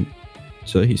 18.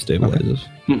 So he stabilizes.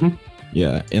 Mm-hmm.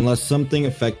 Yeah, unless something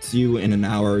affects you in an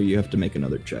hour, you have to make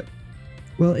another check.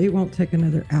 Well, it won't take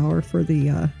another hour for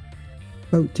the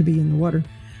boat to be in the water.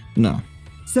 No.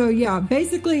 So yeah,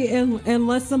 basically,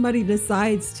 unless somebody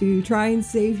decides to try and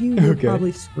save you, you're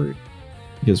probably screwed.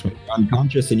 Because when you're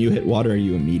unconscious and you hit water,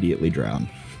 you immediately drown.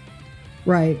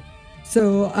 Right.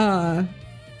 So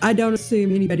I don't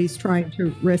assume anybody's trying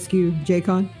to rescue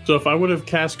Jacon. So if I would have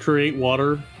cast Create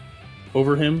Water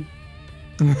over him,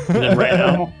 and then ran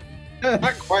out.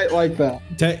 Not quite like that.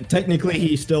 Technically,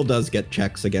 he still does get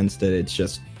checks against it. It's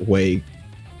just way,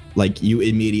 like, you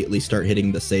immediately start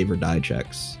hitting the save or die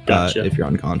checks Gotcha. if you're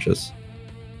unconscious.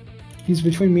 He's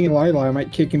between me and Lila. I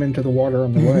might kick him into the water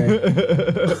on the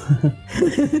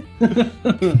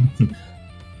way.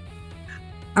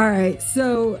 All right.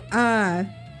 So,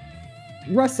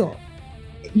 Russell,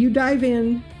 you dive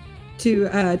in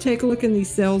to take a look in these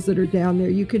cells that are down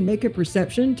there. You can make a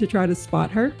perception to try to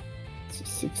spot her.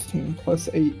 16 plus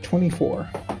 8, 24.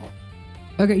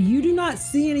 Okay, you do not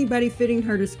see anybody fitting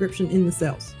her description in the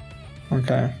cells.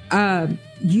 Okay.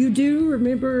 You do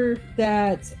remember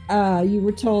that you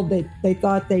were told that they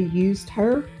thought they used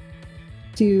her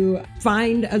to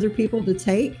find other people to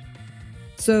take.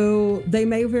 So they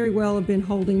may very well have been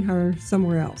holding her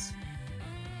somewhere else.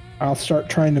 I'll start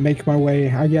trying to make my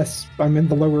way. I guess I'm in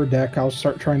the lower deck. I'll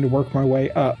start trying to work my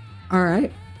way up. All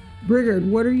right. Brigard,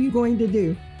 what are you going to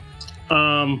do?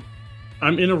 I'm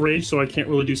in a rage, so I can't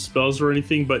really do spells or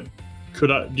anything, but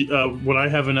would I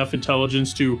have enough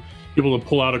intelligence to be able to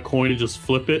pull out a coin and just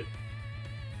flip it?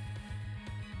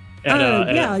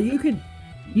 Yeah, you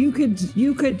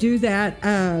could do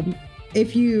that.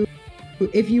 If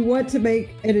you want to make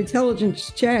an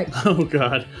intelligence check. Oh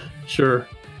God, sure.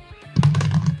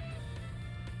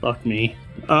 Fuck me.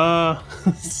 You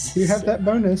have that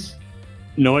bonus.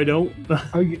 No, I don't.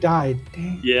 Oh, you died.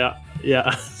 Dang.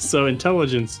 Yeah. So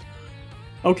intelligence.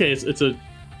 Okay,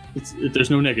 there's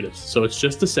no negatives, so it's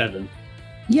just a 7.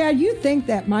 Yeah, you think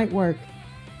that might work.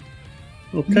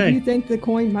 Okay. You think the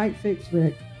coin might fix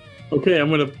Rick. Okay,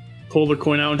 I'm gonna pull the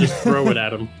coin out and just throw it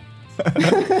at him.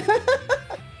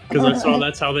 Because I saw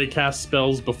that's how they cast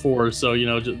spells before. So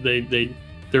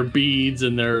they're beads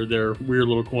and they're weird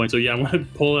little coins. So yeah, I'm gonna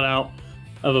pull it out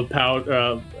of a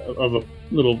of a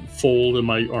little fold in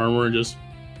my armor and just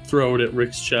throw it at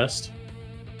Rick's chest.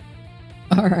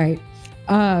 All right.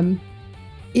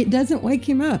 It doesn't wake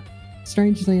him up,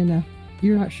 strangely enough.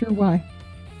 You're not sure why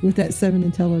with that 7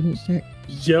 intelligence check.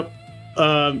 Yep.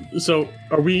 So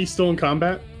are we still in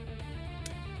combat?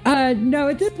 No,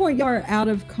 at this point, you are out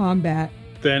of combat.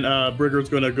 Then Brigard's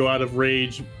going to go out of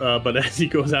rage, but as he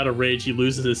goes out of rage, he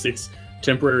loses his 6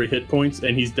 temporary hit points,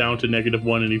 and he's down to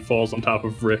 -1, and he falls on top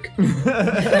of Rick.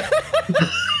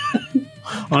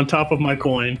 On top of my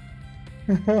coin.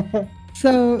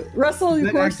 So, Russell,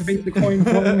 of course... activate the coin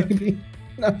for me, maybe?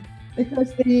 No.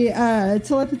 Because the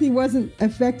telepathy wasn't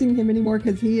affecting him anymore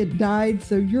because he had died,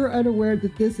 so you're unaware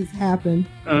that this has happened.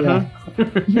 Uh-huh. Yeah.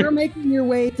 You're making your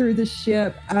way through the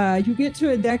ship. You get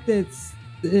to a deck that's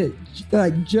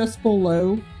like just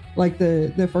below, like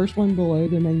the first one below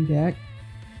the main deck.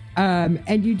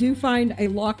 And you do find a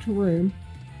locked room.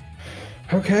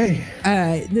 Okay.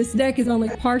 This deck is only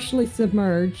partially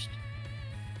submerged,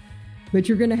 but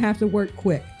you're going to have to work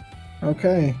quick.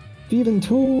 Okay. Feeding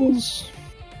tools.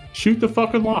 Shoot the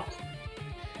fucking lock.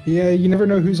 Yeah, you never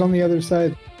know who's on the other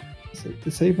side. So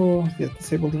disable. Yeah,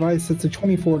 disable device. It's a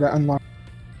 24 to unlock.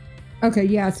 Okay,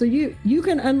 yeah. So you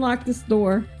can unlock this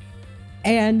door.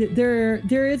 And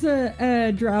there is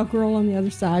a drow girl on the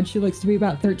other side. She looks to be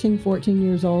about 13, 14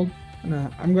 years old.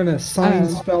 I'm gonna sign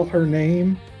spell her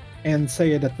name and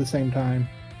say it at the same time.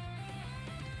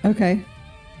 Okay.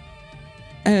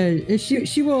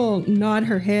 She will nod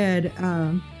her head,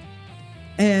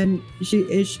 and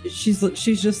she's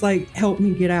just like, help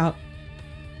me get out.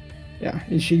 Yeah.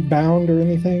 Is she bound or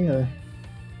anything, or?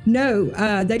 No,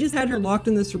 they just had her locked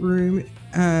in this room.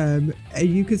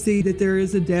 You can see that there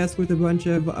is a desk with a bunch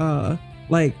of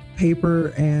like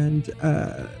paper and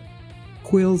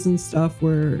quills and stuff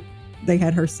where they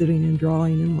had her sitting and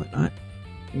drawing and whatnot.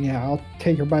 Yeah, I'll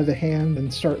take her by the hand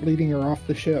and start leading her off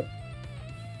the ship.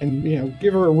 And,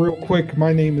 give her a real quick,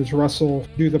 my name is Russell,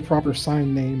 do the proper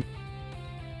sign name.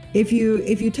 If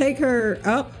you take her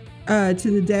up to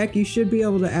the deck, you should be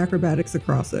able to acrobatics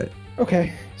across it.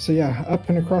 Okay, so yeah, up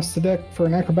and across the deck for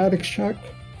an acrobatics check.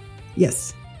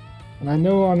 Yes. And I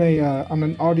know on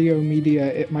an audio media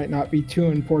it might not be too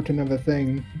important of a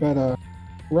thing, but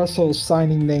Russell's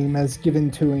signing name as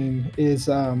given to him is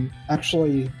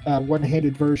actually a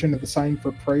one-handed version of the sign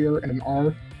for prayer and an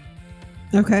R.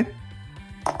 Okay.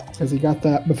 Because he got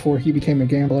that before he became a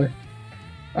gambler.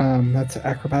 That's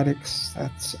acrobatics.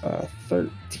 That's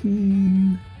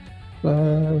 13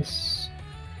 plus,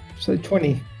 say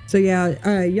 20. So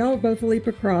yeah, y'all both leap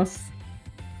across,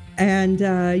 and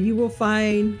you will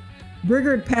find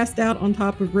Brigard passed out on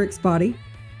top of Rick's body.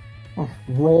 Oh,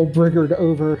 roll Brigard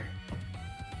over.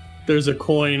 There's a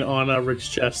coin on Rick's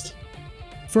chest.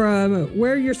 From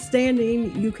where you're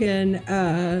standing, you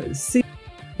can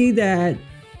see that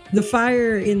the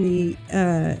fire in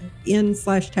the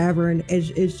inn/tavern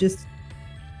is just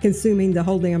consuming the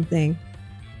whole damn thing.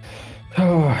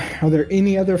 Oh, are there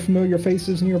any other familiar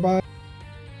faces nearby?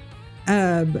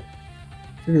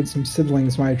 Figured some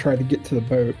siblings might try to get to the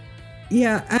boat.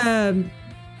 Yeah,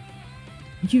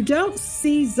 you don't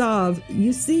see Zav.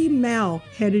 You see Mal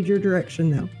headed your direction,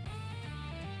 though.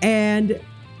 And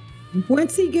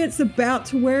once he gets about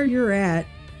to where you're at,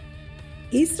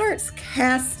 he starts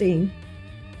casting,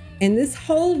 and this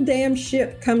whole damn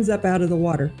ship comes up out of the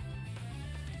water.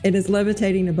 It is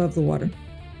levitating above the water.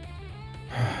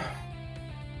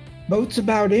 Boat's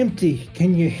about empty.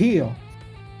 Can you heal?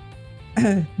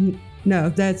 No,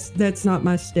 that's not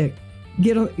my stick.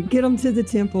 Get them to the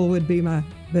temple would be my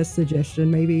best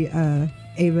suggestion. Maybe Ava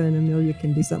and Amelia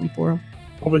can do something for them.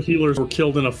 All the healers were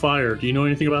killed in a fire. Do you know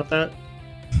anything about that?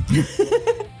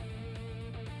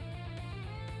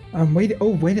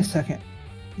 Wait a second.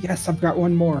 Yes, I've got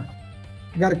one more.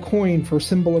 I got a coin for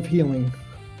symbol of healing.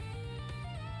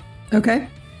 Okay.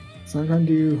 It's not going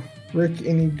to do Rick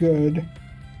any good.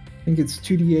 I think it's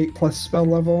 2d8 plus spell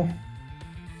level.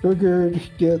 Brigard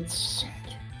gets...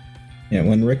 Yeah,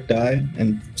 when Rick died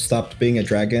and stopped being a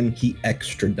dragon, he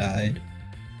extra died.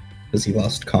 Because he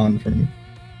lost con from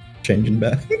changing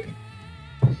back.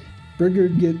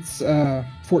 Brigard gets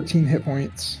 14 hit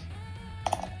points.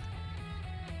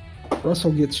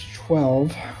 Russell gets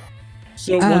 12.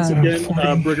 So once again, 40.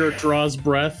 Brigard draws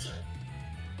breath.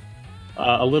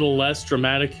 A little less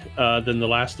dramatic than the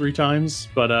last 3 times,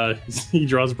 but he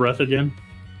draws breath again.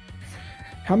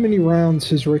 How many rounds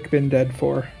has Rick been dead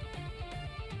for?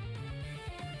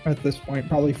 At this point,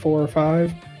 probably 4 or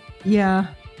 5. Yeah.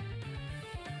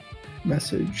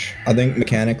 Message. I think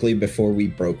mechanically before we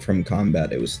broke from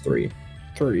combat, it was 3.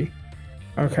 3.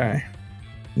 Okay.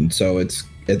 And so it's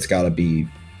got to be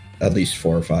at least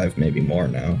 4 or 5, maybe more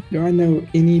now. Do I know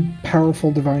any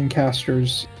powerful divine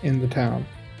casters in the town?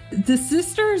 The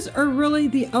sisters are really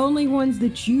the only ones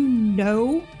that you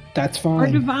know That's are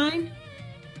fine. divine.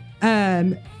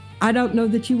 I don't know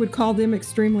that you would call them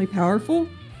extremely powerful,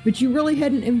 but you really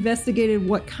hadn't investigated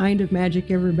what kind of magic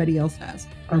everybody else has.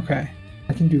 Okay.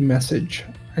 I can do message.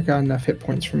 I got enough hit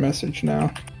points for message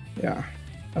now. Yeah.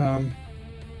 I'm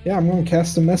going to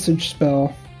cast a message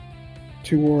spell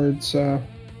towards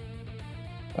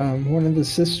one of the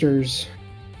sisters,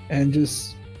 and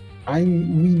just we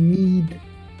need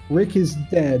Rick is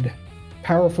dead.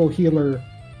 Powerful healer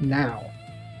now.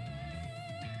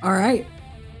 All right.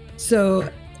 So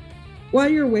while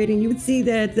you're waiting, you would see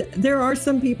that there are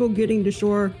some people getting to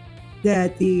shore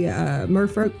that the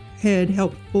merfolk had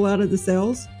helped pull out of the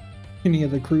cells. Any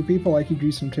of the crew people, I could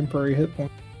do some temporary hit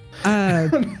points.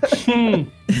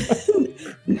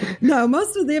 No,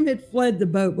 most of them had fled the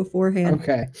boat beforehand.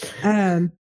 Okay.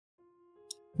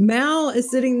 Mal is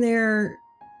sitting there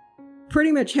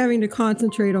pretty much having to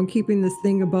concentrate on keeping this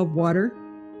thing above water,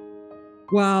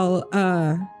 while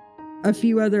a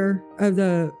few other of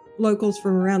the locals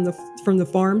from the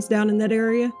farms down in that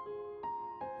area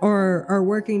are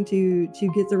working to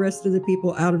get the rest of the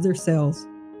people out of their cells.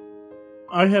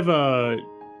 I have a.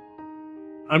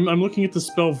 I'm looking at the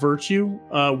spell Virtue.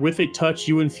 With a touch,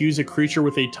 you infuse a creature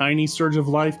with a tiny surge of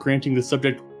life, granting the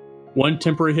subject 1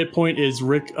 temporary hit point. Is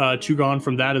Rick 2 gone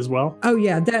from that as well? Oh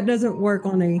yeah, that doesn't work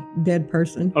on a dead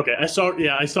person. Okay, I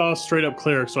saw straight up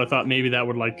cleric, so I thought maybe that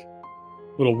would like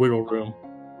little wiggle room.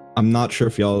 I'm not sure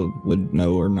if y'all would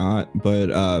know or not, but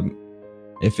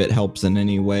if it helps in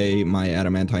any way, my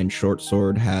adamantine short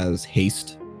sword has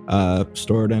haste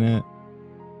stored in it.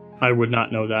 I would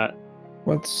not know that.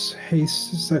 What's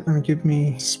haste? Is that going to give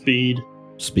me Speed?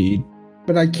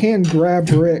 But I can grab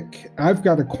Rick. I've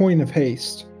got a coin of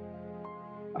haste.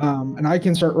 And I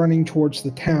can start running towards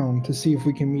the town to see if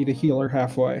we can meet a healer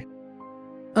halfway.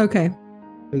 Okay.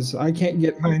 Because I can't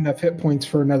get high enough hit points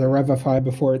for another Revivify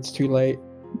before it's too late.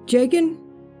 Jagan,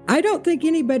 I don't think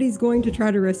anybody's going to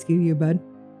try to rescue you, bud.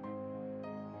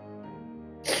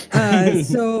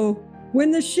 So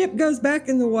when the ship goes back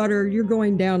in the water, you're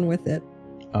going down with it.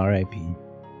 R.I.P.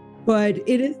 But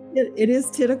it is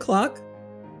 10 o'clock.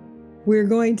 We're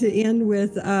going to end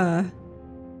with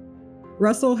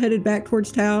Russell headed back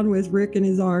towards town with Rick in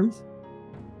his arms.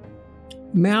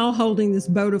 Mal holding this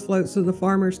boat afloat so the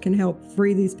farmers can help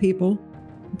free these people.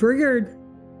 Brigard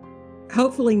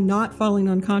hopefully not falling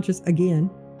unconscious again.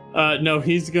 No,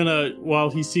 he's gonna, while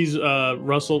he sees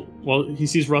Russell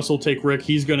take Rick,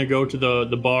 he's gonna go to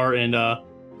the bar and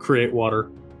create water.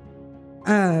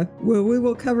 Well, we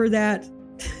will cover that.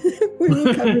 We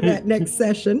will cover that next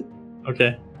session.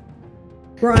 Okay.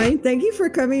 Brian, thank you for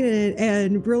coming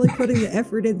and really putting the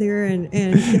effort in there and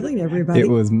killing everybody. It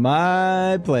was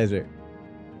my pleasure.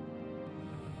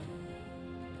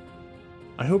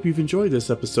 I hope you've enjoyed this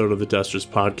episode of the Destrus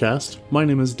Podcast. My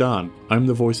name is Don. I'm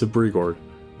the voice of Brigord.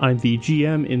 I'm the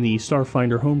GM in the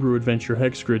Starfinder homebrew adventure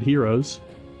Hexgrid Heroes.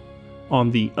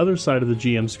 On the other side of the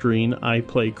GM screen, I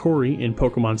play Corey in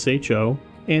Pokemon Seicho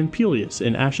and Peleus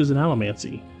in Ashes and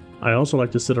Allomancy. I also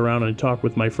like to sit around and talk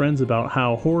with my friends about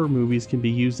how horror movies can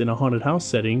be used in a haunted house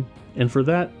setting, and for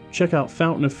that, check out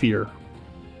Fountain of Fear.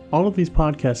 All of these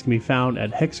podcasts can be found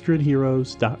at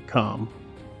hexgridheroes.com.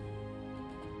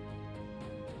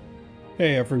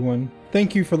 Hey everyone,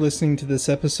 thank you for listening to this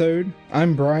episode.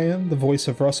 I'm Brian, the voice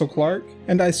of Russell Clark,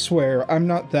 and I swear I'm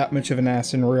not that much of an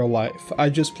ass in real life, I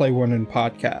just play one in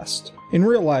podcast. In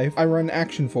real life, I run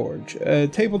Action Forge, a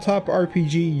tabletop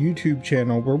RPG YouTube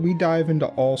channel where we dive into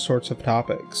all sorts of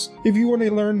topics. If you want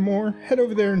to learn more, head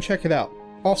over there and check it out.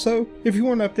 Also, if you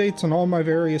want updates on all my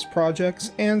various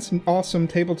projects and some awesome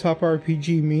tabletop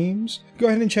RPG memes, go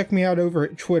ahead and check me out over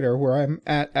at Twitter where I'm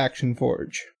at Action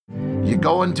Forge. You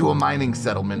go into a mining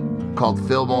settlement called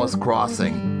Fillmore's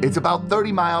Crossing. It's about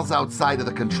 30 miles outside of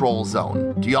the control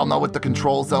zone. Do y'all know what the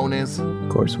control zone is? Of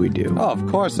course we do. Oh, of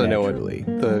course I know what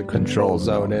the control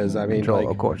zone is. I mean,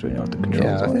 of course we know what the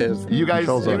control zone is. You guys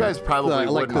probably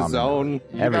like wouldn't. the zone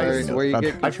where you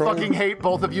get control. I fucking hate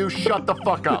both of you. Shut the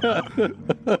fuck up.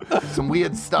 Some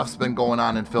weird stuff's been going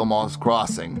on in Fillmore's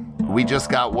Crossing. We just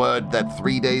got word that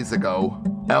 3 days ago,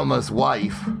 Elma's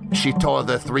wife, she tore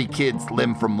the 3 kids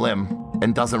limb from limb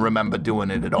and doesn't remember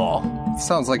doing it at all.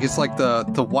 Sounds like it's like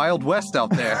the Wild West out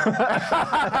there.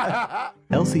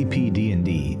 LCP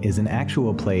D&D is an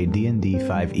actual play D&D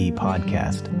 5e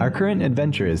podcast. Our current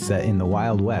adventure is set in the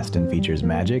Wild West and features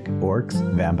magic, orcs,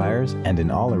 vampires, and an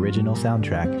all-original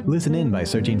soundtrack. Listen in by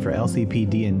searching for LCP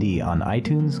D&D on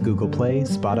iTunes, Google Play,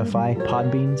 Spotify,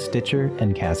 Podbean, Stitcher,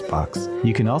 and CastBox.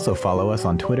 You can also follow us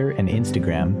on Twitter and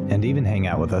Instagram, and even hang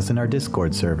out with us in our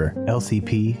Discord server,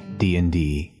 LCP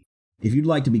D&D. If you'd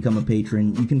like to become a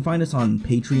patron, you can find us on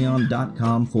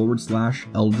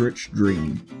patreon.com/Eldritch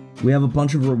Dream. We have a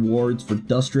bunch of rewards for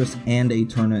Destrus and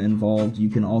Aeterna involved. You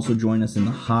can also join us in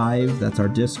the Hive, that's our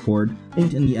Discord,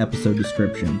 linked in the episode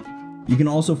description. You can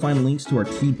also find links to our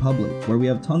TeePublic, where we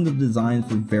have tons of designs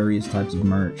for various types of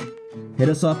merch. Hit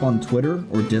us up on Twitter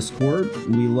or Discord.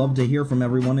 We love to hear from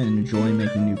everyone and enjoy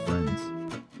making new friends.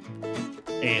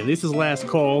 And this is last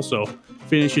call, so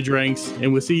finish your drinks,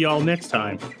 and we'll see y'all next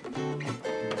time.